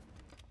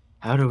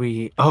 How do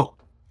we? Oh,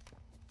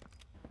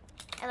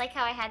 I like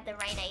how I had the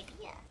right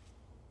idea.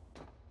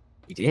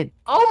 we did.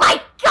 Oh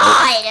my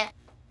god!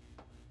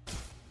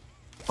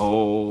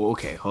 Oh,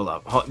 okay. Hold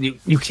up.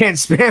 You can't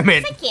spam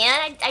it. I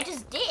can't. I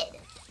just did.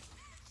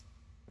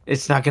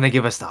 It's not gonna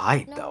give us the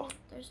height No, though.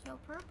 there's no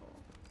purple.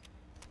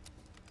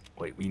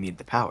 Wait, we need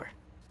the power.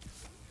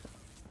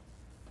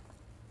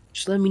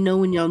 Just let me know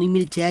when y'all need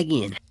me to tag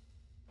in.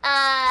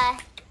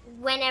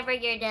 Whenever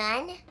you're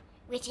done,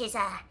 which is,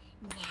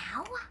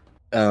 now?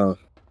 Oh.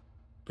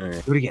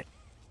 Alright. Do it again.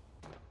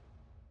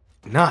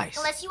 Nice.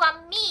 Unless you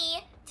want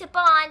me to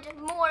bond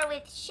more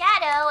with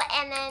Shadow,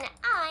 and then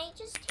I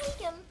just take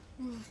him.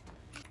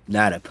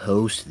 Not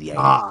opposed to the idea.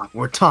 Ah,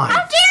 we're timed.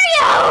 How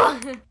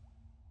dare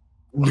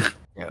you!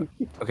 Yeah.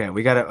 Okay,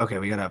 we gotta.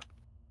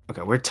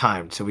 Okay, we're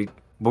timed. So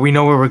but we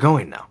know where we're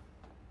going now.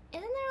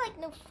 Isn't there, like,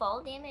 no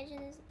fall damage in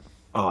this?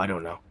 Oh, I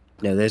don't know.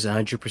 No, there's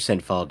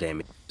 100% fall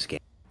damage in this game.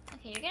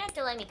 Okay, you're gonna have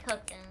to let me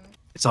cook then.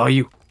 It's all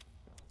you.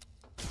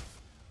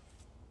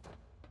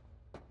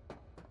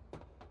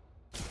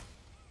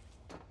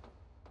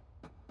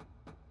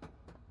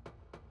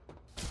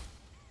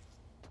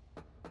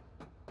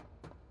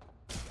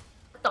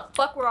 What the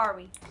fuck, where are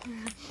we?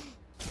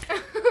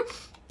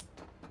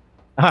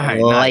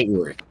 Alright, Light nice.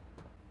 work.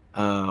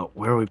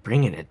 Where are we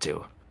bringing it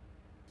to?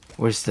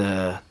 Where's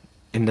the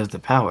end of the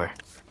power?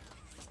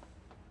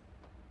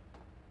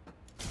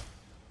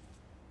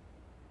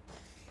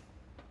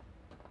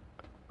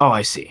 Oh,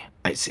 I see.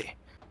 I see.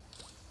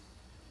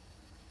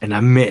 And I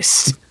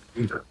missed.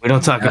 We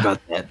don't talk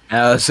about that.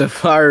 That was a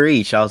far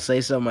reach. I'll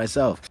say so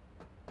myself.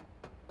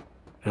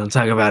 We don't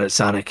talk about it,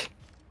 Sonic.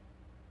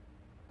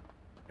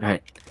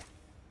 Alright.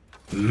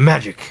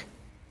 Magic.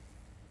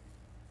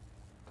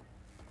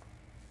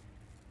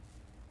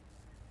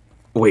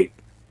 Wait.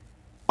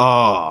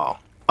 Oh.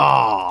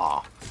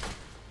 Oh.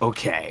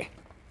 Okay.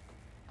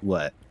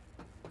 What?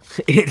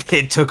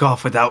 It took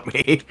off without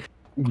me.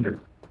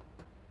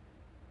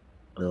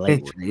 Light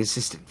It's work. the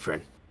assistant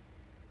friend.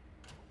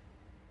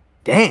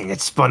 Dang, it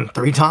spun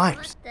 3 times.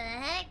 What the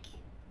heck?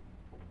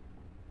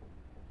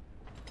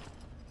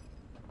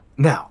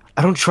 Now,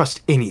 I don't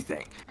trust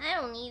anything. I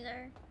don't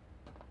either.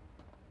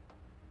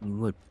 You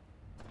would.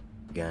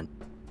 Again.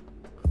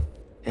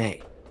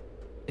 Hey.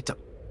 It's a...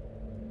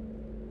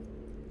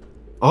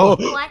 Oh!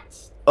 What?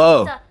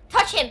 Oh.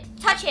 Touch him!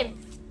 Touch him!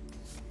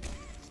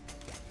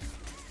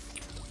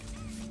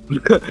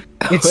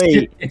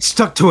 Wait. It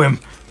stuck to him.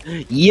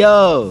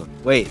 Yo.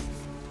 Wait.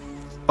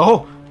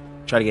 Oh!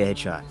 Try to get a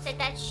headshot. Set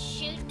that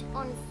shoot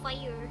on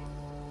fire.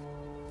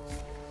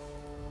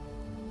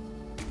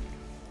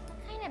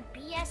 What kind of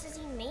BS is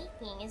he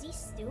making? Is he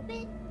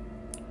stupid?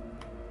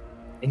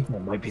 I think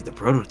that might be the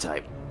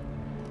prototype.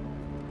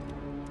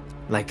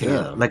 Like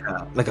Yeah.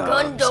 a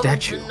Gun them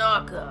statue.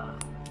 Tanaka.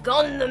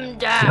 Gun them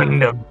down.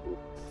 Gundam.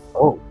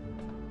 Oh.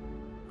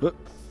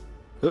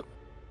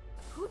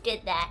 Who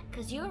did that?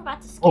 Because you were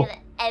about to scare Oh. the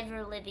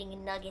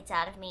ever-living nuggets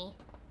out of me.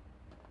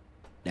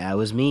 That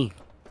was me.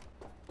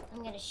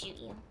 I'm gonna shoot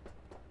you.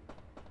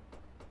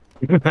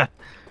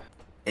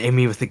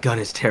 Amy with the gun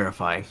is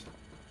terrifying.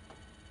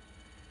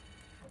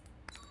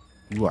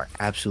 You are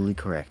absolutely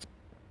correct.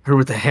 Her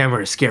with the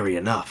hammer is scary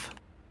enough.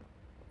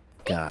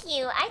 God. Thank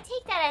you. I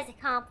take that as a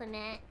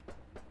compliment.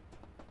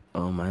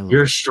 Oh my lord.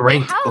 Your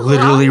strength How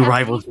literally long have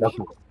rivals we been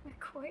Knuckles.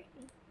 recording?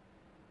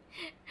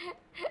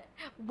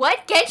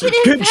 What? Genshin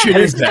Genshin Impact?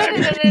 is that?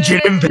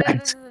 Genshin Impact.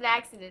 This is an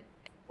accident.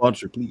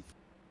 Sponsor, please.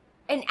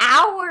 An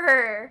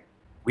hour.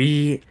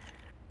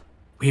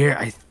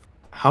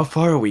 How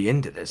far are we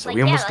into this? Are Like,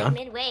 we almost yeah, done?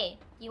 like midway.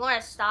 You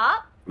want to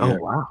stop? Oh Yeah.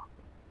 wow.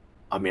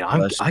 I mean,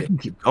 Let's I do can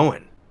keep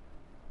going.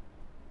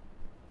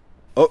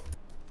 Oh.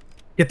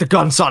 Get the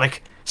gun,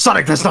 Sonic.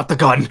 Sonic, that's not the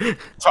gun.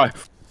 Sorry.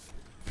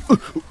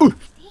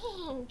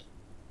 Dang.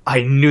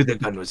 I knew the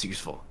gun was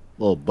useful.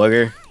 Little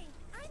bugger.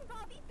 I'm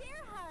Bobby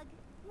Bearhug.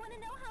 Wanna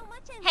know how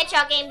much I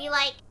Hedgehog game be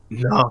like,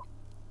 No.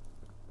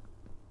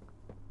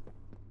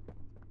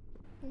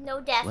 no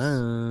deaths,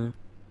 Well,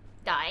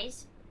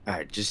 dies, All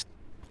right, just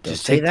Don't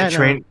just say take the that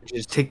train.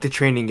 Just take the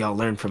training y'all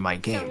learned from my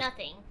so game.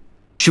 nothing.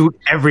 Shoot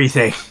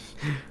everything.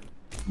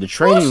 the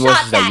training Who was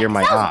shot that you're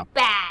my That was op.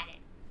 bad.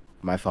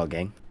 My fault,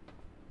 gang.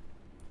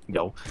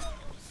 Yo.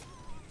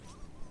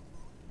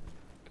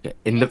 Okay,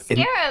 in the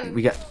Scare him.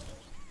 we got.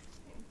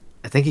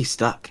 I think he's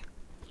stuck.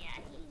 Yeah,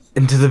 he's...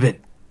 Into the bin.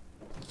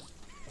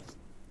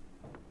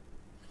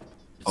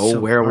 Oh, So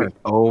where are we? hard.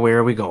 Oh, where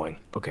are we going?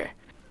 Okay.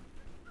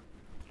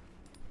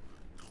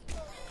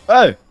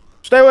 Hey,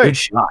 stay away. Good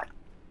shot.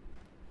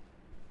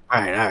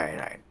 All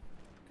right.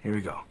 Here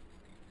we go.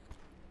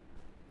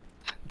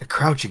 The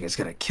crouching is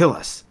gonna kill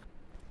us.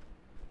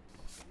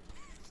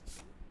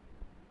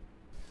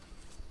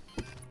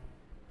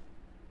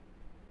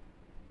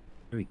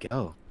 Here we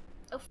go.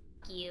 Oh, f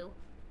you.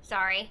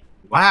 Sorry.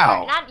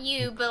 Wow. Not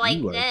you, but like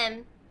You are-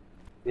 them.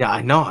 Yeah,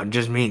 I know. I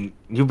just mean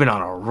you've been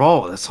on a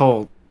roll this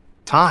whole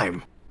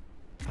time.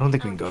 I don't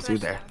think we Oh, can go through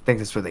trust there. them. I think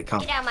that's where they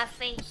come. Get out of my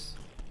face.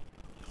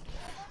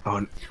 Oh,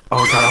 it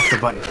got off the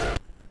button.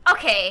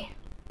 Okay.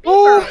 Be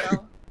for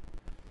real.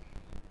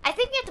 I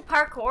think we have to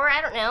parkour.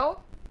 I don't know.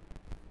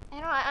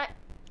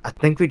 I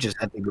think we just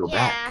have to go Yeah.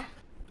 back.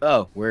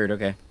 Oh, weird.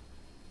 Okay.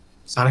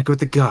 Sonic with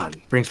the gun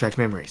brings back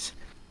memories.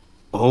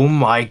 Oh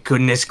my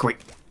goodness, great.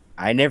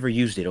 I never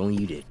used it. Only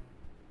you did.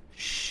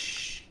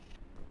 Shh.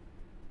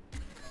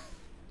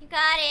 You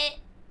got it.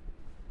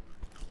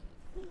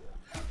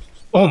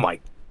 Oh my.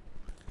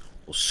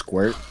 Little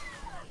squirt.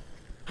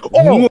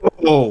 Oh.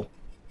 Whoa.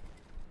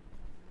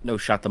 No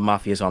shot. The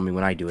mafia's on me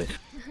when I do it.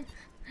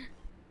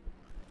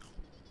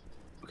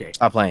 Okay.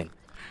 Stop playing.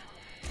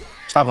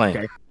 Stop playing.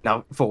 Okay.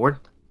 Now forward.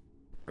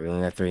 We're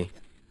only at 3.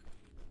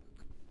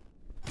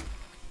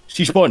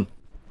 She spun.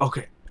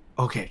 Okay.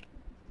 Okay.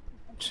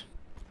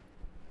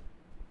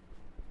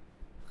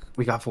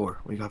 We got 4.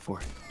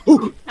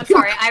 Ooh. I'm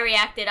sorry. I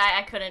reacted.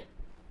 I couldn't.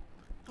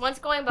 One's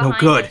going behind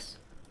good. us.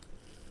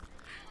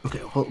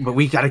 Okay, but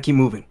we gotta keep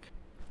moving.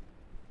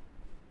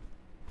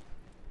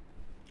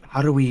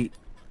 How do we?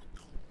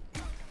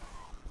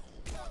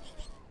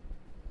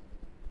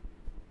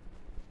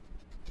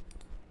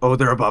 Oh,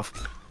 they're above.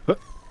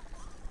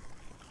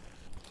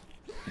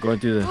 Going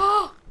through the.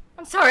 Oh,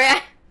 I'm sorry.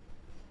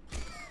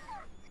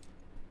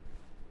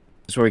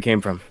 That's where we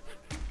came from.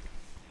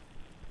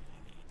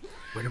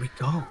 Where do we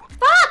go?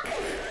 Fuck!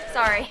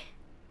 Sorry.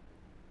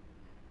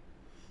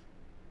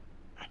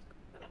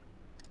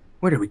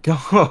 Where do we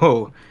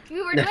go?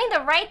 We were doing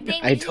the right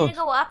thing. We just need to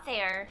go up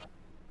there.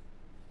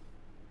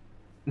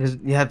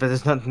 Yeah, but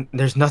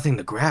there's nothing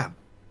to grab.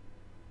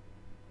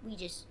 We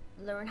just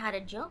learn how to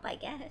jump, I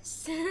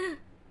guess.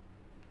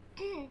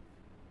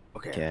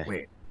 Okay,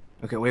 wait.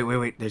 Okay,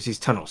 wait. There's these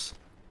tunnels.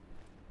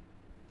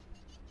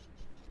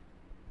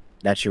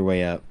 That's your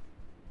way up.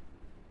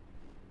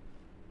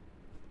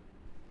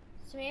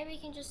 So maybe we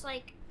can just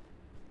like...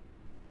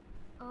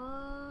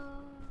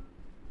 Oh...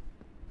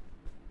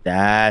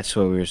 That's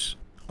what we're...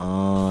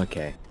 Oh,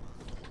 okay.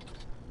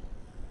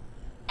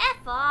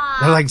 F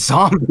off! They're like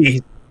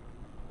zombies.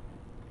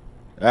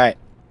 Alright.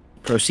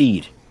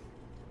 Proceed.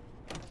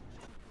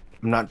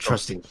 I'm not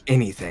trusting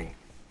anything.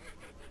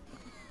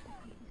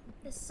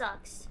 This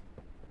sucks.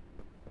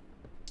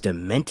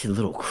 Demented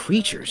little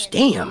creatures.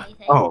 Damn.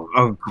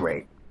 Oh,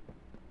 great.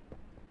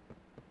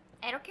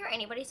 I don't care what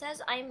anybody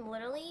says. I'm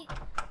literally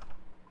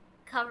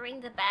covering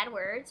the bad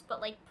words,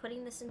 but like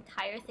putting this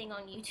entire thing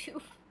on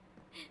YouTube.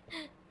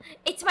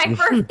 It's my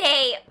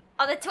birthday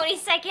on the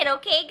 22nd,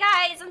 okay,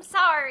 guys? I'm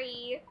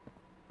sorry.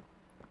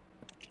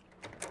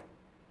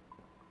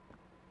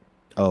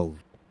 Oh.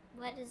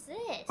 What is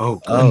this?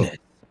 Oh, goodness.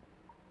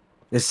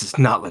 This does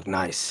not look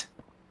nice.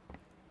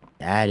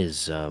 That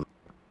is,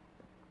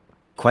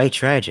 quite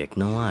tragic,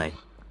 no lie.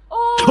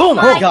 Oh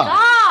my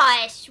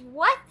gosh!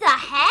 What the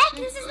heck?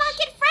 This is not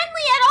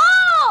kid-friendly at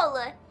all!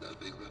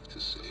 Nothing left to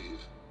save.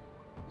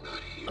 Not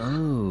here.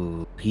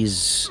 Oh,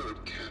 his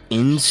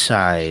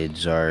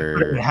insides are...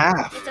 Put it in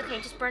half. It's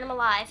okay, just burn him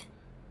alive.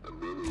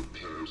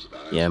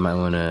 Yeah, I might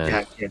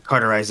wanna... Yeah,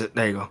 cauterize it.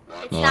 There you go.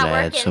 It's not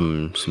add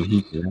working. some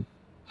heat to that.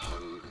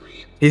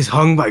 He's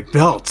hung by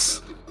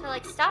belts. So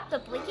like, stop the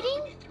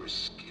blinking?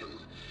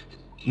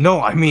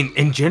 No, I mean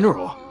in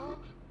general.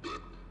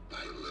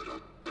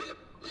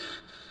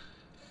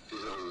 Fill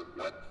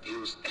what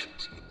feels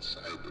empty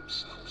inside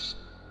themselves.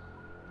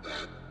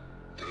 That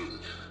thing.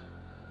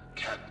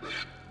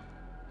 Catnap.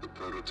 The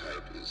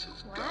prototype is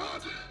his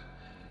god.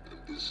 And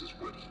this is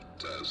what he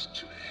does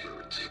to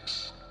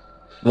heretics.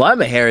 Well,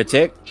 I'm a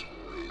heretic.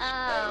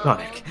 Oh.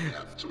 Sonic.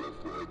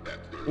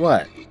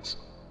 What?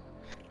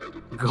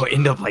 Go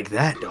end up like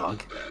that,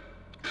 dog.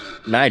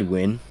 And I'd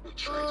win.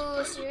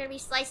 Ooh, so you're gonna be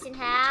sliced in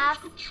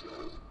half?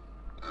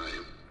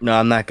 No,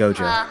 I'm not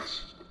Gojo.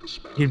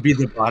 He'd be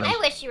the bottom. I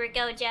wish you were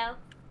Gojo.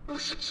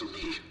 Listen to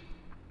me.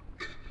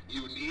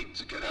 You need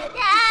to get out of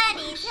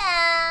Daddy's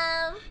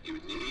home.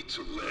 You need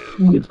to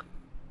live.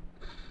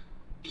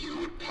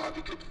 You and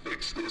Poppy could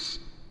fix this.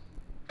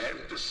 End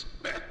this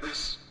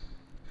madness.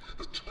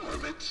 The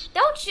torment.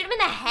 Don't shoot him in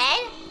the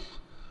head.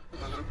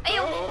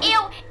 Ew,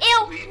 ew.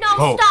 No,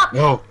 Oh, stop.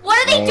 no. What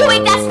are they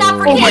doing? That's not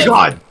for Oh kids. my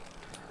god.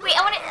 Wait,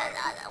 I want to...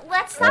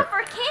 that's not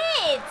for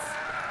kids.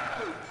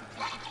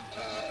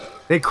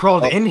 They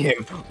crawled in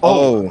him.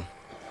 Oh.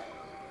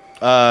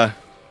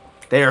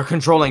 They are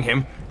controlling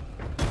him.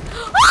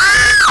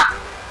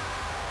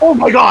 Oh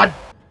my god.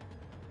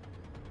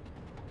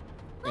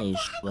 That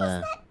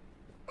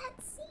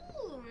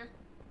scene?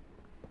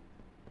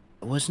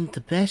 It wasn't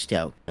the best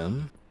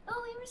outcome.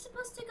 Oh, we were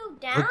supposed to go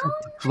down? Looked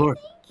like the floor.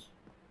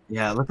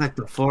 Yeah, it looked like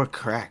the floor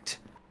cracked.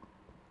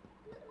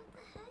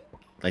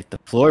 Like the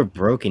floor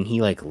broke and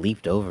he like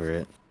leaped over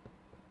it.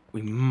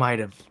 We might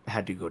have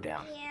had to go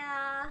down.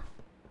 Yeah.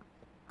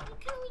 Why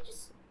couldn't we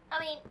just... I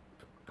mean,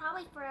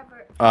 probably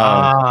forever.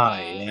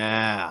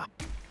 Yeah.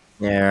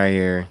 Yeah, right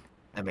here.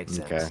 That makes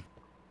sense. Okay.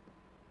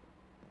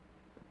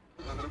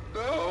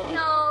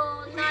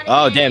 No, not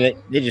Oh, again. damn it.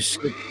 They just...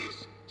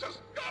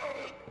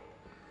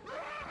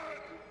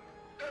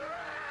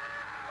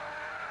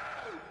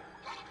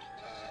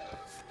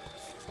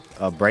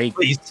 Break.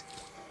 Please.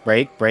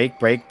 Break. Please.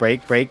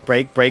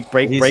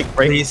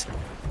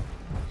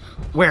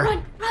 Where?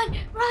 Run!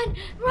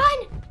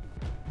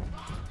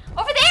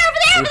 Over there!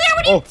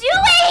 What are you doing?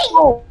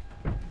 Oh.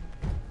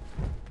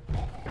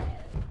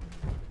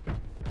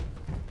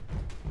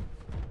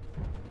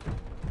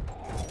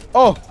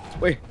 Oh,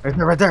 wait.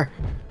 Right there.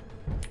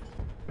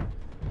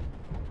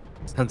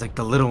 Sounds like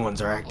the little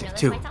ones are active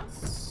too.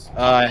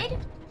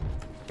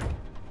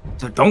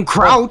 So don't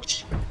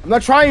crouch. I'm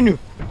not trying to.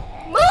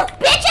 Move,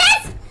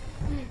 bitches!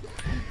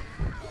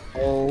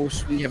 Oh,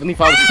 sweet heavenly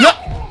father. No!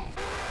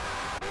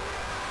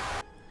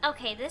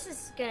 Okay, this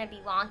is gonna be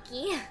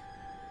wonky.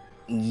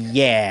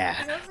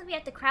 Yeah. It looks like we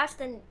have to crouch,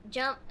 then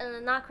jump, and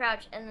then not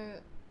crouch, and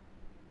then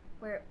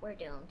we're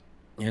doomed.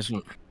 Yes.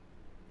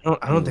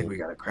 I don't think we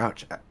gotta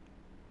crouch. I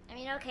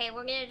mean, okay,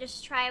 we're gonna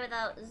just try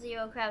without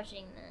zero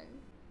crouching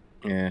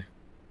then. Yeah.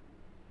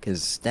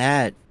 Because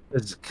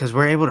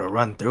we're able to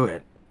run through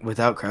it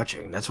without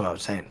crouching. That's what I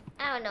was saying.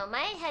 I don't know, my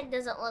head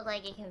doesn't look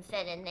like it can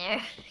fit in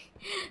there.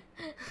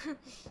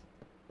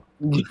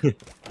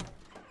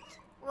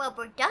 Well,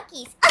 we're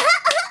duckies.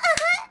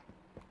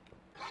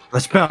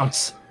 Let's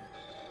bounce.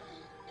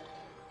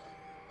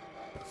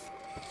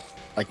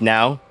 Like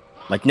now.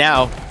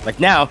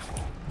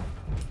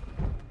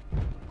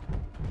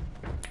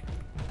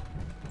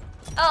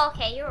 Oh,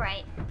 okay, you're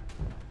right.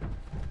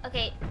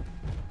 Okay.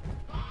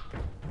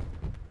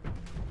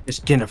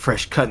 Just getting a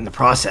fresh cut in the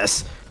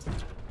process.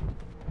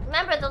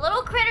 Remember, the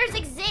little critters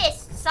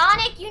exist.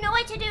 Sonic, you know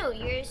what to do.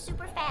 You're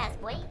super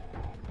fast, boy.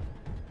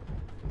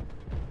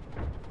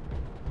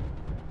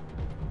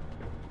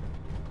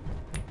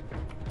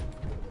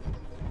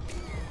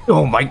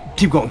 Oh my!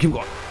 Keep going, keep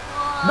going.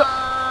 No.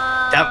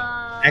 That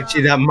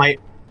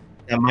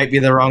might be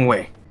the wrong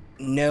way.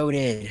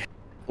 Noted.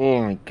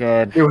 Oh my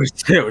god. It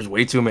was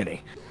way too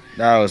many.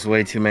 That was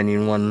way too many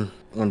in one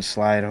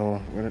slide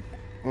hole.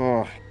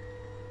 Oh.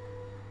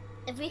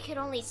 If we could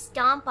only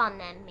stomp on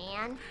them,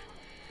 man.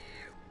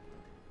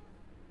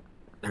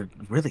 They're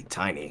really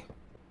tiny.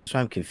 So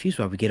I'm confused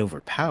why we get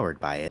overpowered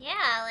by it.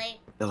 Yeah, like.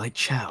 They're like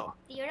Chao.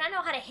 Do you not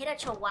know how to hit a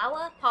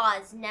chihuahua?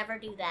 Pause. Never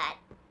do that.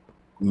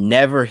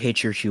 Never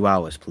hit your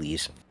chihuahuas,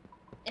 please.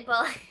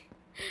 Well,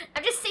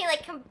 I'm just saying,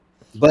 like,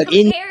 but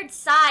compared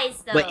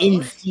size, though. But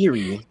in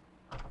theory,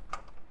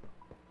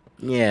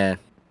 yeah,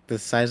 the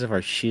size of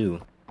our shoe.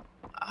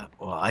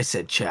 Well, I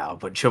said Chao,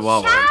 but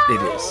Chihuahua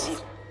it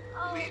is.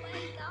 Oh my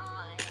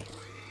god.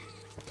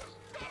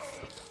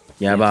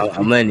 Yeah, but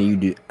I'm letting you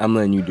do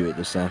it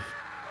this time.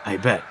 I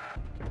bet.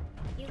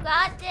 You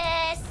got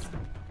this.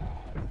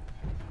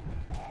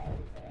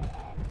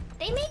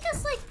 They make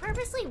us like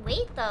purposely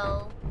wait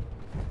though.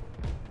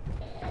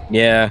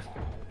 Yeah.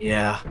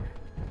 Yeah.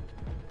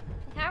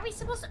 How are we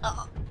supposed to?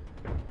 Oh.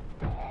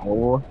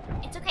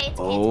 It's okay. It's okay.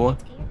 Oh.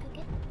 It's okay. You're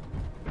cooking.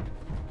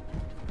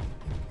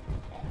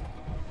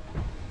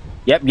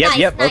 Yep. Nice,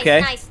 Okay.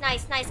 Nice.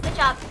 Good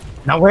job.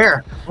 Now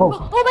where? Oh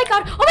my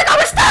god.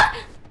 We're stuck.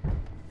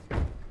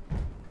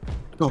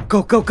 Go. You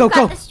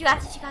got this. You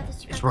got this.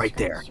 It's right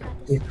there.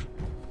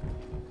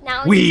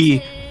 Now we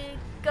need to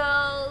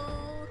go.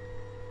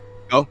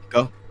 Go.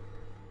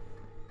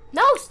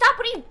 No, stop.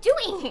 What are you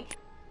doing?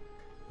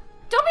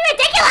 Don't be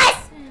ridiculous.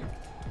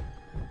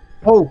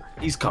 Oh,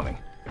 he's coming.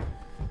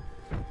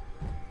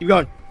 Keep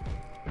going.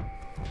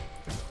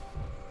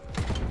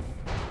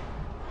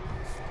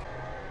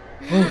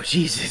 Oh,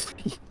 Jesus.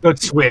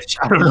 Good switch.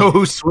 I don't know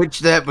who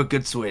switched that, but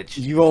good switch.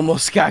 You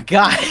almost got.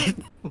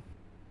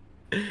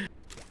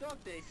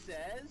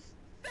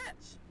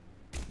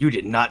 You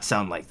did not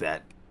sound like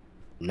that.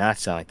 Not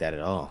sound like that at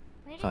all.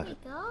 Where did we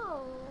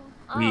go?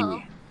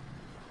 Oh.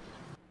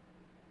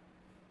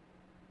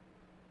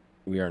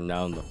 We are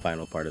now in the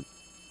final part of.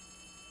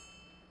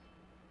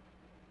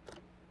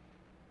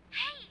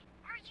 Hey,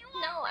 are you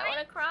No, I want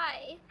to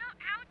cry. No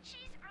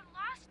ouchies or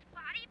lost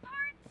body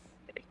parts?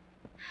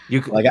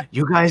 You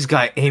guys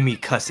got Amy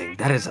cussing.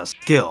 That is a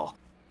skill.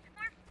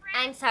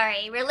 I'm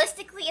sorry.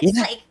 Realistically, it's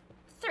like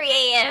 3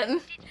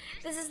 a.m.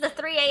 This is the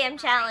 3 a.m.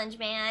 challenge,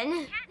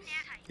 man.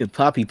 The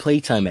Poppy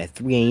playtime at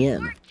 3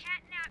 a.m.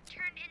 Catnap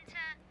turned into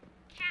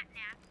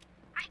catnap.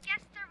 I guess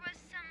there was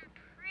some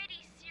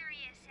pretty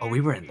serious. Oh, we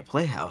were in the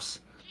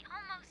playhouse. He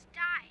almost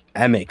died.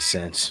 That makes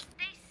sense.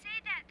 They say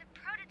that the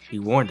prototype He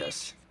warned us.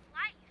 saved his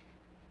life,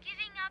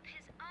 giving up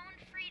his own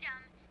freedom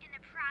in the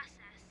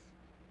process.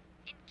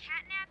 In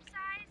Catnap's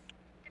eyes,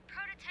 the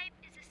prototype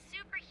is a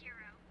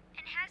superhero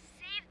and has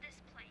saved this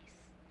place.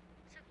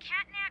 So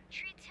Catnap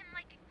treats him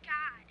like a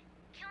god,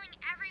 killing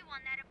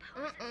everyone that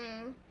opposes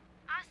him.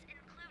 Us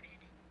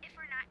included, if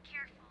we're not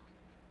careful.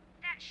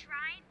 That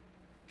shrine,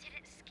 did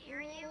it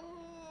scare you?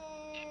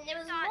 It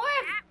was more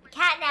of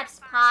Catnap's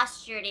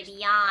posture, to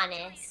be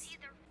honest.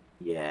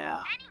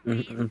 Yeah.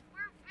 Anyways, we're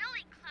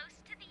really close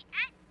to the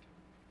end.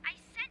 I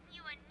sent you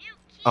a new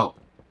key. Oh.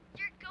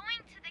 You're going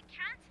to the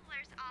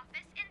counselor's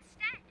office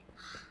instead.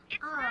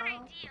 It's not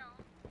ideal,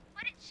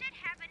 but it should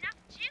have enough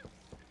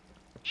juice.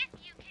 If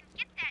you can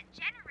get that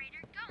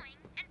generator going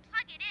and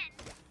plug it in,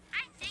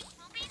 I think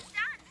we'll be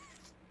done.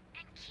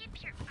 And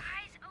keep your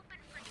eyes open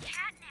for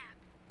Catnap.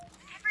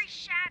 Every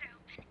shadow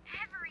and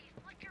every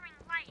flickering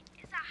light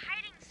is a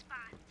hiding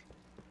spot.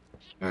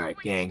 Alright,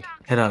 gang.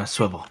 Head on a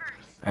swivel.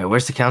 Alright,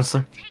 where's the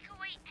counselor?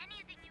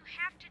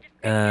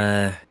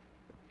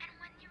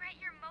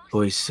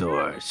 Toy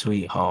store,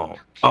 sweet home.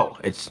 Oh,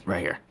 it's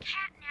right here.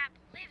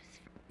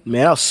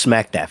 Man, I'll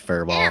smack that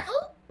furball.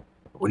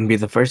 Wouldn't be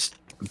the first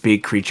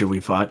big creature we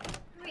fought.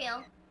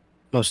 Real.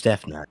 Most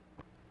definitely.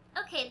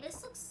 Okay,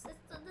 this looks a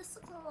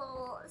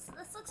little.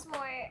 This looks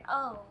more.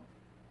 Oh.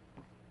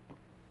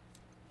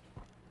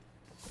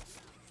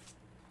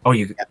 Oh,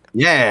 you.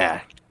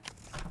 Yeah.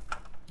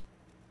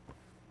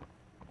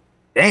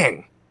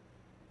 Dang.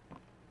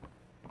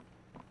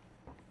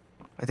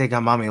 I think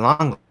how Mommy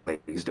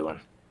Longlegs doing.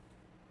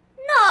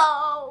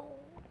 No.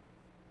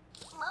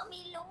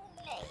 Mommy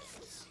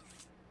Longlegs.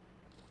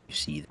 You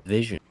see the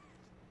vision.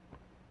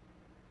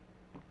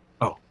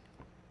 Oh.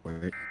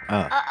 Where?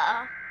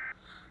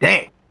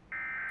 Dang.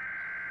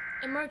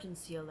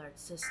 Emergency alert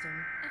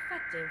system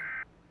effective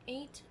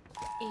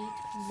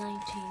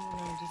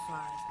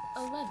 8/8/1995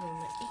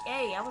 11.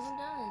 Hey, I wasn't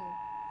done.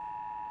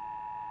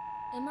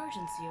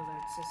 Emergency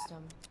alert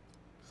system.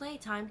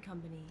 Playtime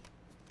company.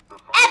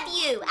 F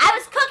you! I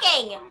was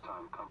cooking.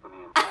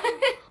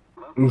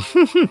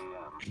 Eastern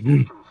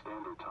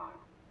Standard Time,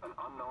 an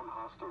unknown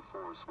hostile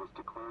force was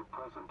declared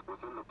present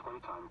within the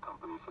Playtime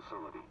Company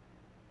facility.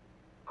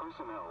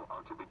 Personnel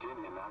are to begin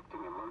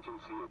enacting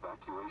emergency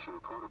evacuation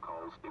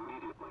protocols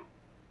immediately.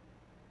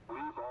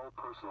 Leave all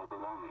personal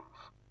belongings.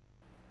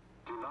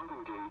 Do not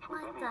engage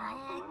with any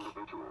hostile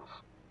individuals.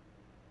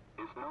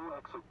 If no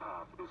exit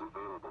path is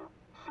available,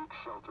 seek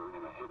shelter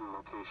in a hidden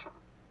location.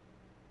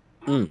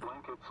 Use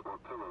blankets or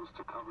pillows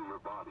to cover your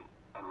body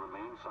and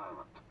remain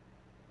silent.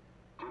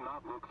 Do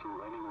not look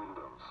through any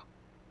windows.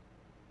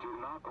 Do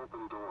not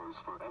open doors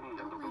for any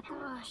individuals.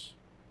 Oh my gosh.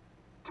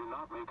 Do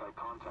not make eye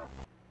contact.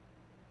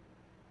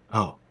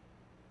 Oh,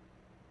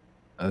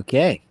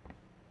 Okay.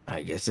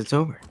 I guess it's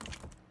over.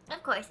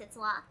 Of course it's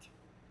locked.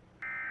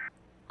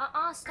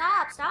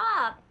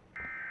 Stop.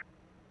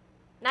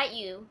 Not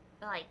you,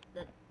 but like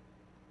the...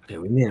 Okay,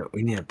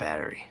 we need a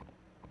battery.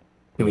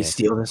 Can we Yeah.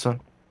 steal this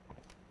one?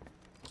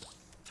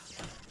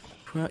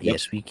 Well,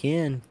 yes, we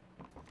can.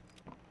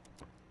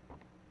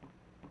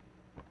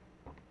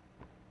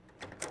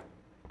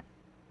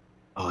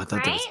 Oh, I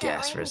thought that was Right?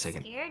 gas That for a like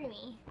second. scared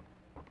me.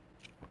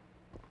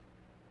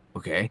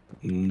 Okay,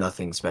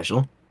 nothing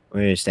special.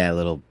 Where's that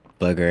little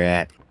bugger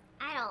at?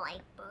 I don't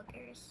like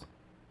boogers.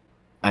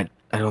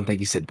 I don't think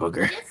you said You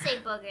booger. did say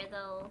booger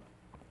though.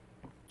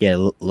 Yeah,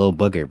 little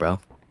booger, bro.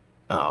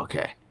 Oh,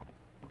 okay.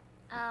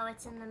 Oh,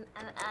 it's in the...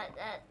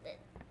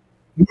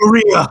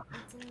 Maria!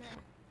 it's in the...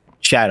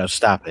 Shadow,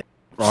 stop it.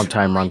 Wrong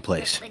time, wrong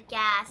place. The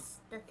gas,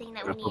 the thing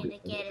that we Okay,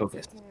 needed to get,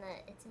 focus. it's in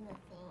the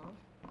thing.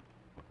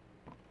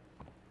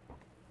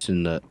 It's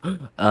in the.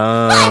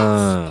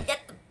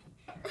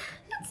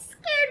 It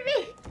scared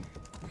me.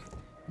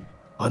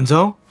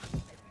 Bunzo?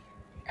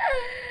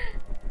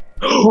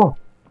 Oh!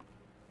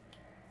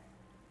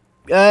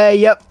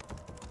 Yep.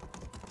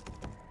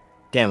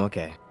 Damn.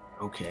 Okay.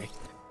 Okay.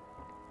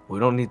 We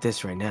don't need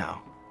this right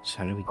now. So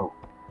how do we?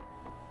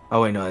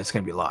 Oh wait, no, it's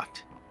gonna be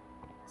locked.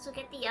 So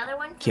get the other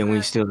one. From Can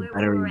we steal the where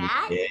battery we're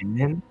at?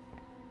 again?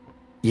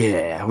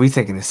 Yeah, we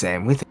thinking the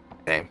same. We think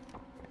the same.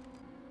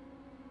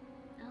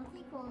 I don't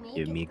think we'll make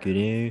Give it. me a though. good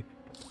air.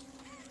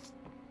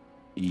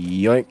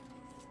 Yoink.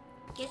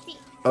 Get the...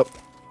 Oh.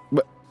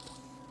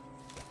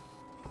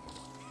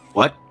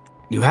 What?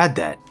 You had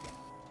that?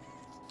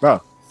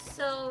 Bro.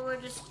 So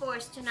we're just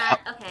forced to not...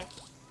 Okay.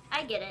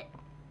 I get it.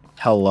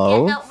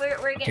 Hello. Yeah, no,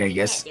 we're Okay, I we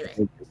guess. can't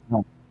do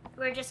it.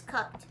 We're just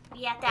cooked.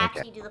 We have to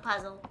actually do the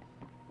puzzle.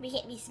 We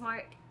can't be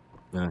smart.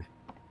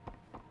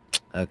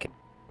 Okay.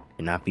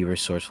 And not be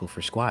resourceful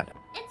for squad.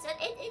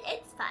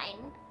 It's fine.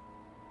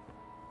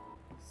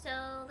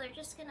 So they're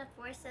just gonna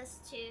force us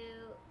to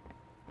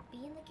be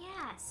in the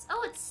gas.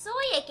 Oh, it's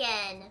soy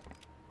again.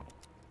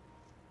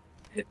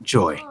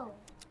 Joy. Oh,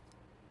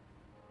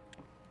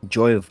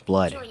 Joy of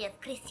blood. joy of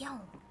Christian.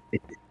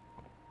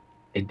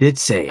 It did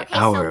say Okay,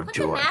 hour so of put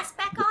joy. the mask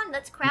back on.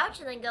 Let's crouch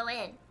and then go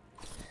in.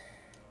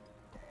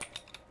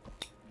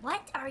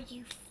 What are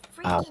you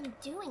freaking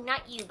doing?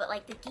 Not you, but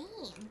like the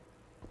game.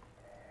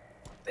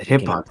 The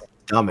hip hop is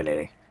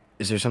dominating.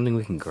 Is there something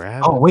we can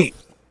grab? Oh wait,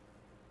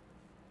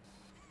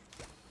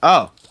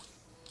 Oh.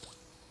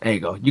 there you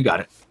go. You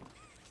got it.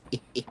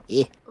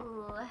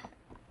 Ooh.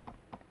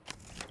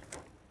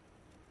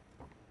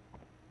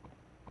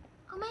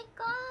 Oh my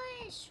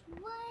gosh!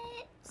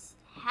 What?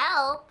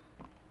 Help!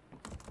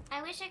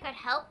 I wish I could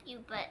help you,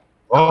 but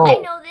Oh. I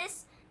know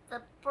this.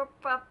 The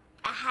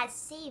has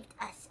saved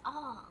us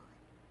all.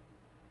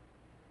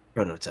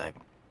 Prototype.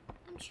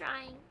 I'm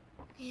trying.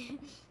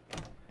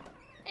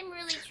 I'm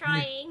really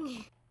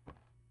trying.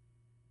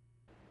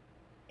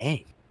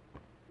 Hey.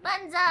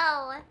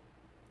 Bunzo!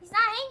 He's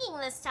not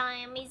hanging this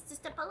time. He's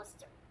just a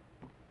poster.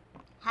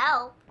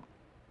 Help.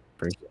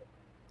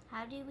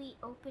 How do we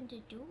open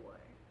the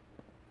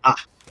door?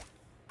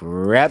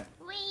 Grab.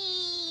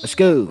 Whee! Let's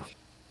go.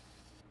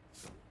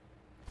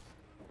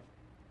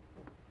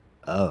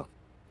 Oh.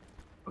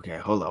 Okay,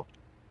 hold up.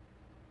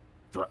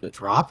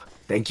 Drop.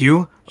 Thank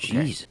you. Okay.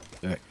 Jeez.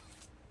 Alright.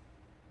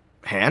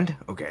 Hand.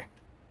 Okay.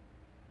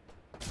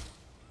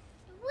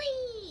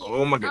 Whee!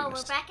 Oh my Oh,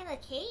 goodness. we're back in the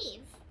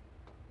cave.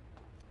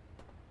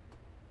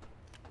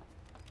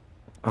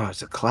 Oh,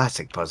 it's a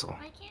classic puzzle.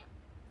 I can't.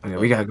 Okay,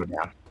 we gotta go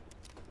down.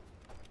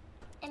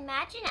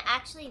 Imagine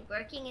actually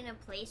working in a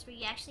place where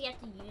you actually have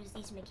to use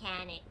these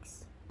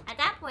mechanics. At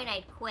that point,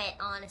 I'd quit,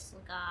 honestly,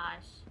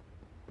 gosh.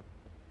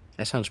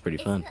 That sounds pretty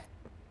fun.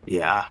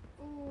 Yeah.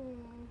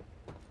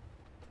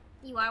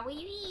 You are what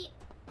you eat.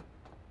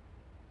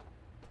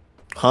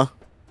 Huh?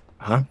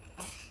 Huh?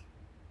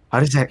 How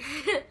does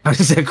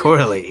that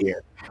correlate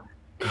here?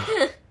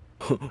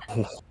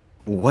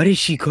 What is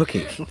she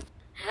cooking?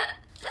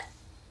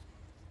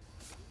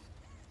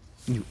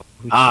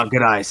 Ah,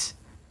 good eyes.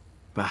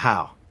 But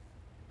how?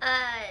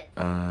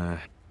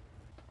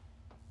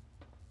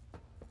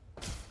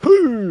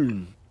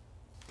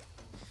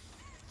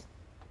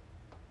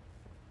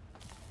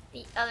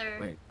 The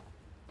other...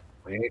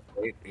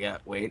 Wait, yeah,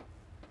 wait.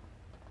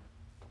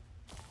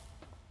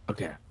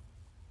 Okay.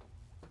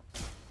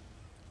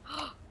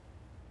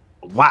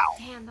 Wow.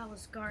 Damn, that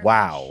was garbage.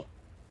 Wow.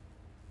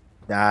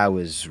 That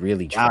was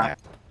really trash.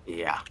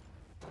 Yeah.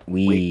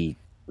 We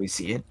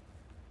see it?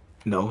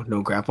 No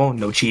grapple,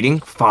 no cheating?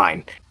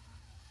 Fine.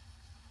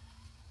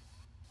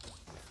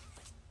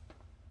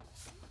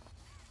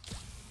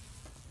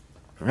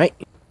 Right.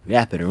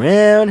 Wrap it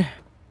around.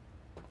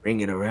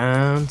 Bring it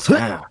around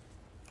town.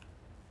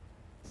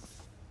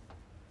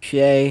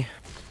 Shay.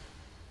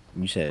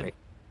 You said. Wait.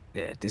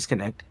 Yeah,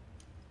 disconnect.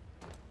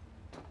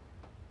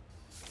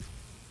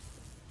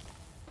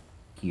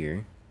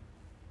 Here.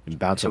 And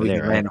bounce So over we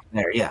there, can right? land up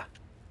there, yeah.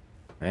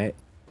 Right.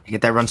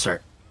 Get that run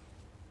start.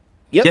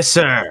 Yep. Yes,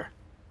 sir.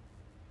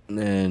 And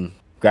then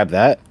grab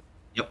that.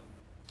 Yep.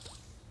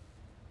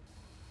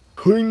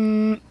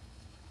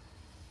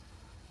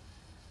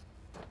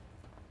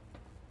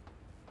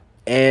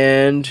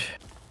 And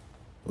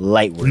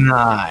light work.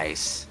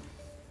 Nice.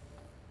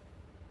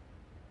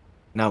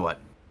 Now what?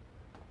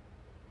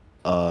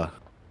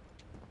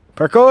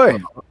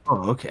 Parkour.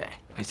 Oh, okay.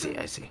 I see.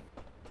 Has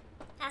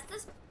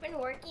this been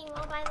working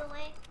well, by the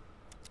way?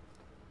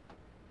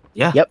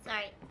 Yeah. Yep.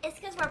 Sorry. It's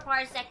because we're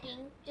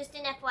parsecing. Just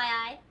an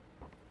FYI.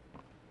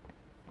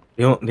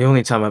 The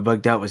only time I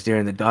bugged out was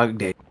during the dog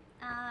day.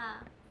 Ah.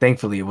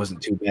 Thankfully, it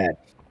wasn't too bad.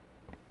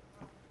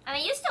 I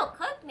mean, you still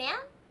cook, man.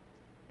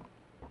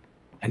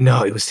 I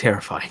know, it was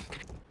terrifying.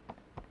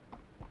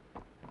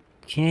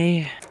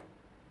 Okay.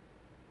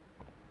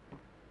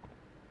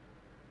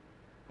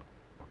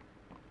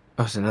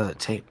 Oh, it's another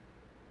tape.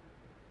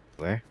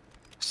 Where?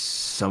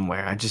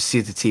 Somewhere. I just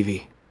see the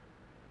TV.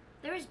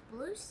 There's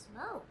blue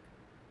smoke.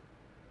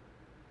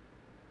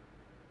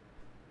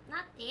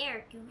 Not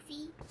there,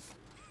 Goofy.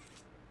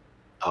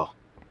 Oh.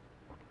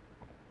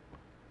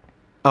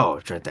 Oh,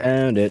 it's right there.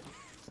 Found it.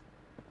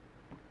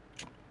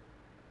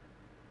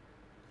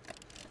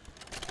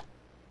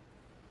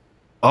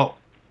 Oh.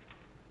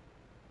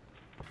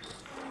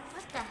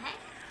 What the heck?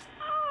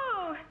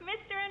 Oh,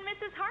 Mr. and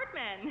Mrs.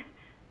 Hartman.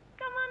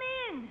 Come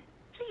on in.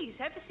 Please,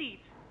 have a seat.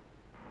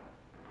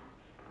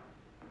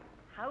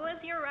 How was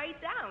your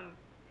ride down?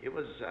 It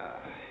was,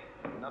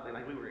 nothing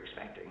like we were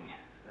expecting.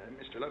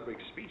 Mr.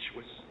 Ludwig's speech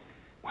was,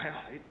 well,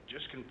 it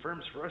just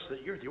confirms for us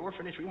that you're the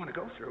orphanage we want to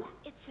go through.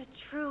 It's a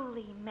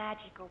truly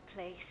magical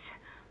place.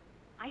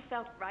 I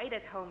felt right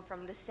at home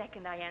from the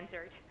second I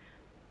entered.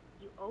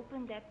 You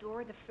open that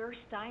door the first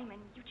time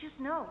and you just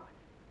know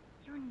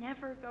you're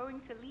never going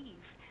to leave.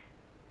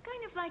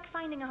 Kind of like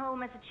finding a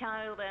home as a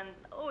child and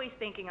always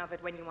thinking of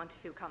it when you want to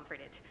feel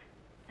comforted.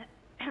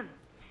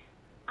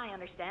 I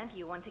understand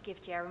you want to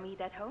give Jeremy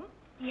that home?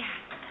 Yes,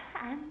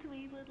 and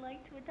we would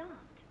like to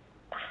adopt.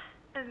 Ah,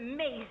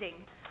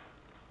 amazing.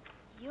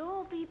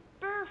 You'll be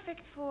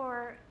perfect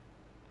for...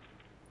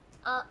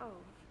 Oh.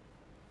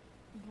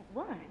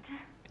 What?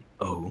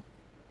 Oh.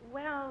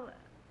 Well,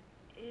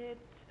 it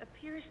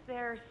appears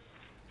there's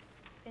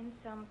been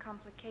some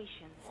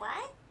complications.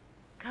 What?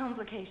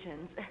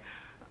 Complications?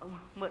 Oh,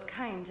 what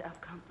kind of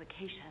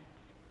complications?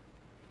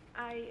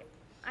 I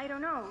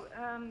don't know.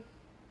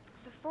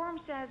 The form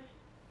says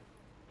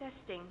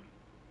testing.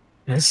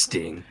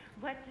 Testing?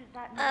 What does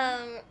that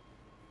mean?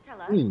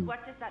 Tell us,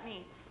 what does that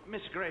mean?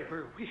 Miss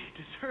Graver, we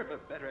deserve a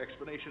better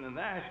explanation than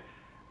that.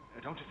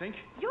 Don't you think?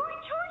 You're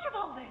in charge of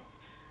all this.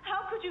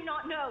 How could you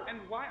not know? And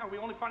why are we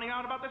only finding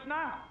out about this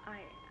now?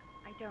 I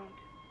don't.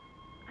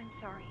 I'm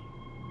sorry.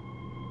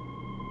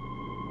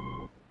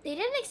 They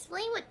didn't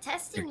explain what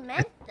testing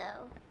meant,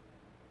 though.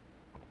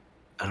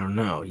 I don't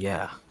know,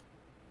 yeah.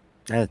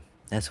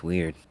 That's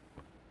weird.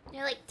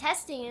 They're like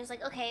testing, and it's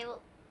like, okay,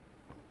 well,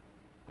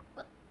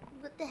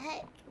 what the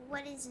heck?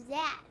 What is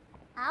that?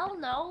 I don't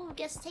know. I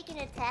guess taking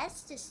a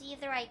test to see if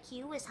their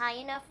IQ is high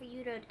enough for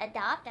you to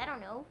adopt. I don't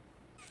know.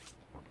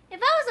 If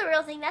that was a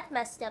real thing, that's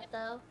messed up,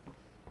 though.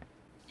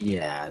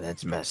 Yeah,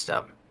 that's messed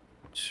up.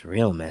 It's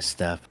real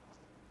messed up.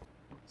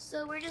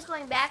 So we're just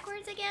going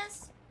backwards, I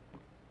guess?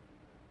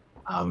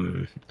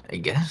 I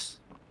guess.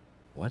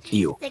 What?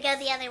 You. They go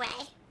the other way.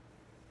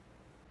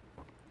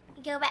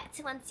 You go back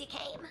to whence you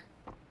came.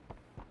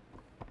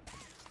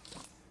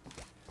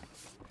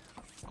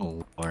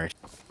 Oh, Lord.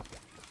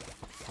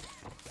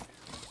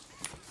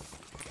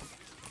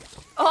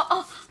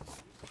 Oh.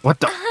 What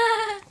the?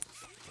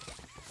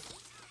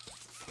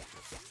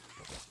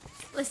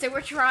 Listen,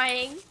 we're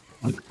trying.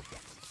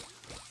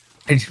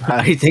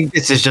 I think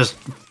this is just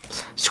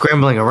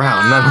scrambling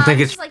around. I don't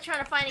think it's... like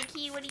trying to find a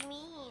key. What do you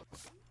mean?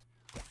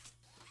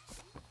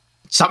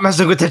 Stop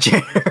messing with the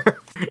chair.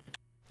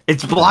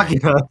 It's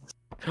blocking us.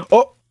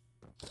 Oh.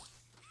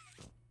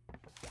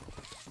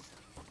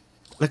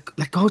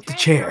 Let go of the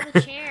chair.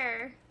 The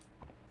chair.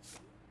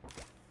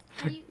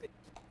 You...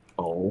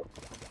 Oh.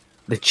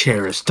 The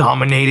chair is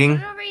dominating.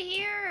 Put it over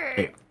here.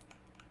 Hey.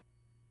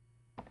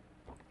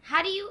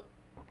 How do you...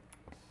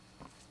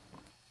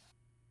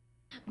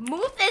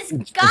 Move this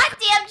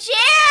goddamn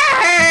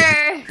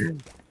chair!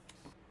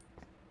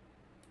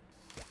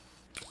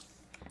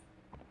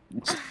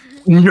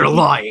 You're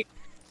lying.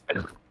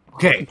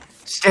 Okay,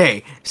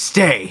 stay.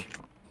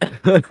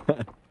 The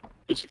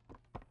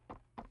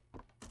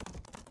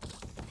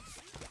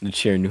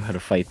chair knew how to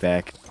fight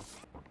back.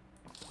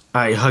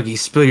 Alright, Huggy,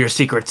 spill your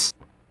secrets.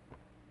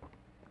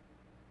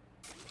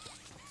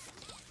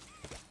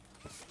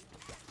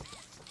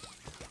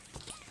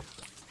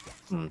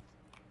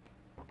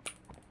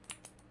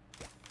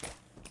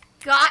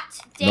 God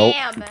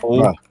damn. Nope.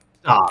 Oh.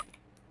 Stop.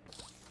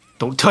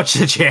 Don't touch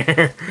the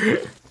chair.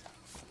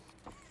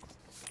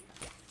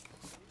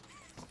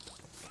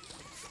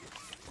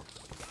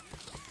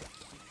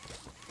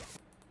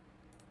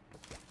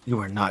 You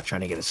are not trying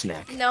to get a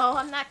snack. No,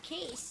 I'm not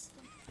Case.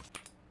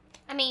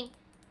 I mean,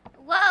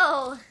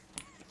 whoa.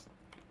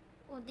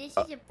 Well, this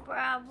is a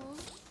problem.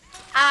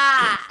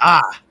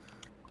 Ah.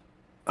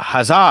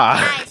 Huzzah!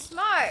 I'm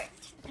smart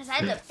because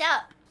I looked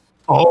up.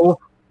 Oh.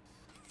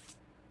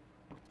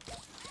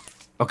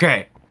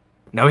 Okay.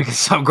 Now we can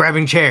stop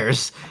grabbing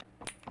chairs.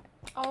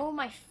 Oh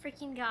my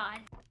freaking god.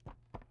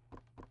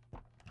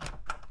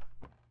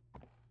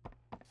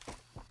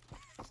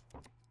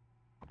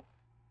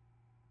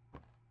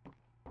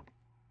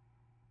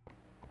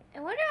 I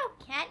wonder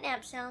how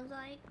catnap sounds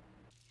like.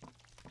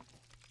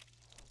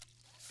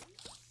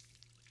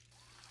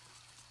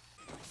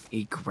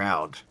 He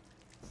growled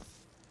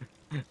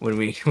when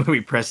we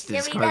pressed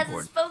his Yuri hasn't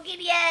cardboard. spoken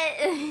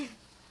yet.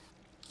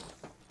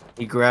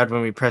 He growled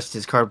when we pressed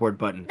his cardboard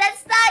button.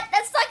 That's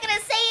not gonna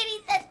say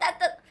anything.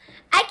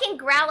 I can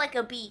growl like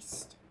a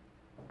beast,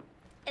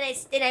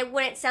 and I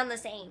wouldn't sound the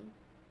same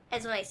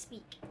as when I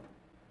speak.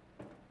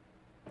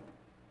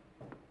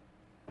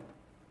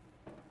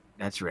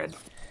 That's red.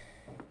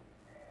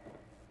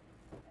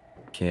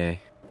 Okay.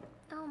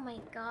 Oh my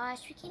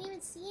gosh, we can't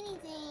even see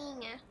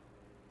anything.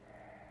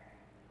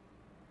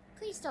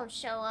 Please don't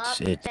show up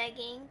Shit.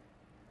 begging.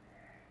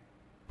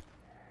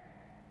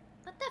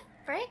 What the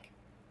frick?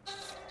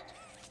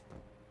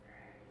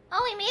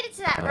 Oh, we made it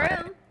to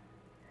that room.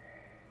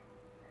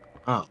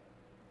 Oh.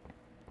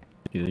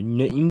 Doing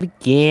nothing but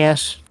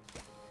gas.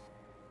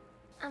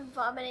 I'm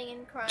vomiting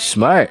and crying.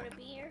 Smart. I don't wanna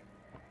be here.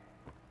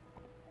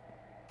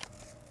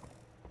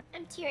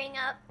 I'm tearing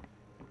up.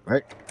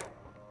 Right.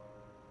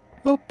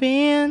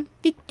 Open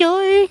the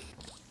door.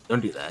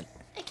 Don't do that.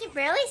 I can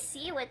barely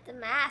see with the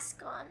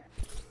mask on.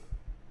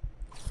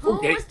 Who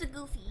Okay. was the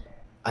goofy?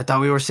 I thought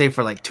we were safe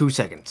for like 2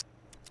 seconds.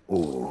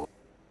 Ooh.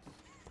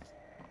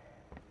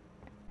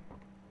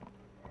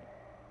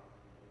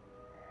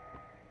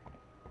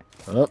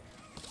 Oh.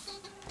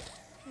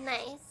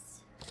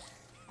 Nice.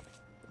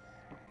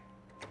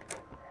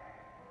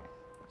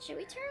 Should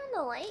we turn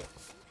on the light?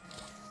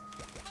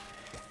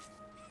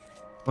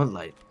 What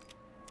light?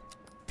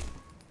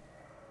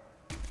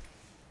 I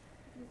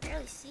can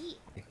barely see.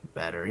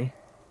 Battery.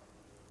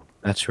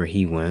 That's where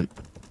he went.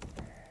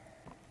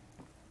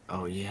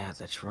 Oh yeah,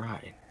 that's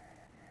right.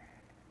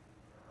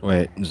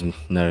 Wait, there's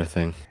another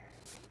thing.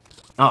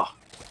 Oh,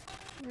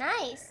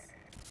 Nice.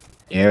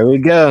 There we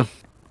go.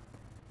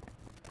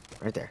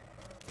 right there.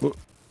 Whoa.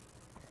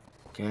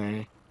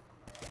 Okay.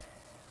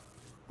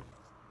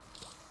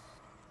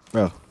 Oh.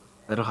 A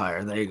little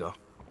higher. There you go.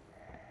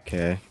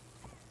 Okay.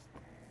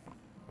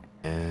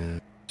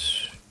 And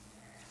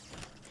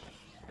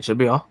It should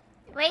be all.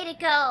 Way to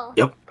go.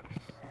 Yep.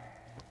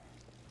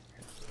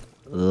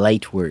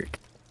 light work.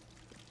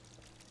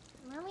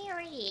 Are we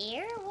already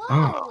here? Whoa.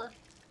 Oh.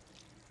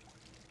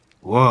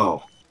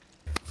 Whoa.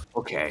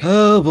 Okay.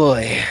 Oh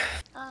boy.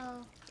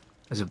 Oh.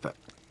 Is it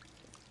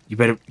you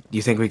better. Do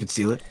you think we could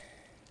steal it?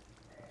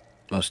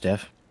 Oh,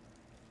 Steph.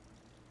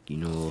 You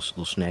know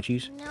little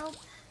snatchies? Nope.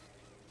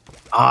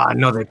 Ah,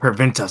 no, they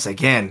prevent us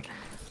again.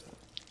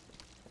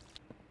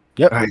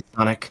 Yep. All right,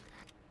 Sonic.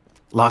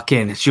 Lock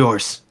in. It's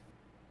yours.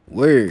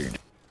 Word.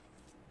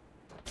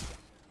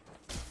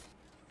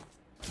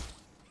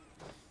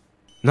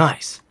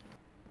 Nice.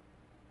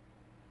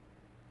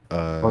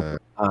 Uh.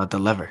 The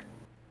lever.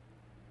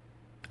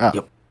 Ah.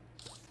 Yep.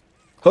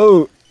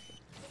 Oh.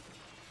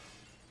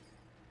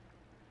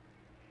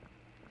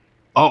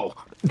 Oh.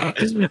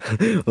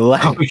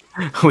 Laugh. we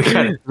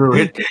got it through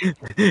it.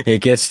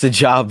 It gets the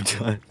job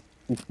done.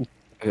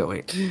 Okay,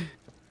 wait. You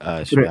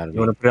You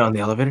want to put it on the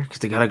elevator?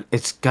 Because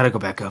it's gotta go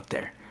back up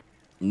there.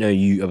 No,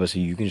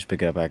 obviously you can just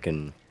pick it up. I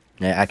can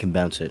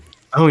bounce it.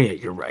 Oh yeah,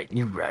 you're right.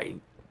 You're right.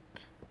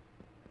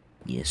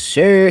 Yes,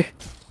 sir.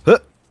 Huh.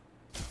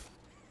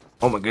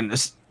 Oh my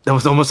goodness, that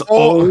was almost.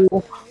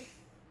 Oh.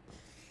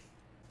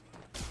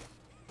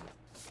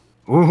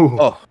 Ooh.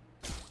 Oh.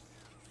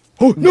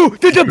 Oh no!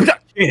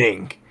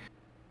 Kidding.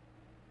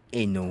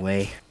 Ain't no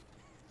way.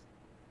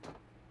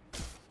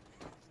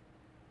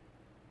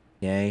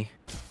 Okay.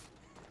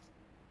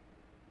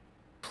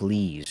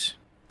 Please.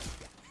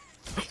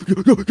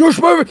 You're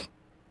smart.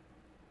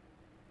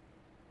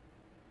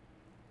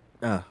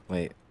 Ah,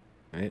 wait.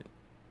 Right.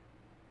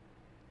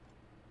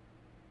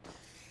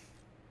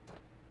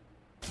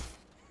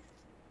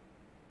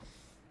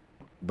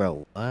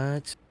 Bro,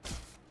 what?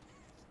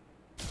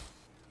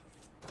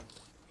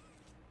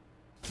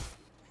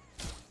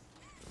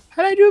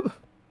 How'd I do?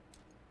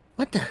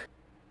 What the?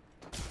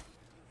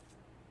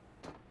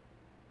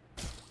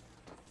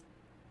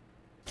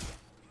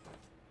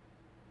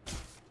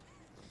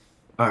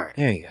 All right.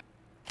 There you go.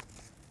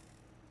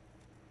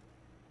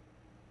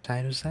 What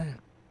side was that?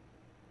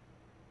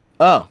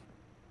 Oh.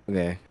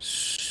 Okay.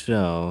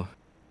 So.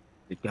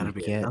 There's gotta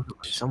be get another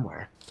one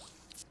somewhere.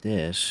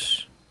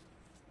 this.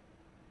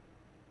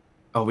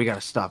 Oh, we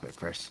gotta stop it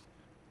first.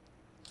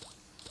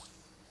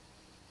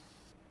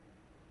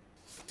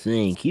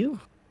 Thank you.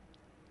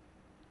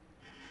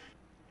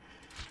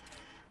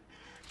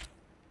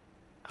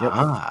 Yep.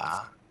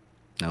 Ah.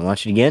 Now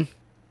watch it again.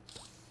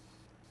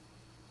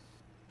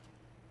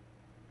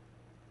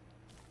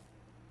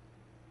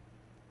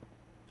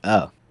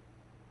 Oh.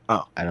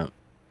 Oh. I don't.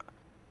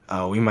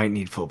 Oh, we might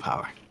need full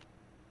power.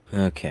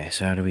 Okay,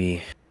 so how do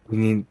we...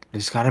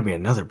 There's gotta be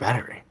another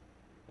battery.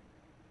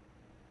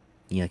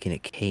 Yeah, like in a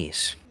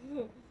case.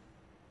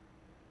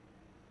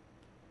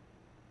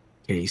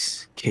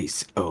 Case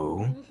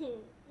O.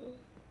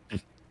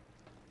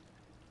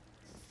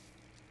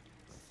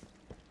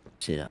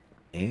 Is it up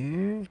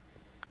there?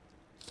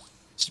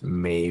 It's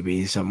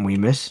maybe something we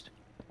missed.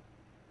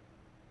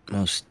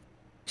 Most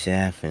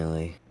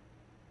definitely.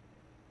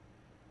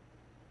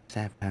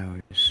 That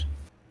powers.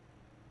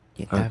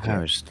 Yeah, that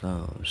powers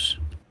those.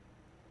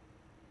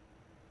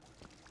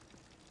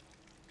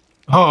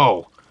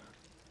 Oh!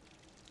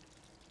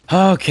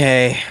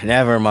 Okay,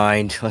 never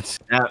mind. Let's...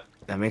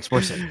 That makes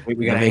more sense.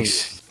 We gotta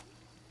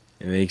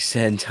it makes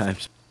 10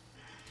 times.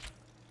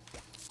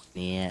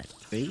 Yeah,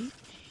 three.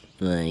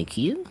 Thank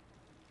you.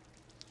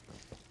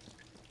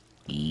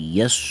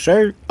 Yes,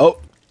 sir. Oh.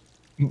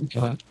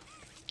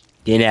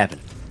 Didn't happen.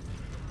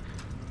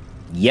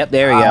 Yep,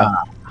 there we go.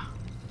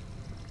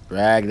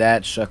 Drag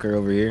that sucker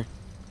over here.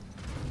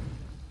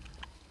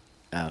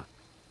 Oh.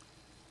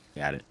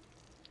 Got it.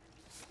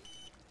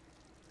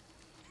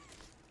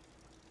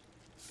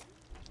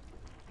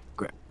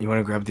 You want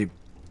to grab the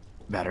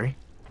battery?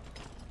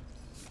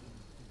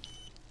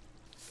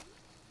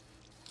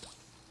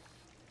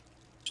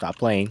 Stop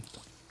playing.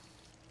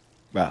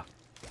 Bro.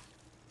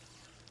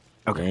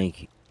 Okay.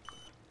 Thank you.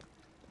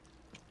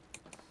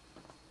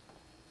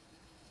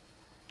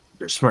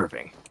 You're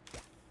smurfing.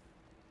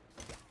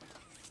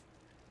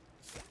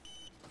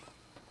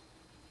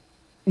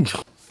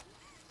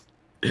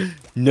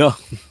 No.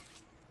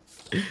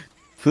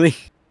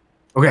 Please.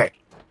 Okay.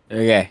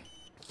 Okay.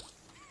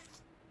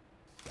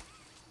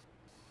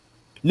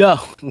 No.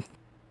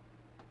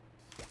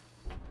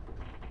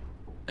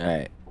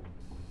 Alright.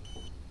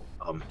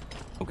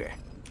 Okay.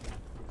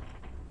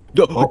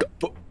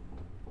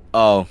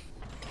 Oh.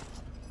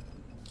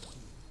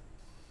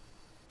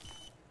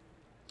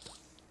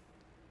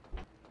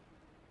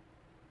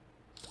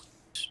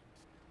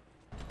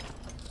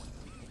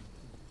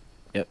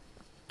 Yep.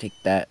 Take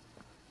that.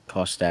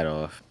 Toss that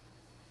off.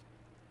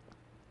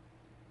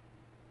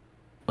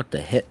 What the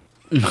heck?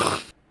 Yeah,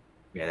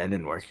 that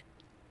didn't work.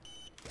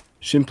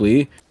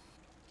 Simply.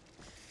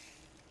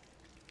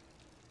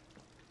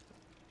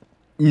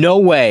 No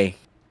way.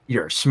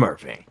 You're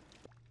smurfing.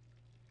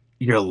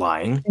 You're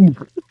lying.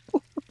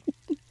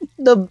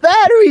 The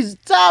battery's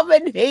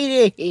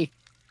dominating.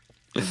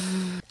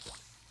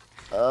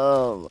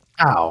 Oh.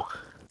 Ow.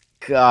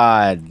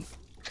 God.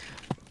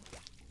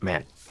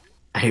 Man,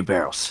 I hate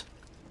barrels.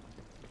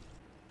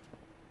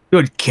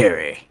 Good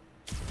carry.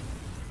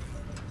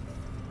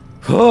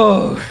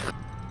 Oh.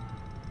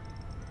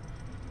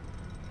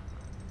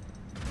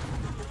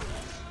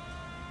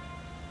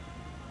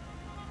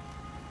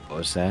 What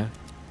was that?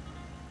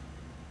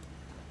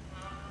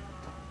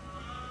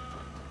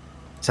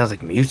 Sounds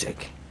like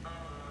music.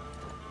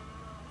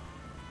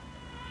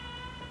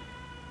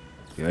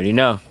 You already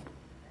know.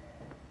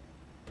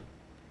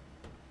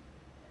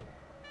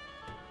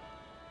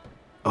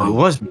 Oh, it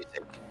was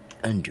music.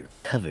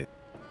 Undercover.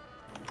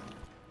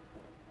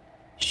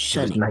 It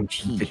was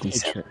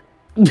 1957.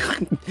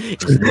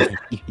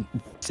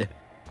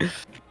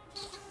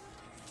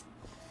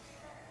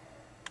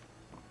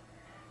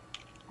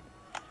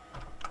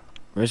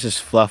 Where's this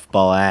fluff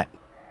ball at?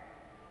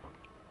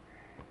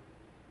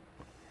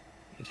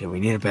 Okay, we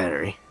need a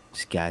battery.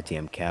 This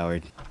goddamn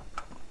coward.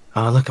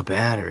 Oh, look, a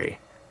battery.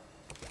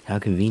 How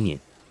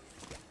convenient.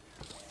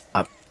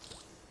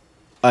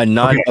 A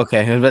non...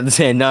 Okay, I was about to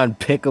say a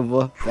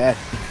non-pickable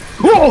battery.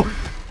 Whoa!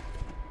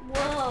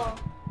 Whoa.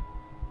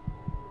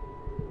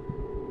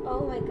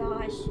 Oh my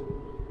gosh.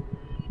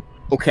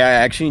 Okay, I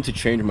actually need to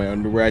change my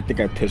underwear. I think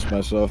I pissed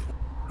myself.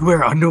 You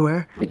wear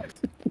underwear?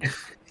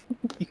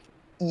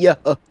 Yeah,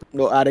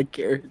 no, out of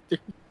character.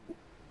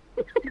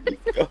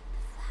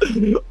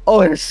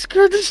 Oh, I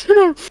scared the shit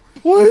out.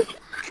 What?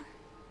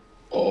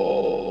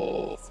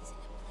 Oh.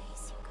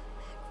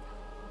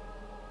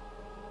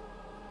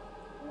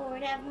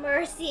 Lord have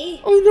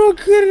mercy. I'm not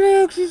kidding.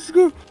 I actually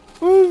scared.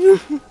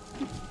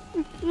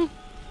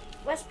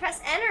 Let's press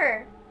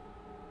enter.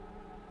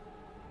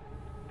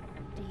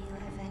 Do you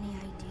have any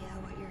idea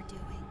what you're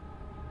doing?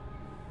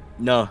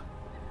 No.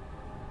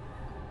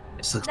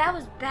 That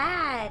was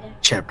bad.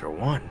 Chapter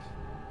 1.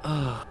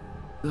 Oh,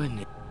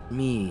 goodness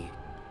me.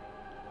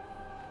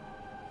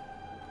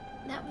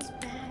 That was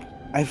bad.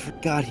 I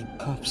forgot he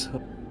pops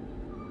up.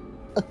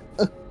 Do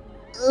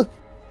you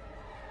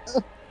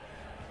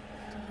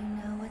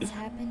know what's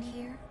happened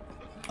here?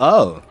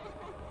 Oh.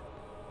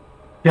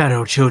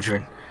 Shadow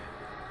children.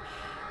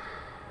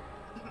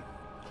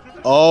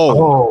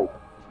 Oh.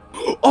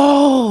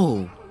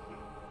 Oh.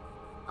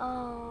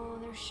 Oh,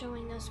 they're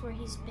showing us where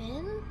he's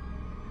been?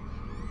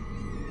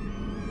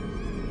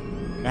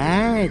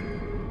 That.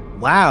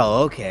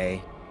 Wow,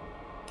 okay.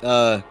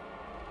 Wait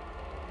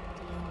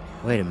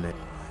a minute.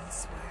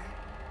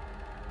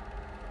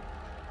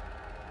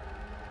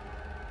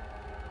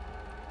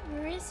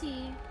 Where is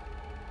he?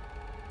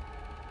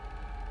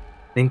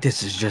 I think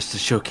this is just to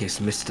showcase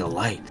Mr.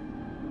 Light.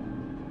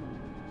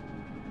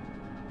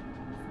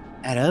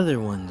 That other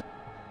one.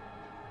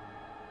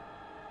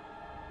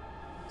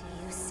 Do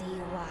you see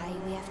why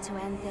we have to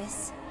end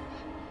this?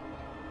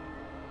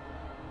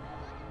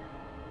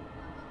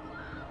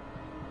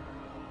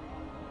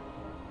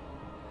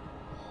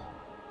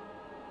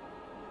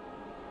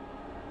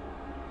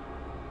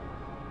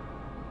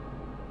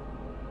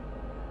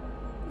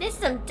 This is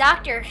some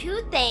Doctor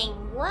Who thing.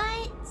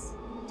 What?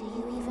 Do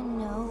you even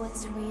know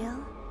what's real?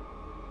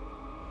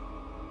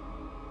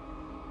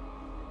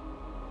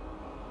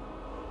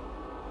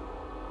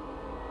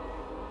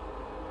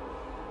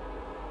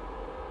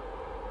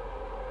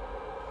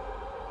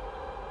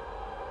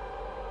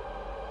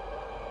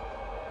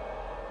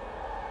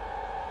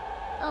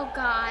 Oh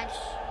gosh.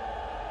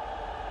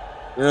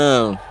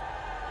 Oh,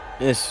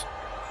 this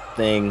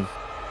thing.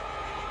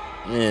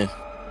 Yeah.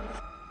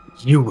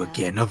 You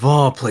again, of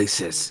all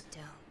places.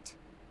 Don't.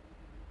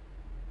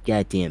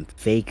 Goddamn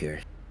faker.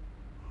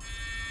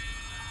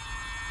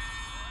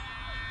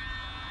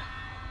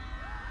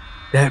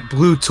 That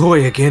blue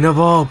toy again, of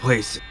all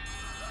places.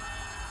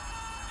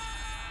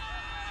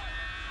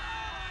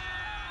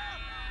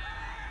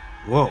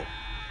 Whoa.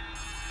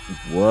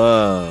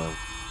 Whoa.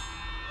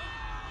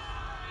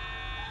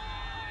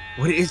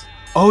 What is...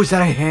 Oh, is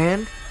that a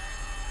hand?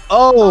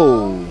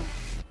 Oh!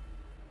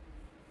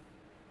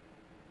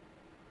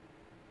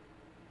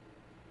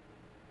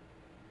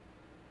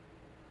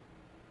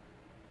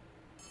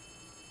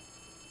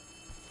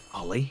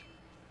 Ollie?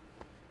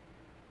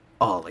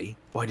 Ollie,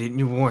 why didn't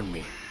you warn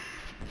me?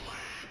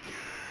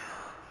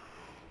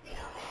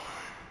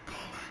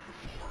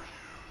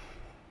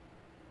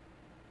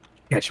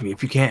 Catch me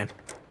if you can.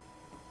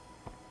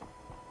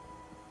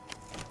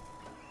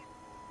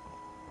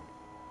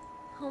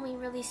 Homie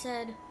really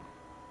said,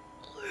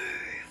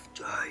 Leave,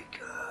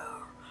 Tiger,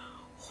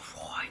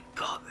 or I'm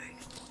coming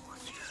for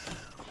you.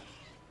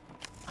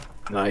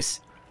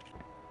 Nice.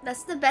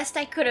 that's the best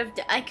I could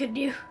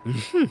do.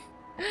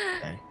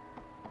 Okay.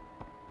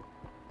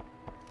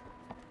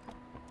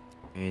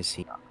 Where is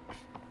he?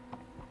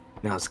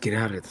 Now let's get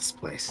out of this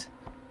place.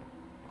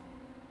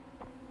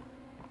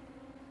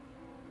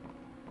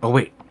 Oh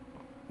wait,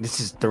 this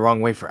is the wrong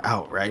way for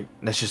out, right?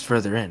 That's just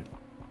further in.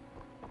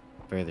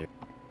 Further.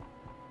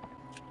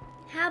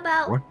 How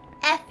about What?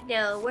 F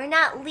no? We're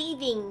not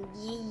leaving,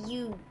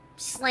 you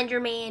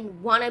Slenderman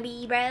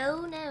wannabe,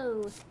 bro.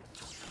 No.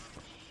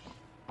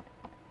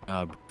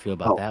 How do you feel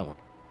about that one?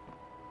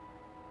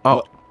 Oh,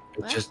 What?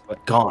 it's just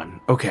gone.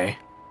 Okay.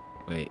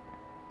 Wait.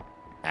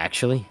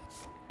 Actually?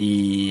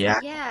 Yeah.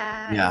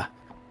 Yeah. Yeah.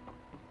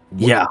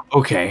 Yeah.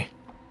 Okay.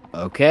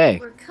 Okay.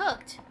 We're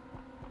cooked.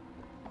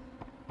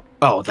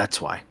 Oh, that's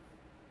why.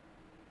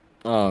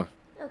 Oh,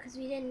 Oh, because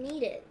we didn't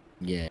need it.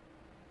 yeah.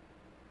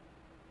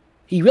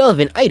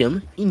 Irrelevant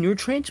item in your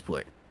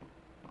transport.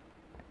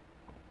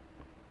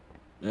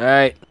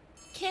 Alright.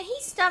 Can he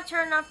stop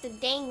turning off the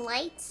dang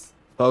lights?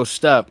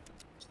 Post up.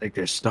 It's like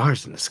there's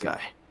stars in the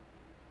sky.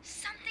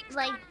 Something's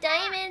Like gone wrong.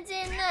 diamonds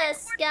in the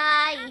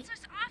sky.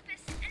 Counselor's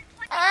office and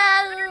plug in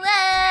Oh,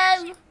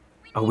 the oh. water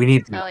Oh, we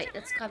need Oh to... wait,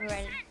 that's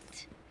copyrighted.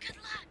 Good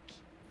luck.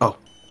 Oh,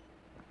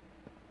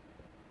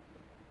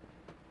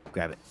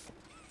 Grab it.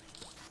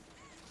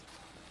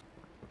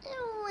 I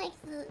don't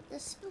like the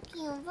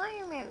spooky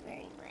environment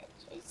very much.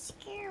 It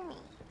scares me.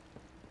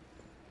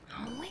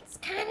 Oh, it's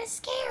kind of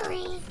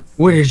scary.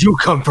 where did you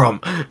come from?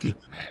 I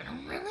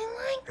don't really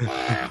like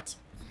that.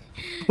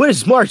 What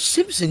is Marge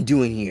Simpson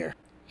doing here?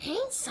 Hey,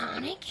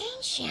 Sonic.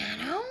 Hey,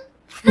 Shadow.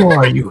 Who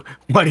are you?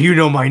 Why do you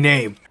know my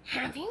name?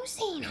 Have you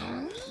seen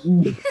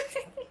Homie?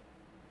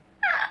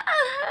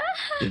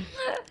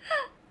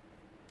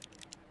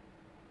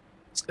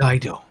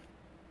 Skydo.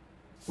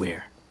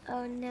 Where?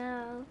 Oh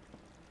no.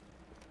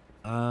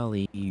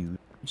 Ollie, you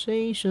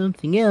say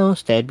something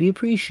else, that'd be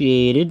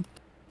appreciated.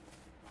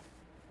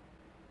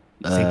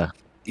 Do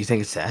you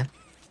think it's that?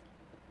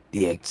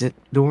 The exit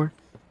door?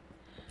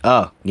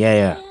 Oh,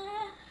 yeah.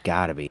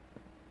 Gotta be.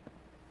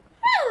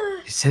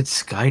 It said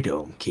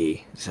Skydome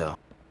key, so...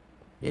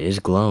 It is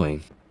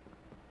glowing.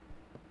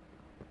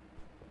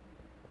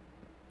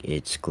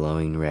 It's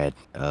glowing red.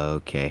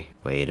 Okay,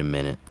 wait a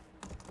minute.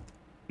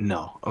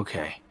 No,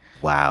 okay.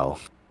 Wow.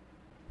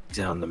 Is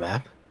it on the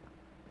map?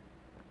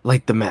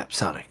 Like the map,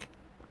 Sonic.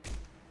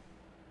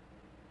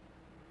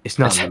 It's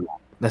not on the map.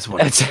 That's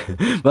what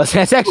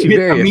That's actually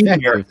very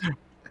Hit the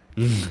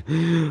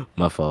effective.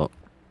 My fault.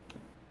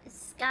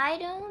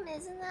 Skydome?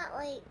 Isn't that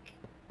like...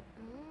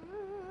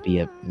 Be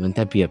up. Wouldn't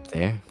that be up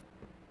there?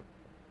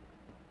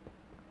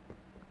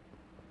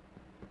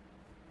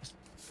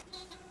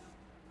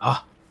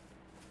 Ah.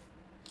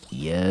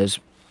 Yes.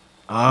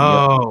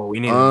 Oh, we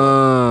need...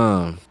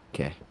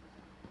 Okay.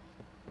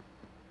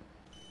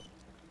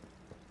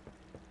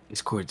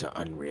 These cords are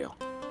unreal.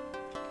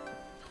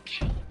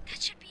 Okay,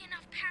 that should be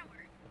enough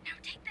power. Now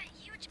take that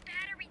huge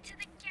battery to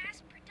the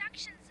gas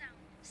production zone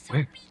so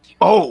Where? we can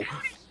Oh! get out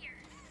of here.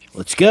 It's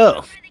Let's go.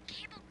 by the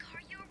cable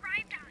car you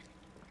arrived on.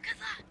 Good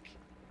luck.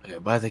 Okay,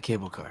 by the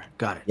cable car.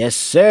 Got it. Yes,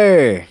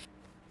 sir.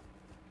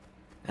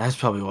 That's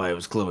probably why it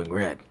was glowing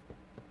red.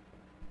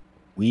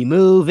 We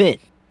move in.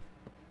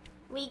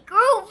 We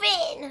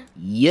grooving.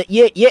 Yeah,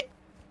 yeah, yeah.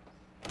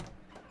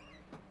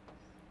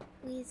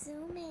 We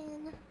zoom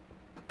in.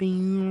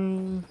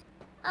 Bing.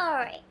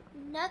 Alright,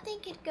 nothing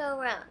could go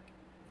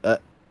wrong.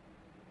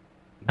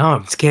 No,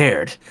 I'm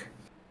scared.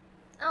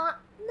 No.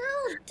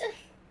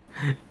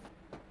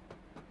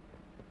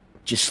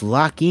 Just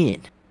lock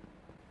in.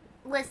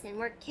 Listen,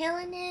 we're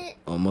killing it.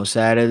 Almost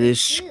out of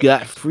this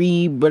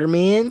scot-free,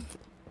 Butterman. Here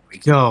we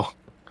go.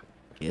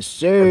 Yes,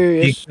 sir.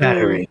 Big Yes, sir.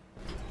 battery.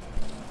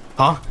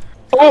 Huh?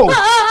 Oh!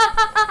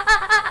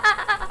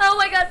 Oh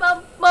my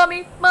god,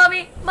 mommy,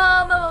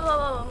 mom.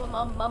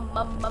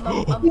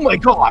 Oh my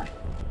god!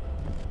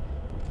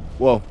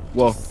 Whoa,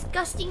 whoa,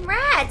 Disgusting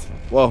rat.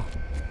 whoa,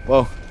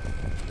 whoa,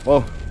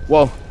 whoa,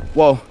 whoa,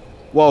 whoa,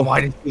 whoa.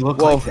 Why did he look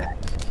Whoa. like that?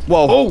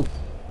 Whoa, Oh!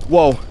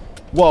 whoa,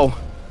 whoa,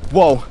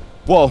 whoa,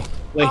 whoa.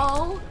 Wait.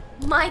 Oh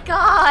my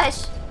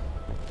gosh.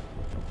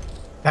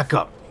 Back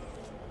up.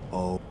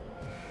 Oh.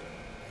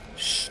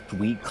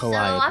 Sweet So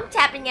collide. I'm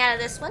tapping out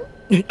of this one.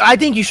 I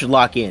think you should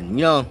lock in.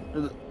 You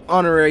know,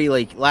 honorary,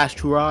 like, last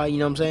hurrah, you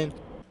know what I'm saying?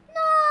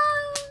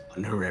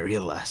 Honorary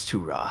last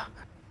hurrah.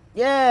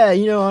 Yeah,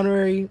 you know,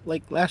 honorary,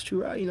 like, last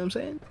hurrah, you know what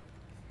I'm saying?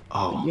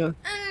 Oh. You know,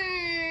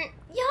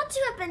 Y'all two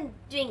have been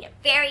doing a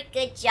very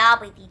good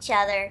job with each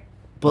other.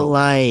 but,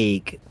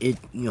 like, it,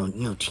 you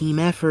know, team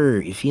effort,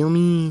 you feel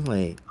me?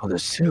 Like, Oh, the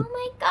soup. Oh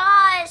my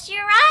gosh,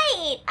 you're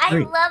right. I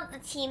Great. love the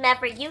team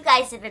effort you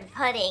guys have been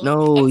putting.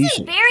 No, you it's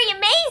been should- very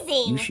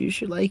amazing. you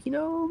should, like, you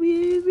know,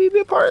 be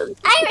a part of it.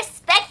 I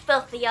respect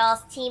both of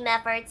y'all's team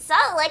efforts, so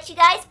I'll let you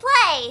guys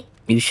play.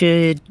 You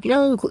should, you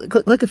know,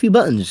 click a few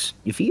buttons.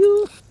 You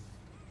feel?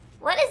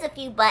 What is a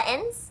few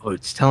buttons? Oh,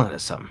 it's telling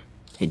us something.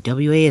 Hit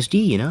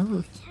WASD, you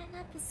know?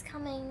 Catnap is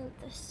coming.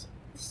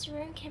 This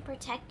room can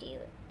protect you.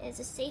 It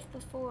was safe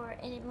before,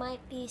 and it might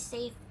be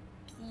safe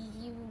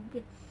you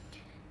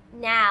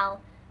now.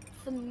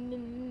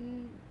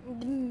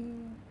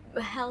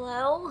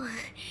 Hello?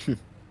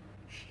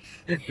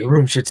 The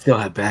room should still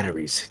have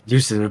batteries.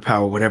 Use them to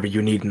power whatever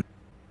you need.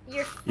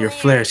 Your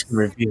flares can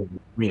reveal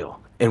what's real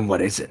and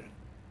what isn't.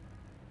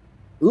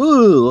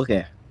 Ooh,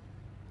 okay.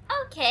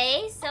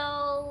 Okay,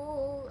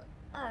 so...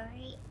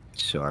 Alright.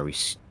 So are we...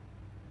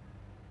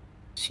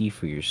 See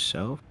for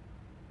yourself?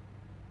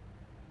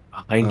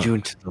 Behind you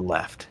and to the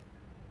left.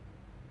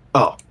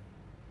 Oh.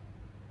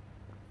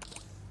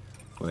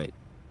 Wait.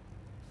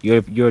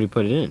 You already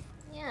put it in?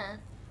 Yeah.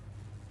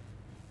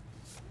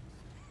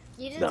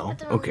 You didn't No? put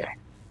them on Okay.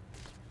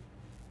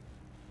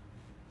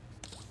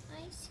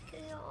 Nice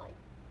God.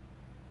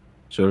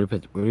 So where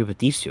do we put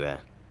these two at?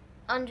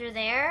 Under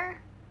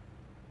there?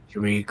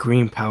 Yuri,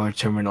 green power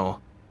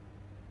terminal.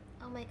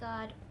 Oh my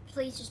god.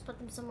 Please just put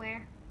them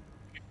somewhere.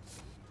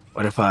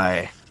 What if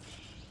I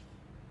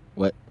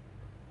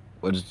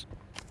What is...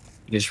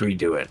 just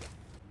redo it?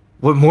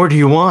 What more do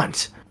you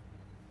want?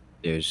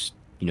 There's,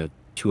 you know,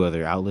 two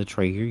other outlets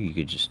right here. You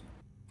could just,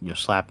 you know,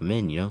 slap them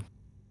in, you know?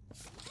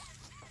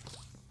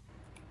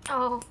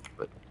 Oh.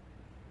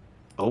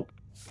 Oh.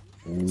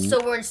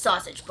 So we're in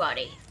sausage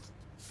body.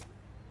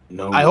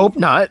 No. I hope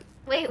not.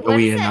 Wait, No, what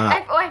we is are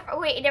it? not.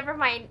 Wait, never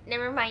mind.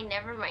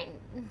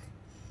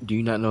 Do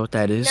you not know what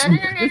that is?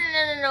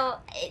 No.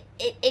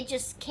 It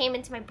just came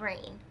into my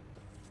brain.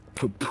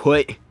 Put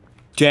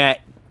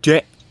that.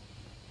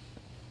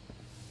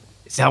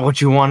 Is that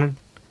what you wanted?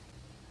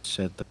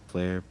 Set the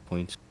flare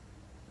points.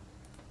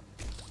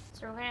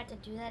 So we're gonna have to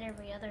do that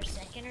every other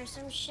second or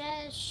some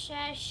shit.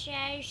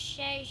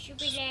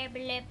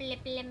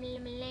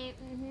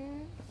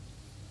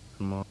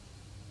 Come on.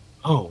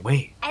 Oh,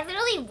 wait. I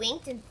literally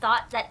winked and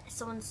thought that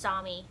someone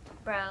saw me.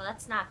 Bro,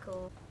 that's not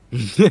cool. You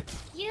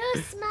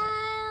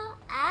smile,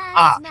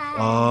 I smile.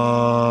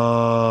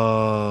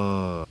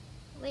 Oh.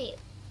 Wait,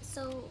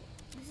 so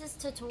this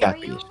is Got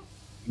tutorial?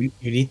 these.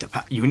 You need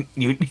the you.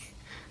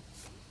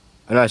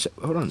 Oh, no,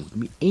 hold on. Let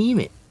me aim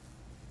it.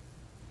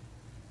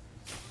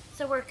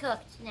 So we're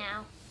cooked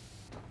now.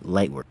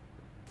 Light work.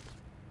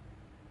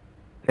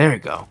 There we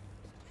go.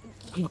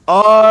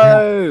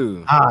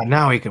 Oh. Ah,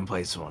 now we can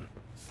place one.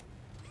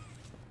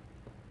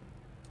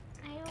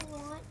 I don't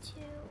want to.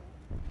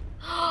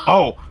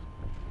 Oh.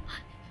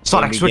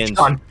 Sonic switch begins.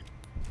 on.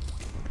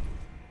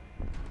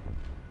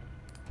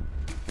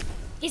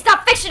 He's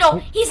not fictional!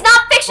 He's not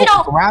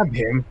fictional! Don't grab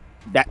him.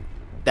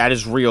 That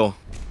is real.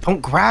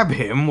 Don't grab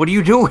him. What are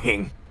you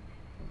doing?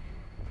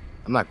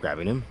 I'm not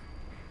grabbing him.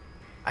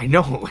 I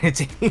know.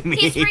 It's Amy.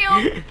 He's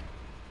real.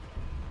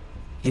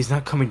 He's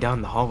not coming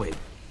down the hallway.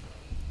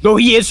 No,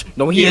 he is.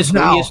 No, he is.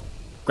 No, now. he is.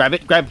 Grab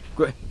it. Grab it.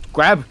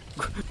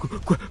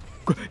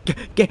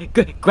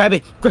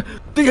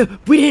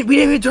 We didn't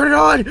even turn it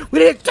on.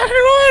 We had to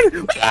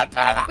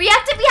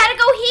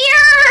go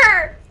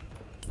here!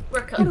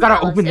 We're cooked. You gotta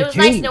fellas. open the It was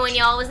nice cage. knowing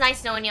y'all. It was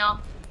nice knowing y'all.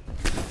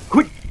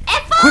 Quit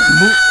F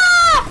move.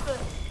 off!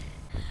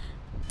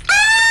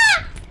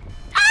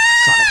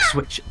 Sonic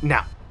switch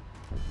now.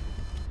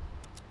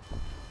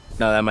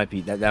 No, that might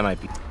be. That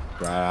might be.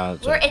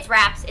 It's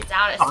raps. It's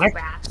honestly Sonic?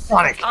 raps.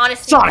 Sonic. It's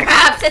honestly Sonic.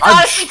 raps. It's I'm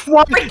honestly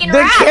trying- freaking the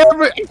raps.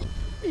 camera.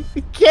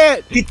 You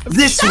can't. It's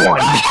this one.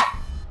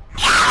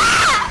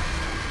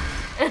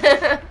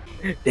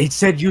 They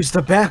said use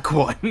the back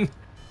one.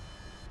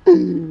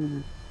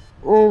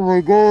 Oh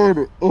my god.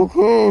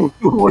 Okay.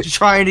 Who was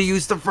trying to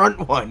use the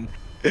front one?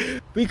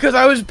 Because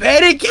I was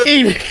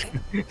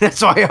panicking.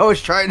 That's why I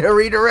was trying to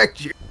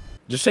redirect you.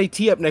 Just say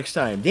tee up next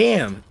time.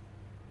 Damn.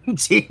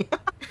 See?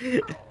 Oh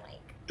my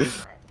god.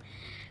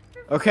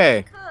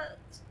 Okay.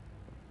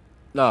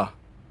 No.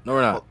 No,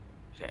 we're not.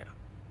 Yeah.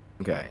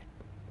 Okay.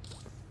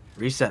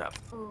 Reset up.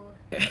 Ooh.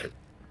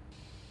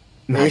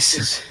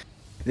 Nice.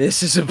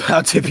 This is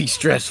about to be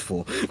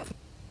stressful.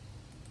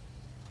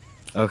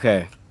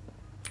 Okay.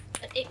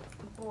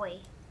 Boy.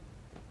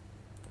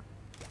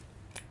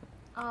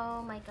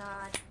 Oh my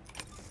god.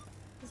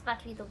 This is about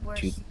to be the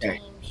worst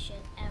game shit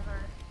ever.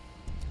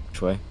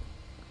 Which way?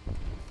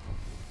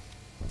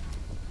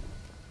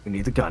 We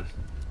need the gun.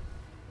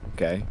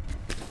 Okay.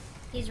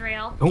 He's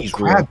real. Don't He's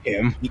grab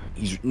real. him.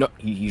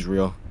 He's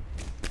real.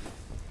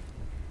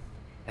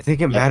 I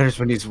think it matters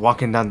when he's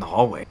walking down the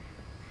hallway.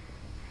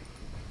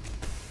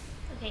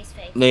 Okay, he's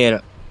fake.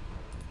 No.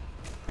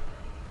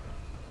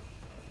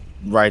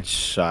 Right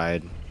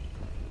side.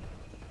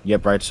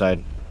 Yep, right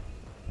side.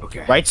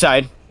 Okay. Right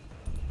side.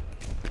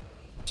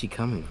 Where's he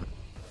coming from?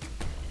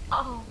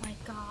 Oh my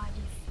god.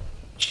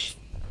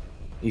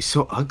 He's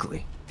so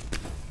ugly.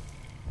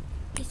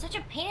 He's such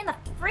a pain in the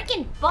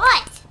freaking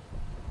butt.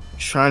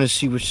 Trying to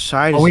see which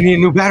side. Oh, we need a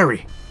new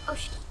battery. Oh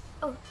shit.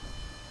 Oh.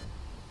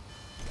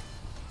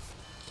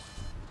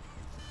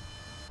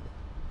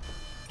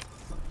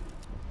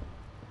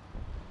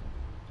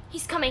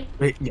 He's coming.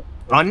 Wait,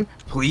 run,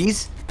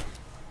 please.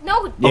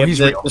 No. Yep, Oh,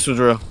 he's real. This was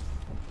real.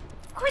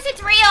 Of course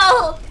it's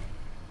real.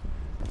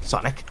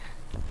 Sonic.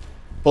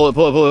 Pull it.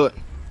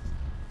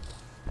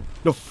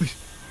 No, please.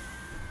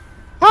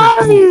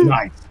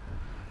 Nice.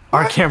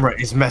 Our camera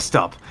is messed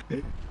up.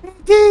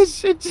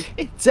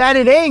 It's at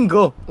an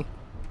angle.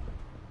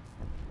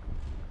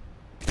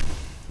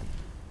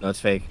 No, it's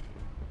fake.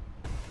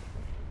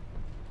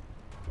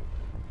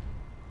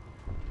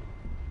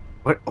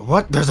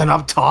 What? There's an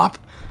up top?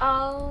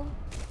 Oh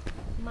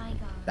my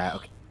god.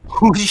 Okay.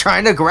 Who's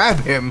trying to grab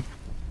him?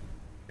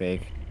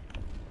 Fake.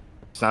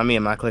 It's not me.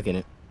 I'm not clicking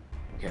it.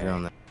 Okay. Get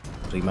on that.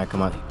 So you might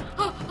come out.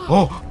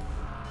 Oh.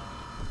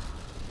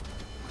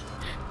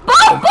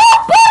 Both!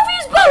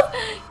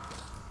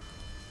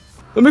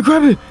 Let me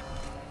grab it.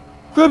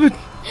 Grab it.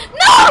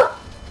 No!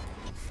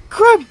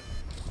 Grab.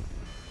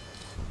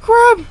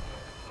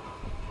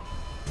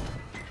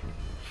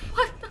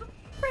 What the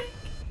frick?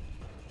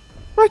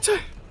 Right side.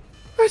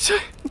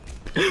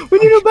 We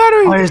need a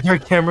battery. Why is our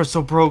camera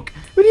so broke?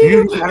 We need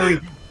a battery.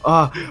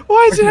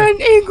 Why is it at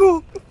an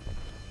angle?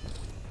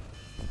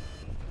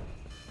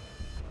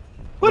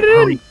 Put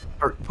it in.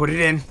 Put it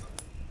in.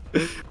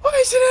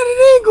 Why is it at an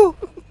angle?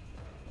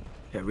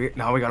 Yeah,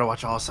 now we gotta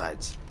watch all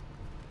sides.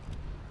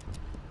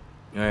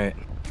 All right.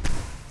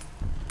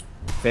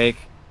 Fake.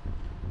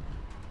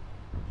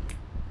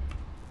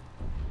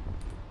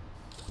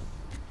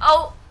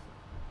 Oh.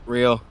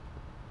 Real.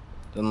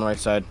 On the right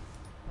side.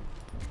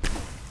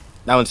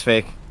 That one's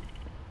fake.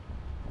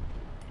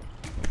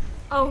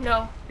 Oh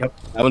no. Yep.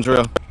 That one's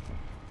real.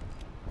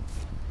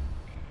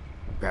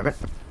 Grab it.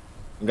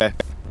 Okay.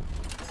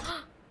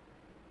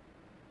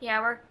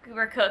 Yeah, we're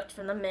cooked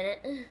from the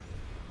minute.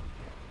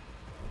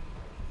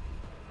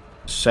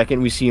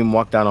 Second we see him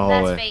walk down a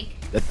hallway.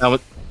 That's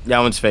fake. That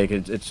one's fake.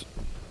 It's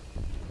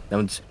that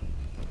one's.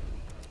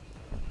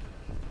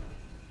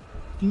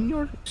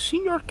 Senior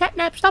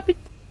catnap, stop it!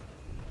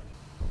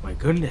 My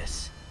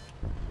goodness.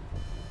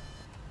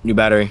 New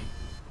battery.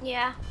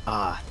 Yeah.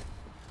 Yeah,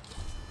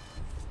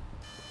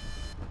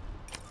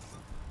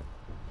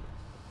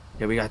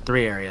 we got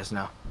 3 areas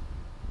now.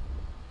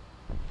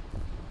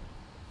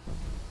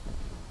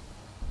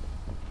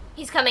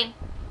 He's coming.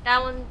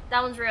 That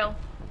one's real.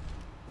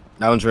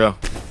 That one's real.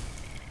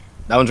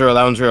 That one's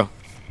real.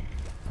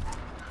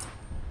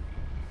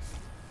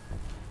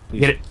 Please.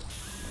 Get it.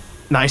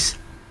 Nice.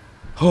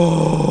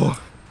 Oh.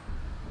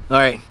 All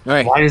right.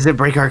 Why does it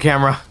break our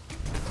camera?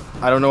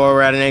 I don't know where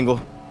we're at an angle.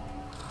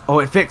 Oh,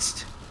 it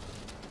fixed.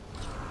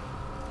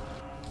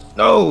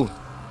 No.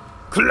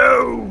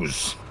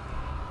 Close.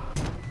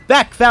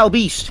 Back, foul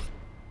beast.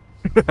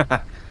 All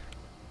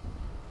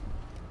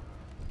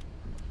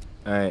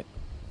right.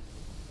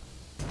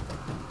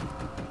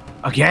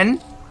 Again?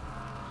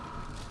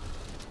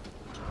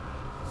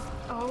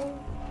 Oh.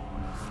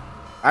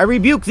 I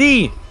rebuke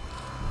thee.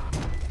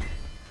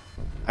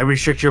 I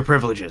restrict your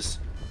privileges.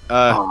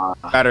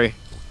 Battery.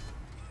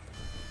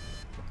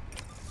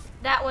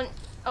 That one.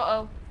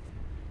 Uh-oh.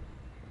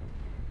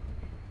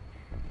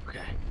 Okay.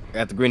 I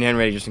got the green hand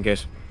ready just in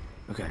case.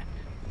 Okay.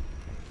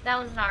 That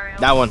one's not real.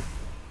 That one.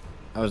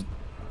 That was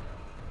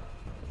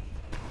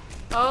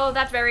Oh,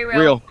 that's very real.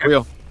 real.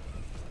 Grab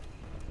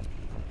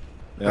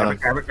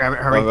it,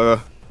 hurry.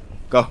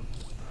 Go.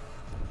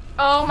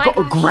 Oh my Go,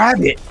 god.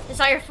 grab it. It's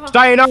not your fault.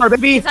 Sayonara,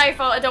 baby. It's not your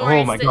fault. Don't worry.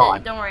 Oh my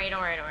god. Don't worry. It's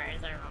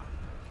not your fault.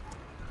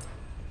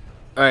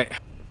 Alright.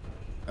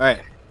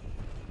 Alright.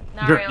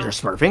 Not You're real.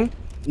 smurfing?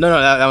 No,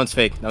 that one's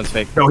fake. That one's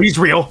fake. No, he's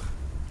real.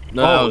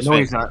 No, that Oh, one's no, fake.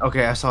 he's not.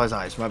 Okay, I saw his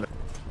eyes. My bad.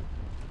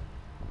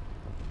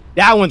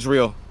 That one's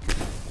real.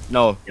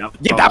 No. Yep.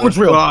 Yeah, that one's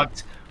real.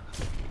 Fucked.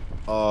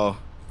 Oh.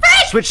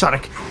 Switch,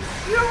 Sonic.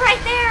 You're right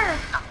there.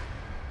 Oh.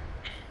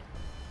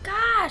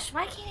 Gosh,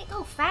 why can't it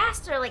go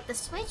faster like the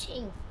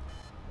switching?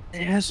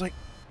 Yeah, it's like.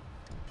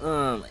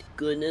 Oh my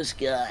goodness,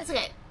 God. It's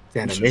okay. It's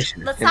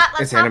animation. Let's not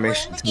It's blame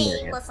animation. the It's game.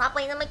 hilarious. Let's not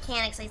blame the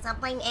mechanics. Let's not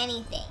blame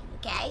anything.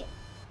 Okay.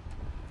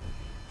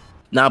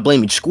 Not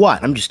blaming squat.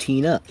 I'm just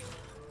teeing up.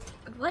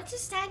 What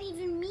does that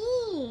even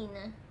mean?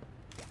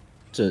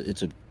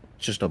 It's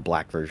just a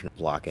black version of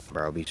blocking,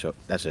 bro. So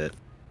that's it.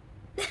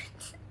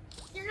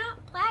 You're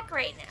not black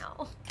right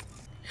now.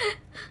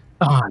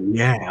 Oh,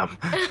 yeah.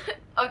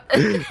 Oh,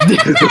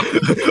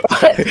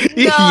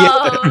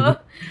 Yeah. no,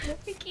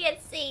 we can't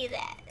say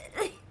that.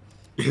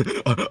 Yeah.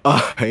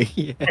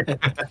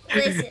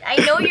 Listen, I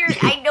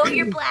know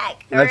you're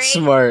black. All That's right?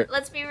 smart.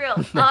 Let's be real,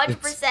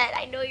 100%.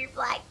 I know you're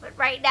black, but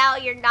right now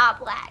you're not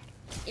black.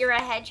 You're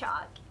a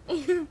hedgehog.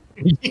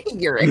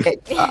 You're a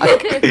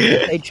hedgehog.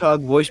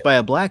 Hedgehog voiced by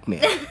a black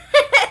man.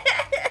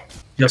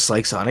 Just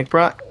like Sonic,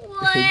 bro.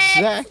 What?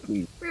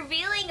 Exactly.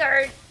 Revealing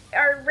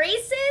our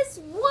races?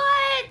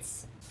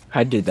 What?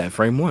 I did that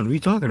frame one. What are you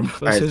talking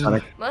about? Alright,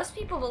 Sonic. Most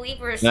people believe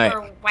we're Right.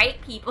 for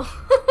white people.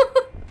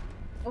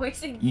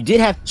 Voicing. You did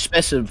have to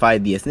specify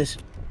the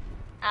ethnicity.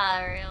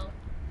 Real.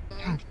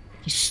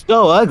 He's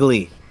so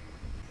ugly.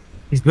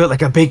 He's built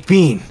like a baked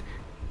bean.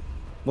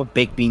 What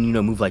baked bean you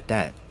know move like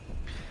that?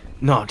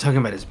 No, I'm talking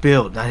about his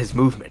build, not his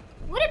movement.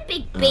 What a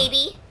big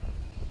baby.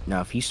 Now,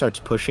 if he starts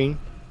pushing,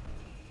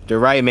 the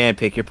right man,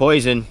 pick your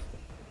poison.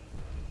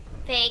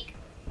 Fake.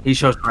 He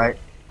chose right.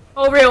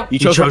 Oh, real. He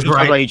chose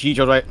right. right. He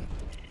chose right.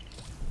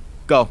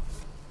 Go.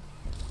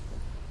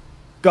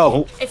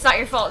 Go. It's not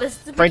your fault. This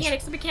is the French.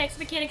 mechanics, the mechanics, the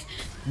mechanics.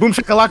 Boom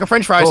shakalaka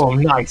French fries. Oh,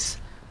 nice.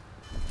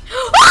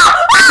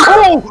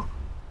 Oh!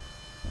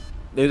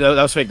 Dude,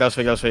 that was fake. That was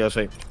fake. That was fake. That was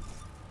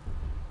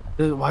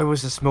fake. Why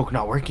was the smoke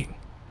not working?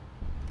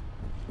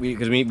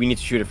 Because we need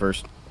to shoot it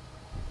first.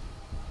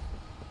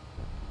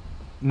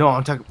 No,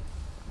 I'm talking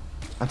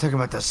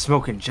about the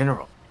smoke in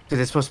general. Because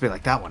it's supposed to be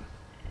like that one.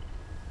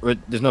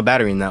 There's no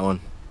battery in that one.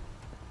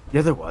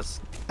 Yeah, there was.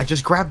 I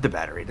just grabbed the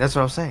battery. That's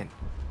what I was saying.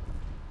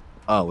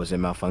 Oh, was it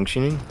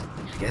malfunctioning?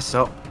 Guess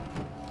so.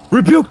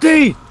 Rebuke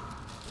thee!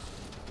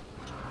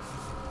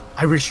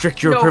 I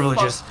restrict your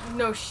privileges.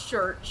 No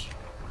church.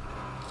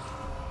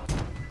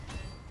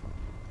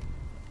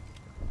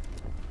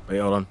 Wait,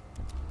 hold on.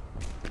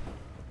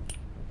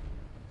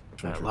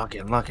 Alright, lock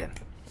in, lock in.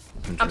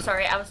 I'm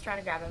sorry, I was trying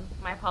to grab him.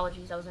 My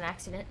apologies, that was an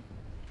accident.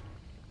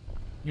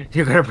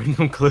 You're gonna bring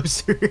them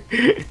closer.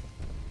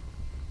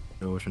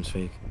 Oh, which one's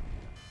fake?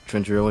 Which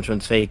one's real? Which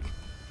one's fake?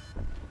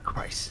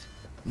 Christ.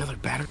 Another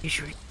battery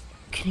issue? Are you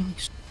kidding me?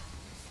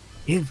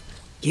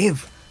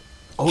 Give.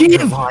 Oh, Give!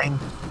 you're lying.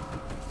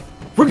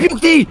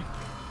 Rebuke thee!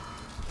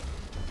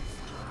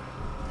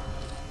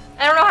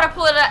 I don't know how to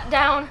pull it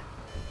down.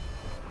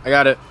 I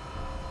got it.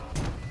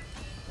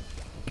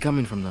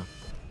 Coming from the...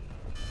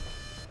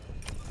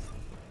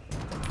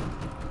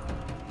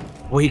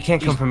 Well, he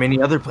can't come from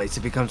any other place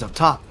if he comes up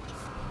top.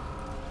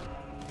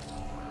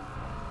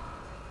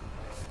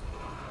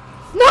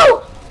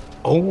 No!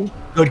 Oh,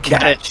 good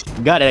catch.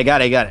 Got it, I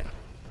got it, I got it.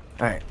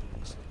 Alright.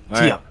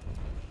 Alright.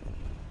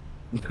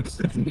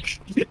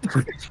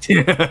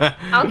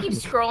 I'll keep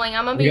scrolling.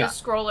 I'm gonna be a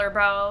scroller,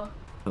 bro.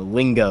 The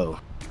lingo.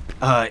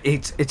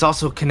 It's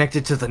also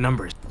connected to the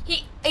numbers.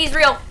 He's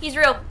real. He's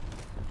real.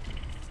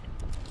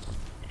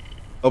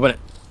 Open it.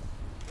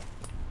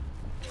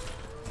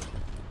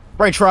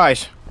 French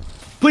fries.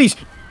 Please.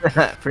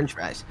 French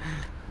fries.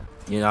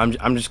 You know,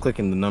 I'm just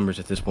clicking the numbers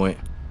at this point.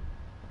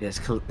 Yeah,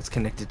 it's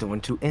connected to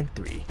 1, 2, and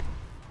 3.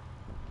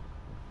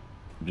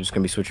 I'm just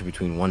gonna be switching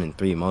between 1 and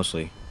 3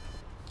 mostly.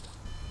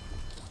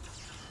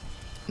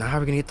 Now how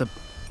are we gonna get the...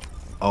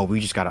 Oh, we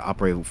just gotta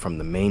operate from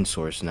the main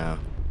source now.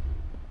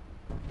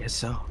 Guess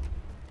so.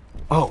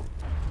 Oh.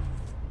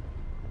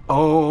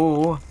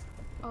 Oh.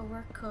 Oh,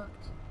 we're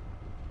cooked.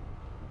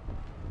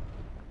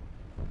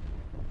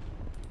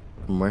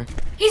 From where?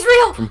 He's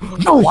real!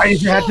 No, why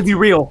does it have to be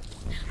real?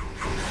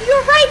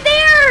 You're right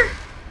there!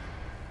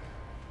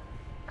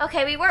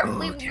 Okay, we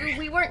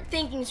weren't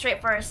thinking straight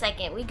for a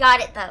second. We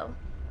got it though.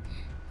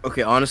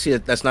 Okay, honestly,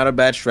 that's not a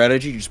bad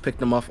strategy. You just pick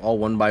them off all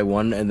one by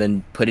one and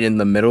then put it in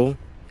the middle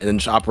and then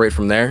just operate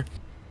from there.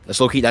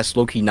 That's low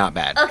key not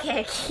bad.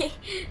 Okay.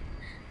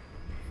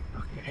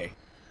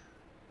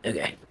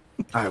 Okay.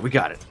 Alright, we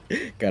got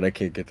it. God, I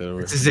can't get that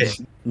over. This is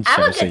it.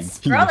 I'm a good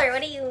scroller.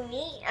 What do you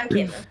mean? I'm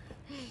kidding.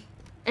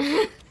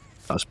 I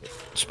was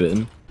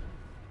spitting.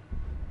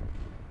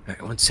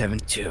 Alright,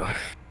 172.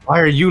 Why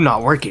are you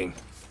not working?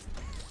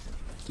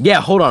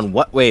 Yeah, hold on.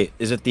 What? Wait,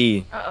 is it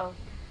the... Uh-oh.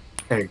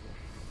 There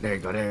you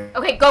go, there.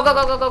 Okay, go, go,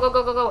 go, go, go, go,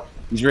 go, go, go.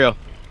 He's real.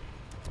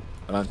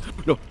 Hold on.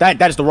 No,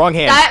 that is the wrong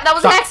hand. That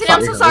was an Stop, accident.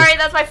 I'm so sorry.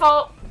 That's my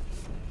fault.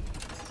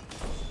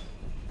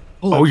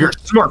 Oh, you're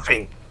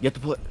smurfing. You have to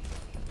pull it.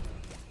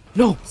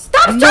 No.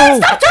 Stop turning!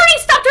 Stop turning!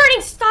 Stop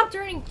turning! Stop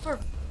turning!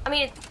 I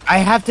mean, I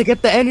have to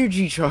get the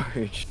energy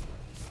charge.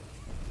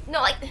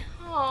 no, like,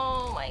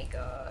 oh my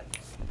god.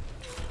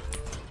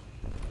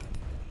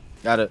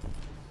 Got it.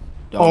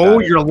 Oh,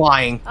 you're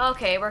lying.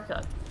 Okay, we're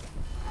good.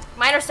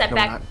 Minor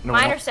setback.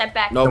 Minor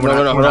setback. No,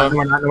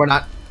 we're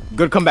not.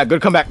 Good comeback.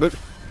 Good comeback. Good.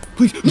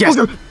 Please. Yes.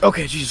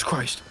 Okay, Jesus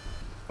Christ.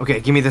 Okay,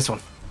 give me this one.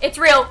 It's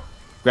real.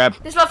 Grab.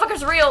 This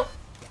motherfucker's real.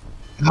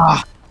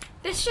 Ah.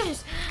 This shit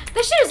is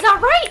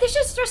not right. This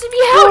shit's stressing me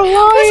out.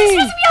 This is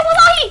stressing me out,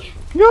 wallahi.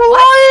 You're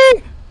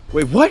lying.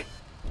 Wait, what?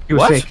 He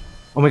was fake.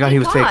 Oh my god, he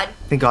was God. fake.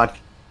 Thank God.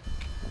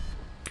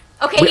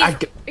 Okay,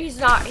 Wait, he's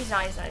not.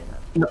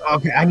 No,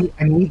 okay, I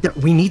need the.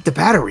 We need the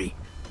battery.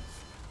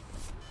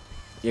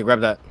 Yeah,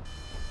 grab that.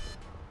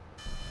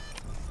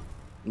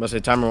 I must say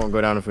timer won't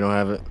go down if we don't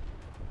have it.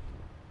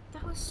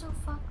 That was so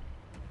fun.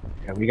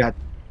 Yeah, we got.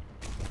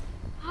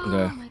 Oh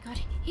Okay. my god,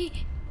 he's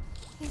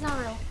not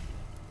real.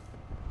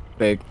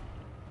 Big.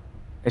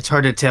 It's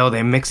hard to tell.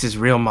 They mix his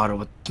real model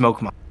with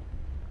smoke model.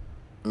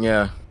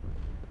 Yeah.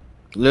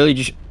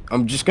 Literally,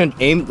 I'm just gonna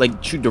aim,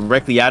 like, shoot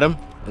directly at him,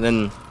 and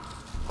then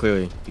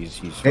clearly he's.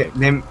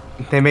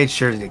 They made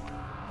sure that.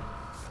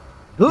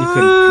 You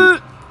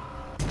couldn't.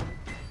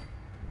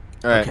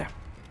 All right. Okay.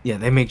 Yeah,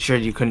 they made sure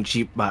you couldn't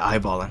cheat by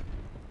eyeballing.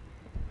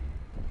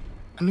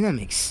 I mean, that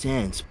makes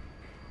sense.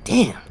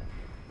 Damn.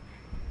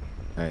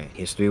 All right.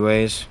 Here's 3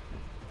 ways.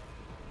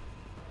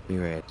 3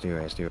 ways. 3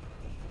 ways. 3 ways.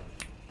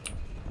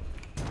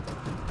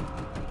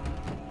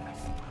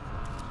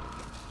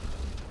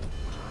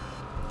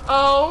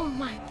 Oh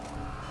my.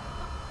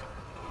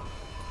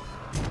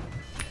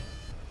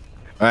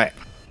 All right.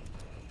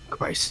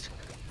 Christ.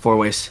 4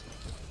 ways.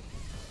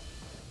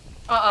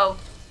 Uh-oh.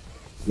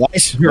 Why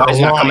is not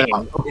coming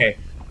out? Okay.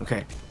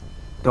 Okay.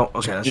 Don't.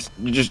 Okay. Let's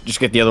Just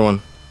get the other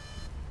one.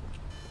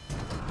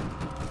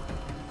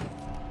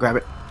 grab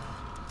it.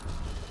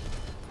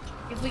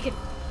 If we could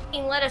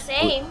let us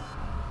aim.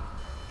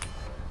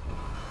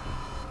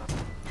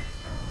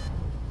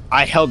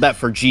 I held that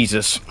for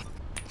Jesus.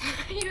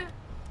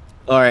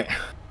 All right.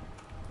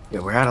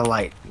 Yeah, we're out of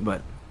light,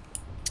 but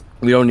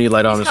We don't need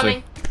light, He's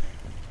honestly. coming.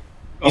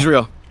 He's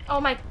real. Oh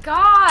my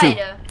god. 2.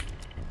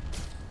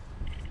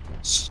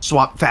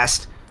 swap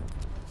fast,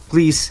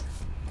 please.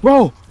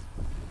 Bro.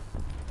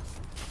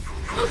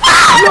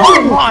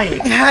 You're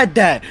lying. I had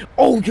that.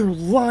 Oh, you're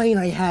lying.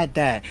 I had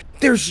that.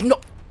 There's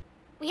no.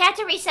 We had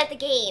to reset the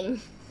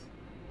game.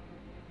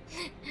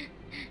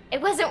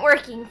 It wasn't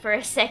working for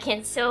a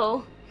second,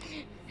 so...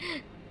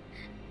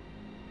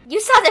 You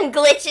saw them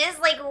glitches?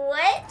 Like,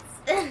 what?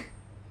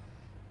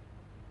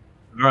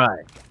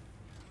 Alright.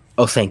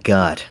 Oh, thank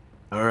God.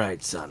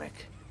 Alright,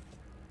 Sonic.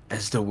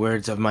 As the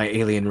words of my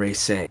alien race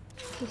say,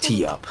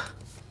 tee up.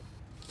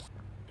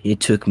 It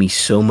took me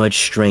so much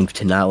strength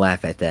to not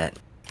laugh at that.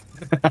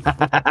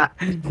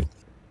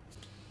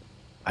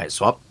 Alright,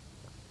 swap.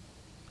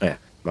 Yeah,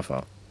 my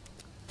fault.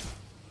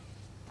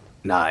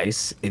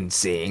 Nice. In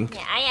sync.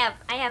 Yeah,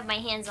 I have my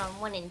hands on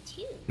 1 and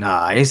 2.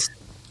 Nice.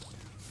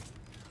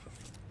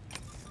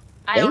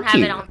 I don't Thank have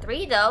you. it on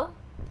 3 though.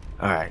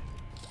 Alright.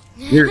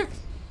 You're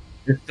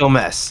still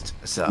messed,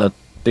 so. No,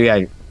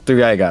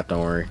 3 I got,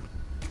 don't worry.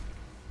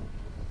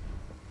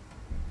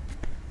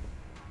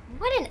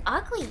 What an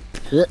ugly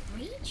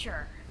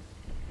creature.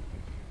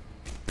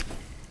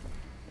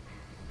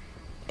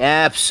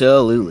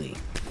 Absolutely.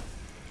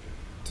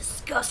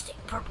 Disgusting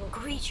purple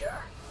creature.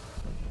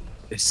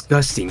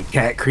 Disgusting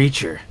cat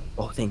creature.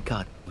 Oh, thank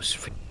God. It was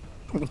free.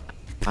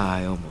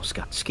 I almost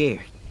got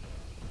scared.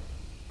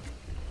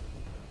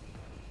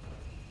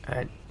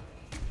 Alright.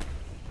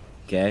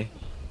 Okay.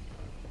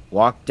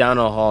 Walk down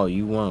a hall.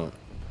 You won't.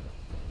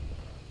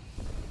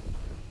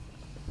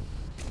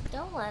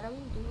 Don't let him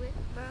do it,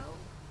 bro.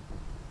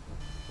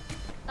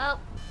 Oh.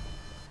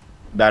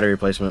 Battery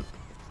replacement.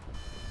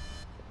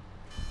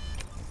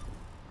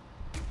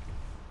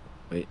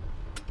 Wait.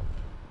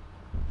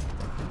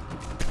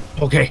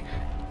 Okay.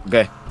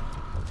 Okay.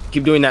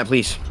 Keep doing that,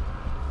 please.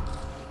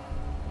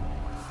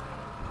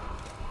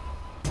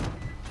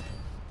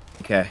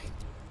 Okay.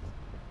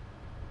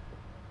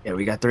 Yeah,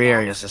 we got 3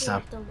 areas this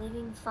time. The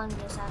living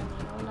fungus out of me,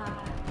 no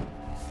lie.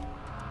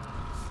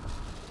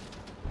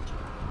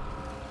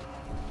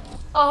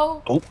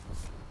 Oh. Oh.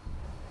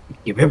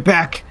 Give it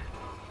back.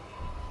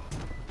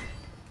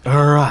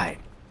 Alright.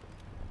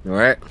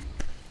 Alright.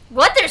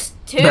 What? There's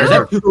 2? There's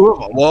 2 of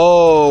them.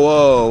 Whoa,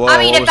 whoa, whoa. I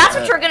mean, if was that's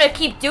that? what you're gonna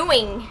keep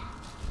doing.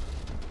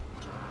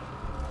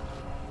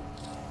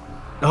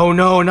 Oh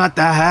no, not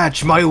the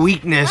hatch. My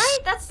weakness. Right?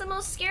 That's the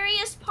most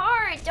scariest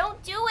part.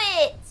 Don't do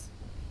it.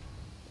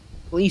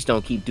 Please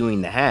don't keep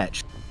doing the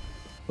hatch.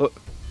 Look.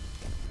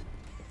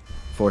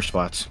 4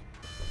 spots.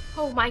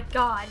 Oh my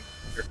god.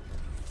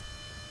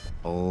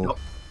 Oh. Nope.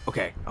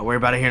 Okay, I'll worry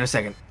about it here in a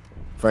second.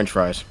 French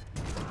fries.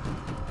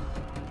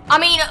 I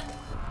mean,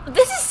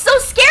 this is so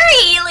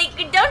scary.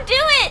 Like, don't do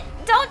it.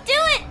 Don't do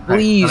it.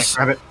 Please.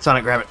 Right,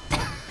 Sonic, grab it.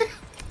 Sonic,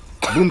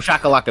 grab it. Boom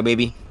shakalaka,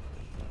 baby.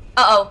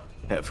 Uh-oh.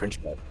 Yeah, French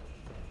fry.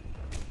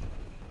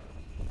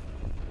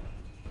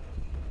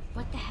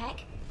 What the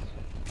heck?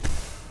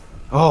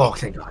 Oh,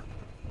 thank God.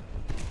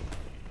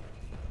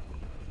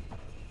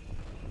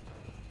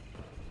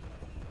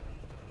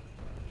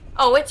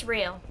 Oh, it's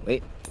real.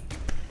 Wait.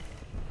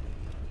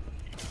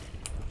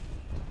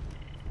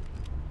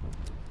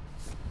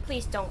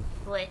 Please don't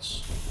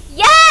glitch.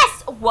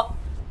 Yes! What?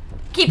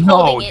 Keep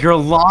holding it. No, you're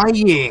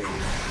lying.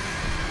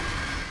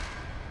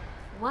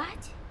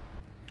 What?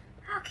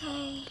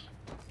 Okay.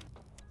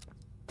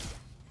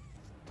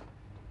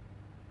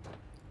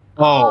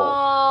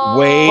 Oh.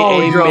 Wait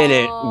a you're-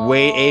 minute.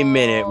 Wait a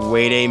minute.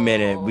 Wait a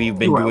minute. We've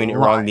been You are doing it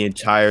wrong lying. the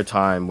entire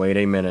time. Wait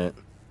a minute.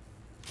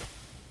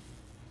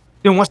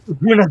 Then what's the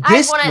point of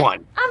this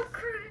one?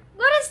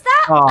 What is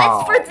that? Oh.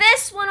 It's for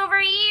this one over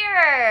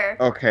here.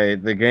 Okay,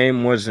 the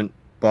game wasn't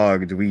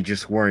bugged. We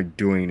just weren't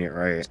doing it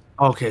right.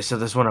 Okay, so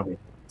this one over here.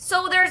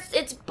 So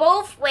it's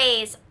both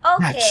ways.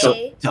 Okay. That's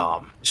so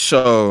dumb.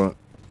 So,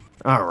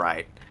 all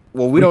right.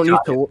 Well, we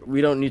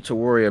don't need to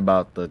worry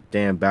about the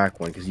damn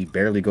back one because he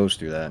barely goes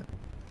through that.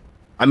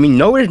 I mean,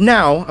 noted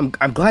now.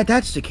 I'm glad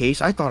that's the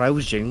case. I thought I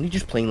was genuinely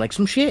just playing like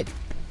some shit.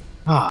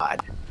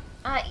 God.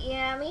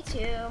 Yeah, me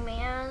too,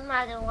 man. I'm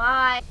not gonna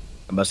lie.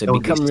 I'm about to say,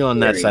 become real on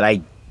that side.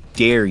 I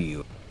dare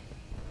you.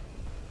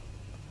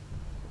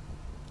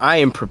 I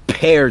am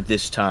prepared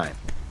this time.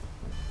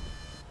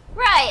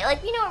 Right,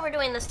 like we know what we're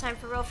doing this time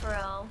for real, for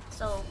real.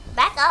 So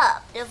back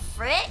up, the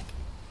frick.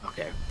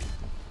 Okay.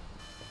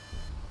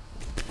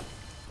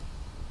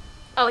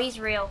 Oh, he's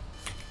real.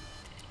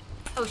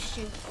 Oh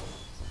shoot.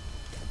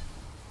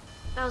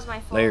 That was my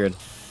fault. Layered.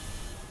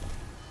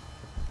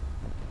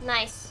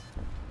 Nice.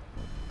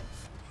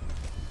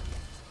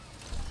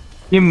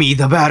 Give me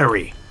the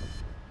battery.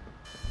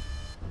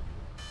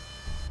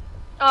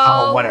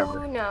 Oh,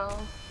 whatever. No.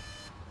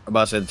 I'm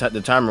about to say the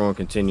timer won't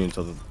continue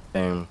until the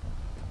damn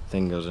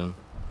thing goes in.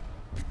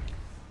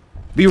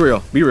 Be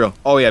real. Be real.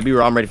 Oh yeah, be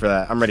real. I'm ready for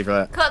that. I'm ready for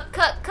that. Cook.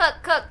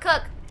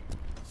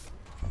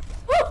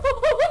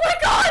 Oh my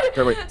God!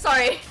 Okay, wait.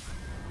 Sorry.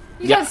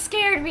 You done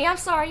scared me. I'm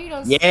sorry. You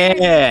done scared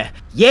me.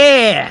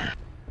 Yeah.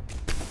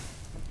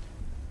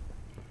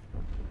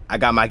 I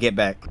got my get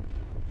back.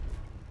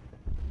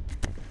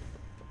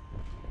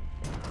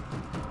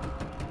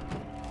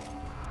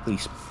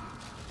 Please.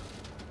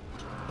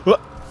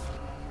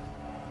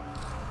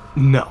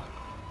 No.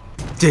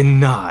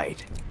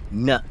 Denied.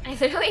 No. I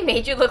literally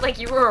made you look like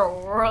you were a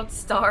world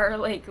star.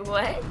 Like,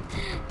 what?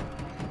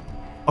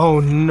 Oh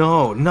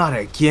no, not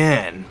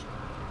again.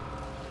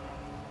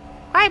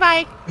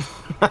 Bye-bye.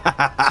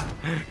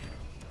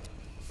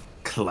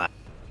 Clap.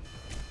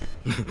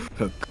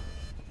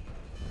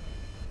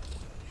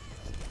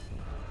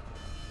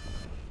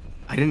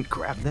 I didn't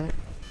grab that?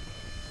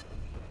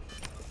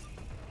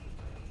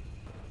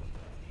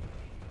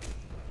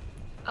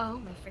 Oh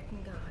my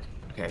freaking God.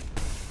 Okay.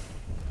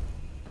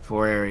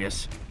 4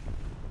 areas.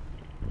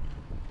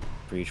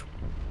 For each.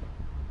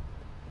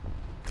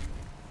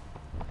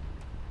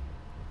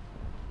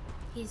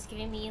 He's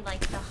giving me like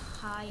the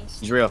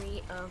highest He's real.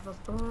 degree of a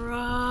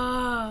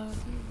bruh.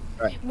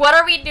 Right. What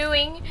are we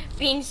doing?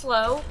 Being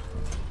slow?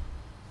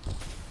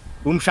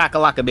 Boom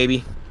shakalaka,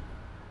 baby.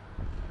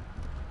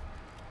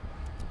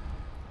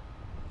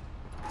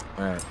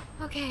 Alright.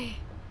 Okay.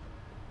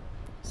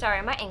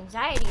 Sorry, my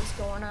anxiety is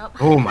going up.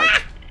 Oh my.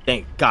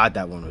 Thank God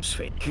that one was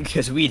fake.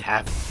 Because we'd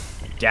have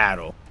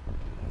daddle.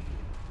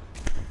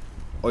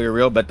 Oh, you're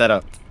real? Bet that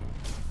up.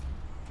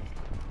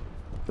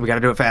 We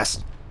gotta do it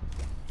fast.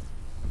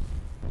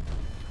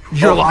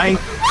 You're lying.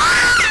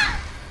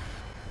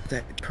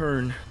 That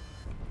turn.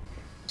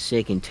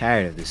 Sick and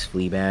tired of this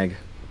flea bag.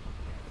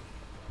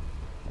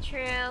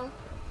 True.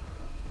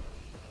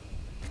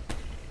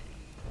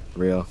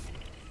 Real.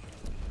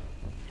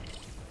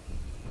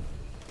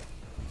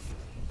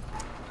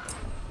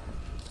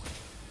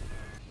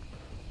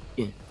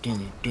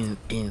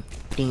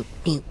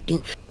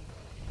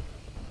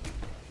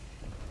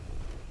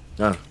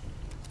 Oh.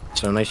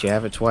 So nice you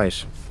have it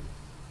twice.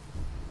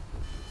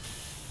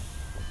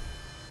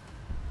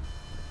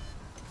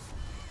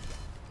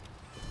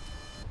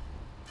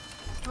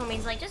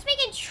 Homie's like, just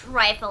making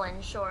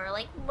trifling sure.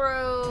 Like,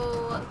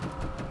 bro.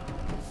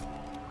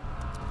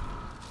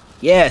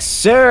 Yes,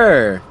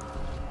 sir!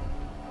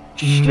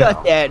 Shut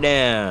No. that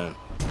down.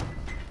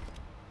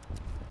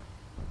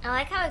 I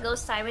like how it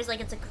goes sideways like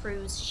it's a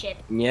cruise ship.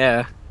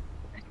 Yeah.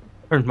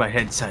 Turned my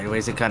head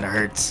sideways, it kinda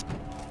hurts.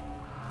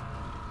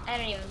 I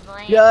don't even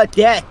blame. Shut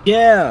that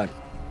down.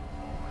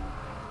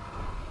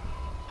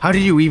 How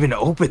did you even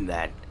open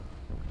that?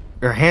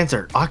 Your hands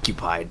are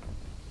occupied.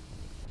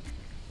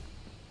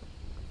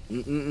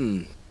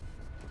 Mm-mm-mm.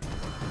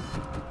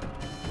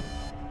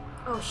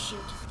 Oh, shoot.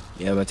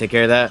 Yeah, but take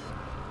care of that.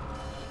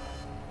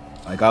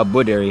 I got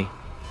Buderi.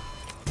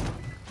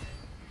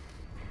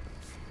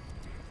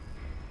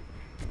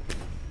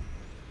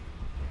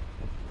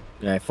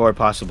 Yeah, 4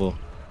 possible.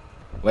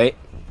 Wait.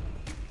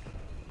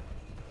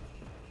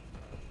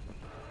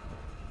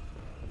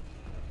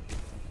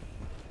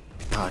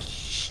 Oh,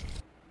 shh.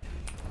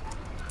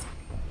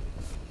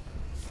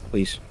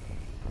 Please.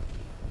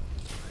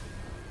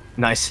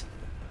 Nice.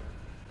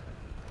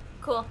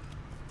 Cool.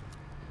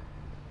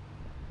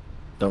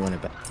 Don't run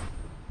it back.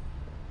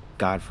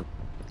 God for.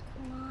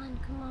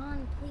 Come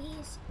on,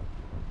 please.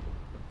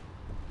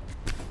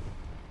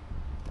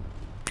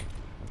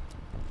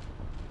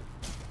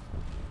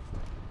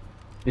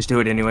 Just do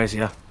it anyways,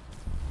 yeah.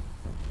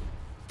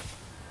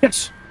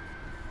 Yes!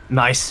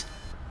 Nice.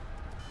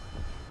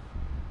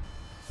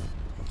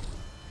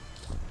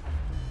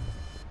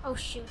 Oh,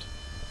 shoot.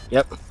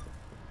 Yep.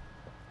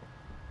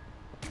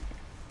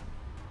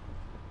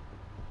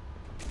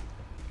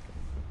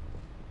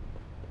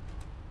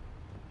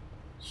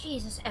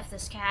 Jesus, F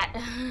this cat.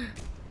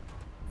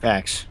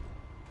 Facts.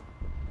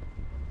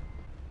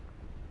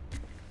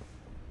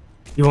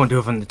 You won't do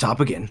it from the top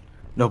again.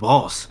 No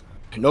balls.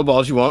 No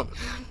balls you want.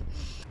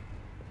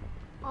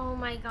 Oh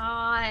my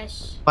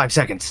gosh. 5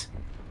 seconds.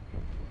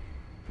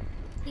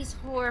 He's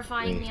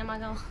horrifying me, I'm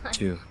not gonna lie.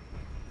 2.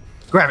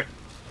 Grab it.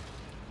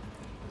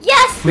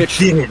 Yes! We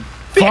did it.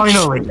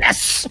 Finally.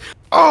 Yes!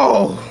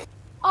 Oh!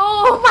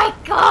 Oh my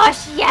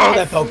gosh, yes! Oh,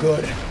 that felt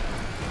good.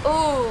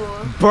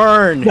 Ooh.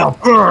 Burn! Now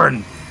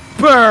burn!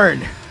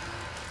 Burn!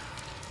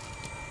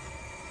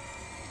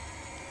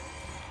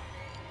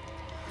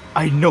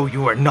 I know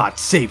you are not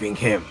saving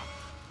him.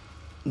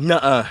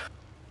 Nuh-uh.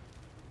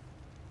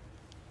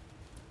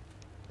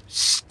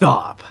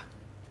 Stop.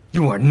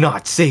 You are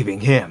not saving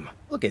him.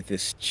 Look at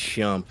this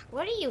chump.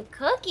 What are you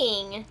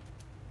cooking?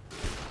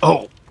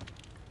 Oh.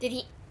 Did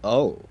he...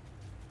 Oh.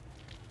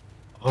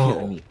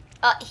 Oh.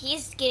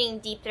 He's getting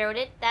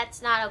deep-throated.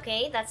 That's not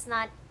okay. That's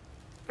not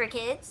for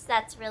kids.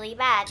 That's really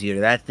bad. It's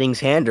either that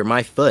thing's hand or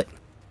my foot.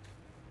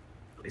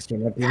 Please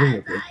don't have to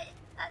remove it.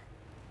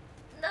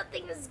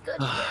 Nothing is good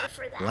here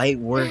for that. Light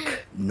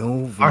work,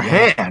 no. Our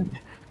hand.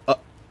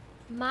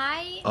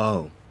 My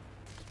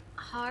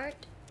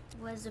heart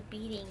was a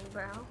beating,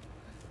 bro.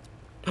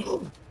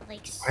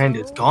 Like so. Hand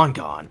is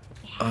gone.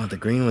 Oh, the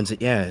green one's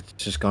yeah, it's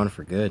just gone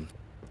for good.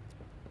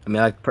 I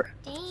mean, I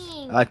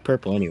like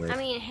purple anyway. I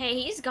mean,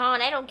 hey, he's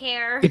gone. I don't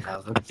care.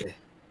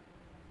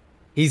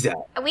 He's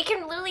out. We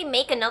can literally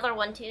make another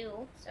one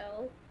too.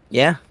 So.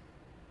 Yeah.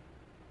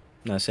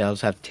 No, see, I'll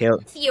just have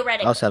tails.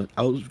 Theoretically.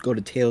 I'll go to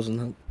tails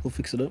and we'll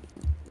fix it up.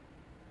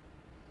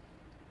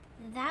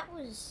 That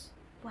was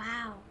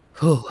wow.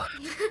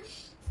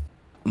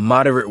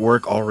 Moderate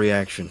work, all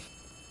reaction.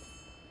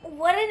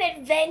 What an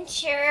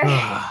adventure.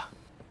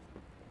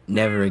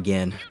 Never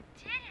again.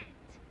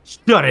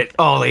 Shut it,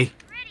 Ollie.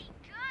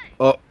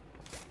 Oh.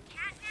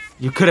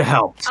 You could have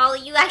helped. Oh,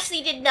 you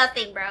actually did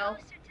nothing, bro.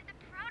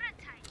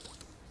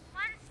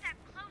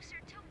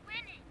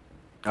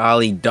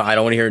 Ollie, I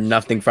don't want to hear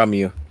nothing from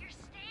you.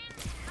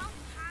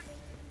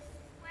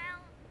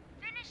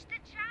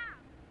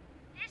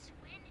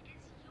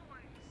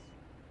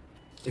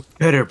 It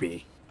better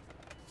be.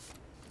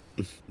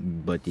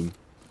 Button.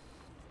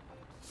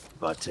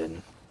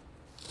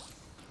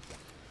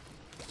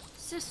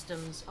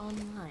 Systems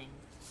online.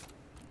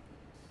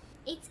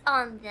 It's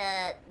on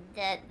the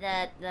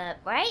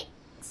right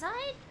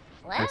side?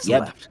 Left?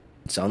 Yep. Left.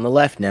 It's on the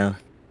left now.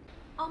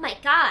 Oh my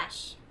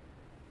gosh.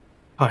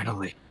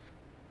 Finally.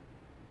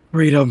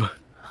 Freedom. The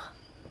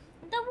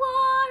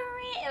water.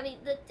 I mean,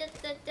 the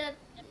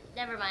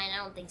never mind. I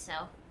don't think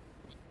so.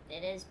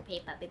 It is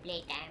puppy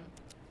playtime.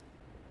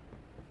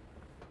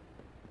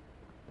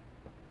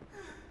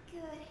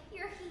 Good,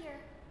 you're here.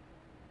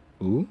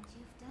 Ooh.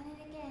 You've done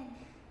it again.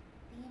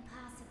 The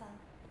impossible.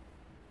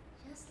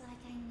 Just like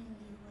I knew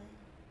you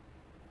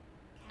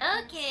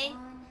would. Okay.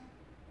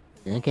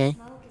 Okay.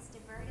 Smoke is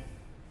diverted.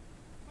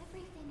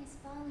 Everything is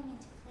falling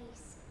into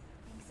place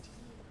thanks to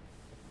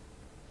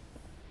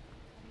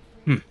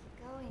you.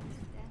 Going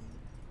then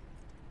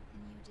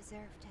you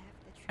deserve to have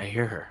the truth. I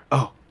hear her.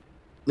 Oh.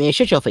 Man,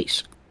 shut your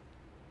face.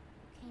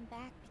 Came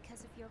back because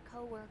of your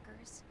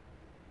co-workers.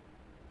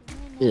 You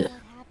don't know what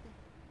happened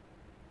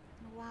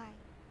and why.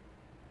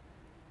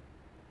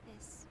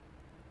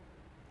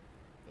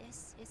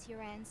 This is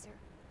your answer.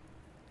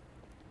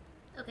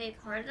 Okay,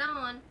 pour it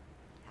on.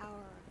 Hour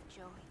of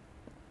joy.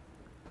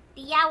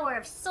 The hour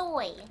of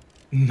soy.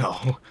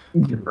 No.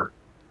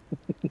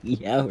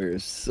 Yeah, we're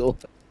so.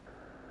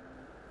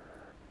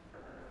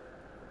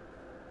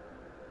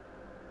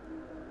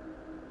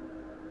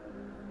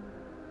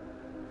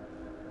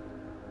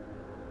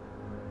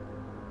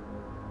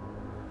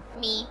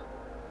 Me.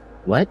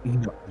 What?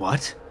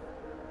 What?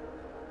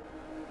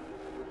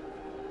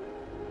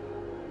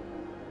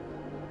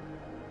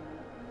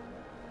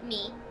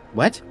 Me.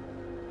 What?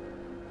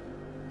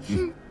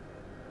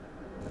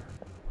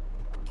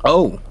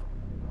 Oh.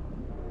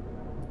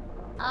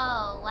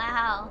 Oh,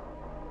 wow.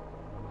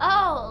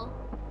 Oh.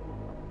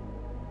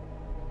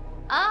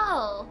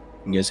 Oh.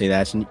 You gonna say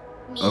that's Me.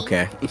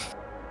 okay?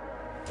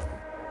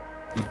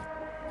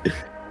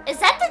 Is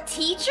that the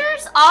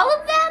teachers? All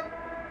of them?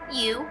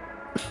 You.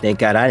 Thank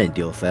God I didn't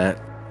deal with that.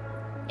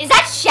 Is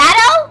that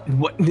Shadow?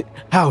 What?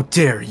 How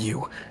dare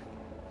you?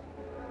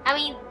 I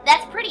mean,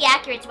 that's pretty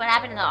accurate to what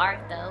happened in the arc,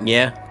 though.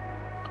 Yeah.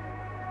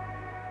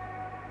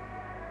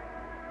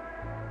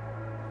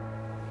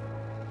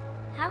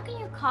 How can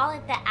you call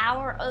it the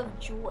hour of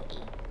joy?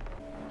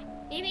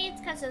 Maybe it's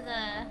because of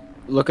the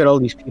Look at all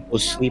these people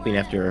sleeping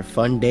after a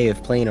fun day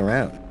of playing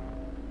around.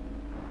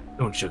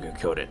 Don't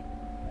sugarcoat it.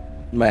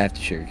 Might have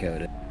to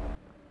sugarcoat it.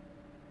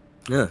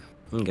 Yeah,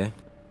 okay.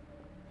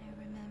 I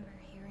remember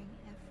hearing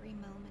every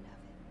moment of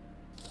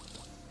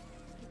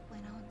it. It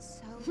went on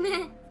so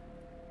long,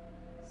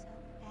 so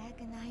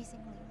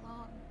agonizingly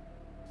long.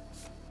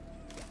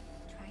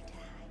 Tried to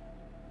hide,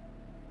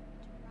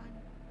 to run,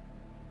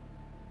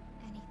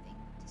 anything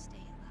to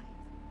stay alive.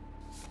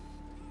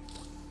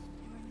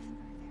 I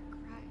remember their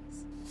cries.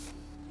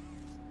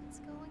 What's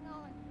going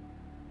on?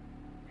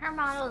 Her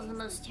model is the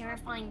most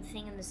terrifying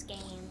thing in this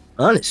game.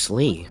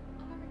 Honestly.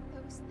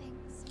 Are those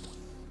things?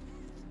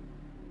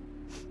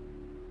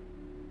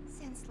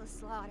 Senseless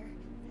slaughter.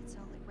 That's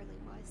all it really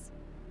was.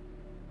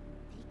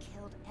 They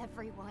killed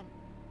everyone.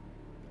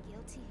 The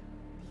guilty,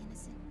 the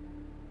innocent.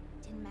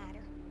 Didn't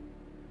matter.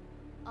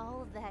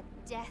 All of that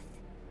death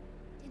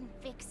didn't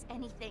fix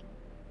anything.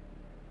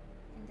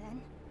 And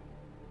then,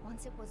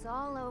 once it was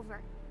all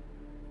over,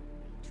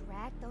 they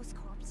dragged those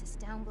corpses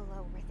down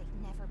below where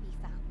they'd never be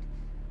found.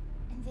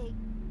 And they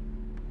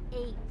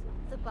ate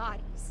the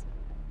bodies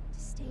to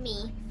stay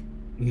alive.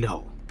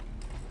 No.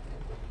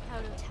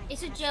 Prototype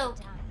It's a has to joke.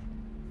 die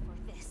for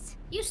this.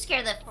 You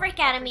scare the frick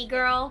out of me,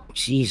 girl.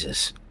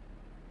 Jesus.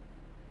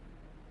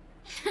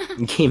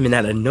 You came in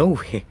out of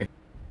nowhere.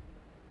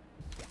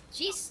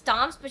 She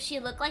stomps, but she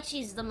looked like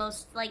she's the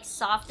most, like,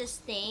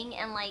 softest thing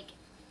and, like,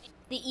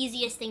 the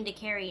easiest thing to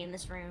carry in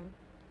this room.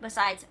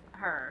 Besides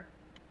her.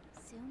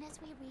 Soon as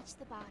we reach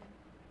the bottom,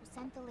 we'll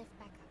send the lift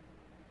back up.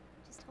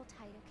 Just hold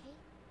tight, okay?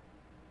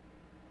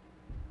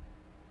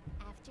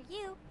 After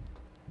you.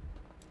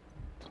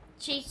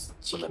 She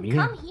Well, let can me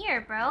come in.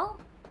 here, bro.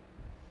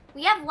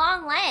 We have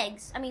long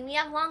legs. I mean, we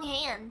have long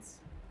hands.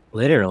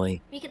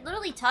 Literally. We could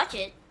literally touch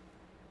it.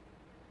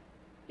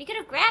 We could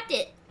have grabbed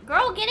it.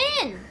 Girl, get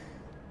in.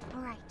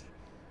 All right.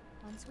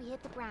 Once we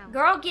hit the ground,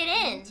 Girl, get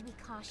we in. need to be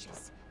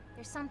cautious.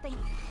 There's something.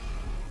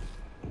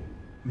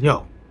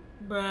 Yo.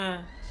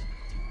 Bruh.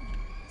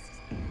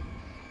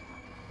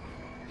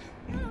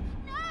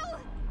 No!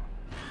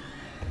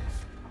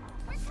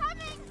 We're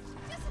coming!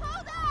 Just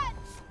hold on!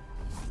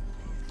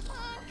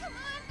 Come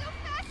on, go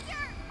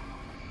faster!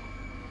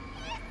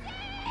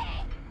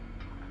 Easy!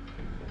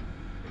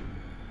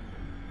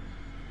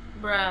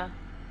 Bruh.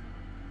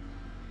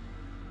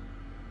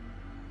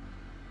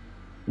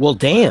 Well,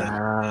 damn.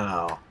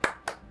 Wow.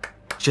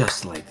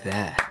 Just like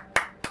that.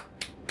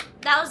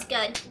 That was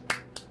good.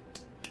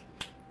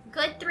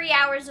 Good 3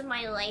 hours of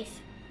my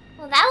life.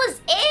 Well, that was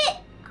it.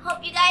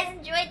 Hope you guys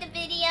enjoyed the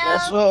video.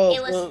 That's all.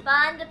 It was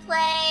fun to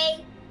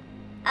play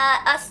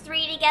us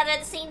three together at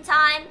the same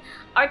time.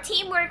 Our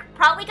teamwork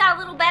probably got a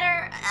little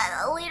better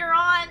later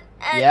on.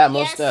 Yeah,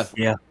 most stuff.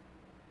 Yeah.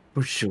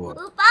 For sure.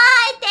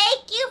 Bye.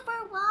 Thank you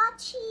for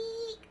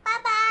watching.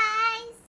 Bye-bye.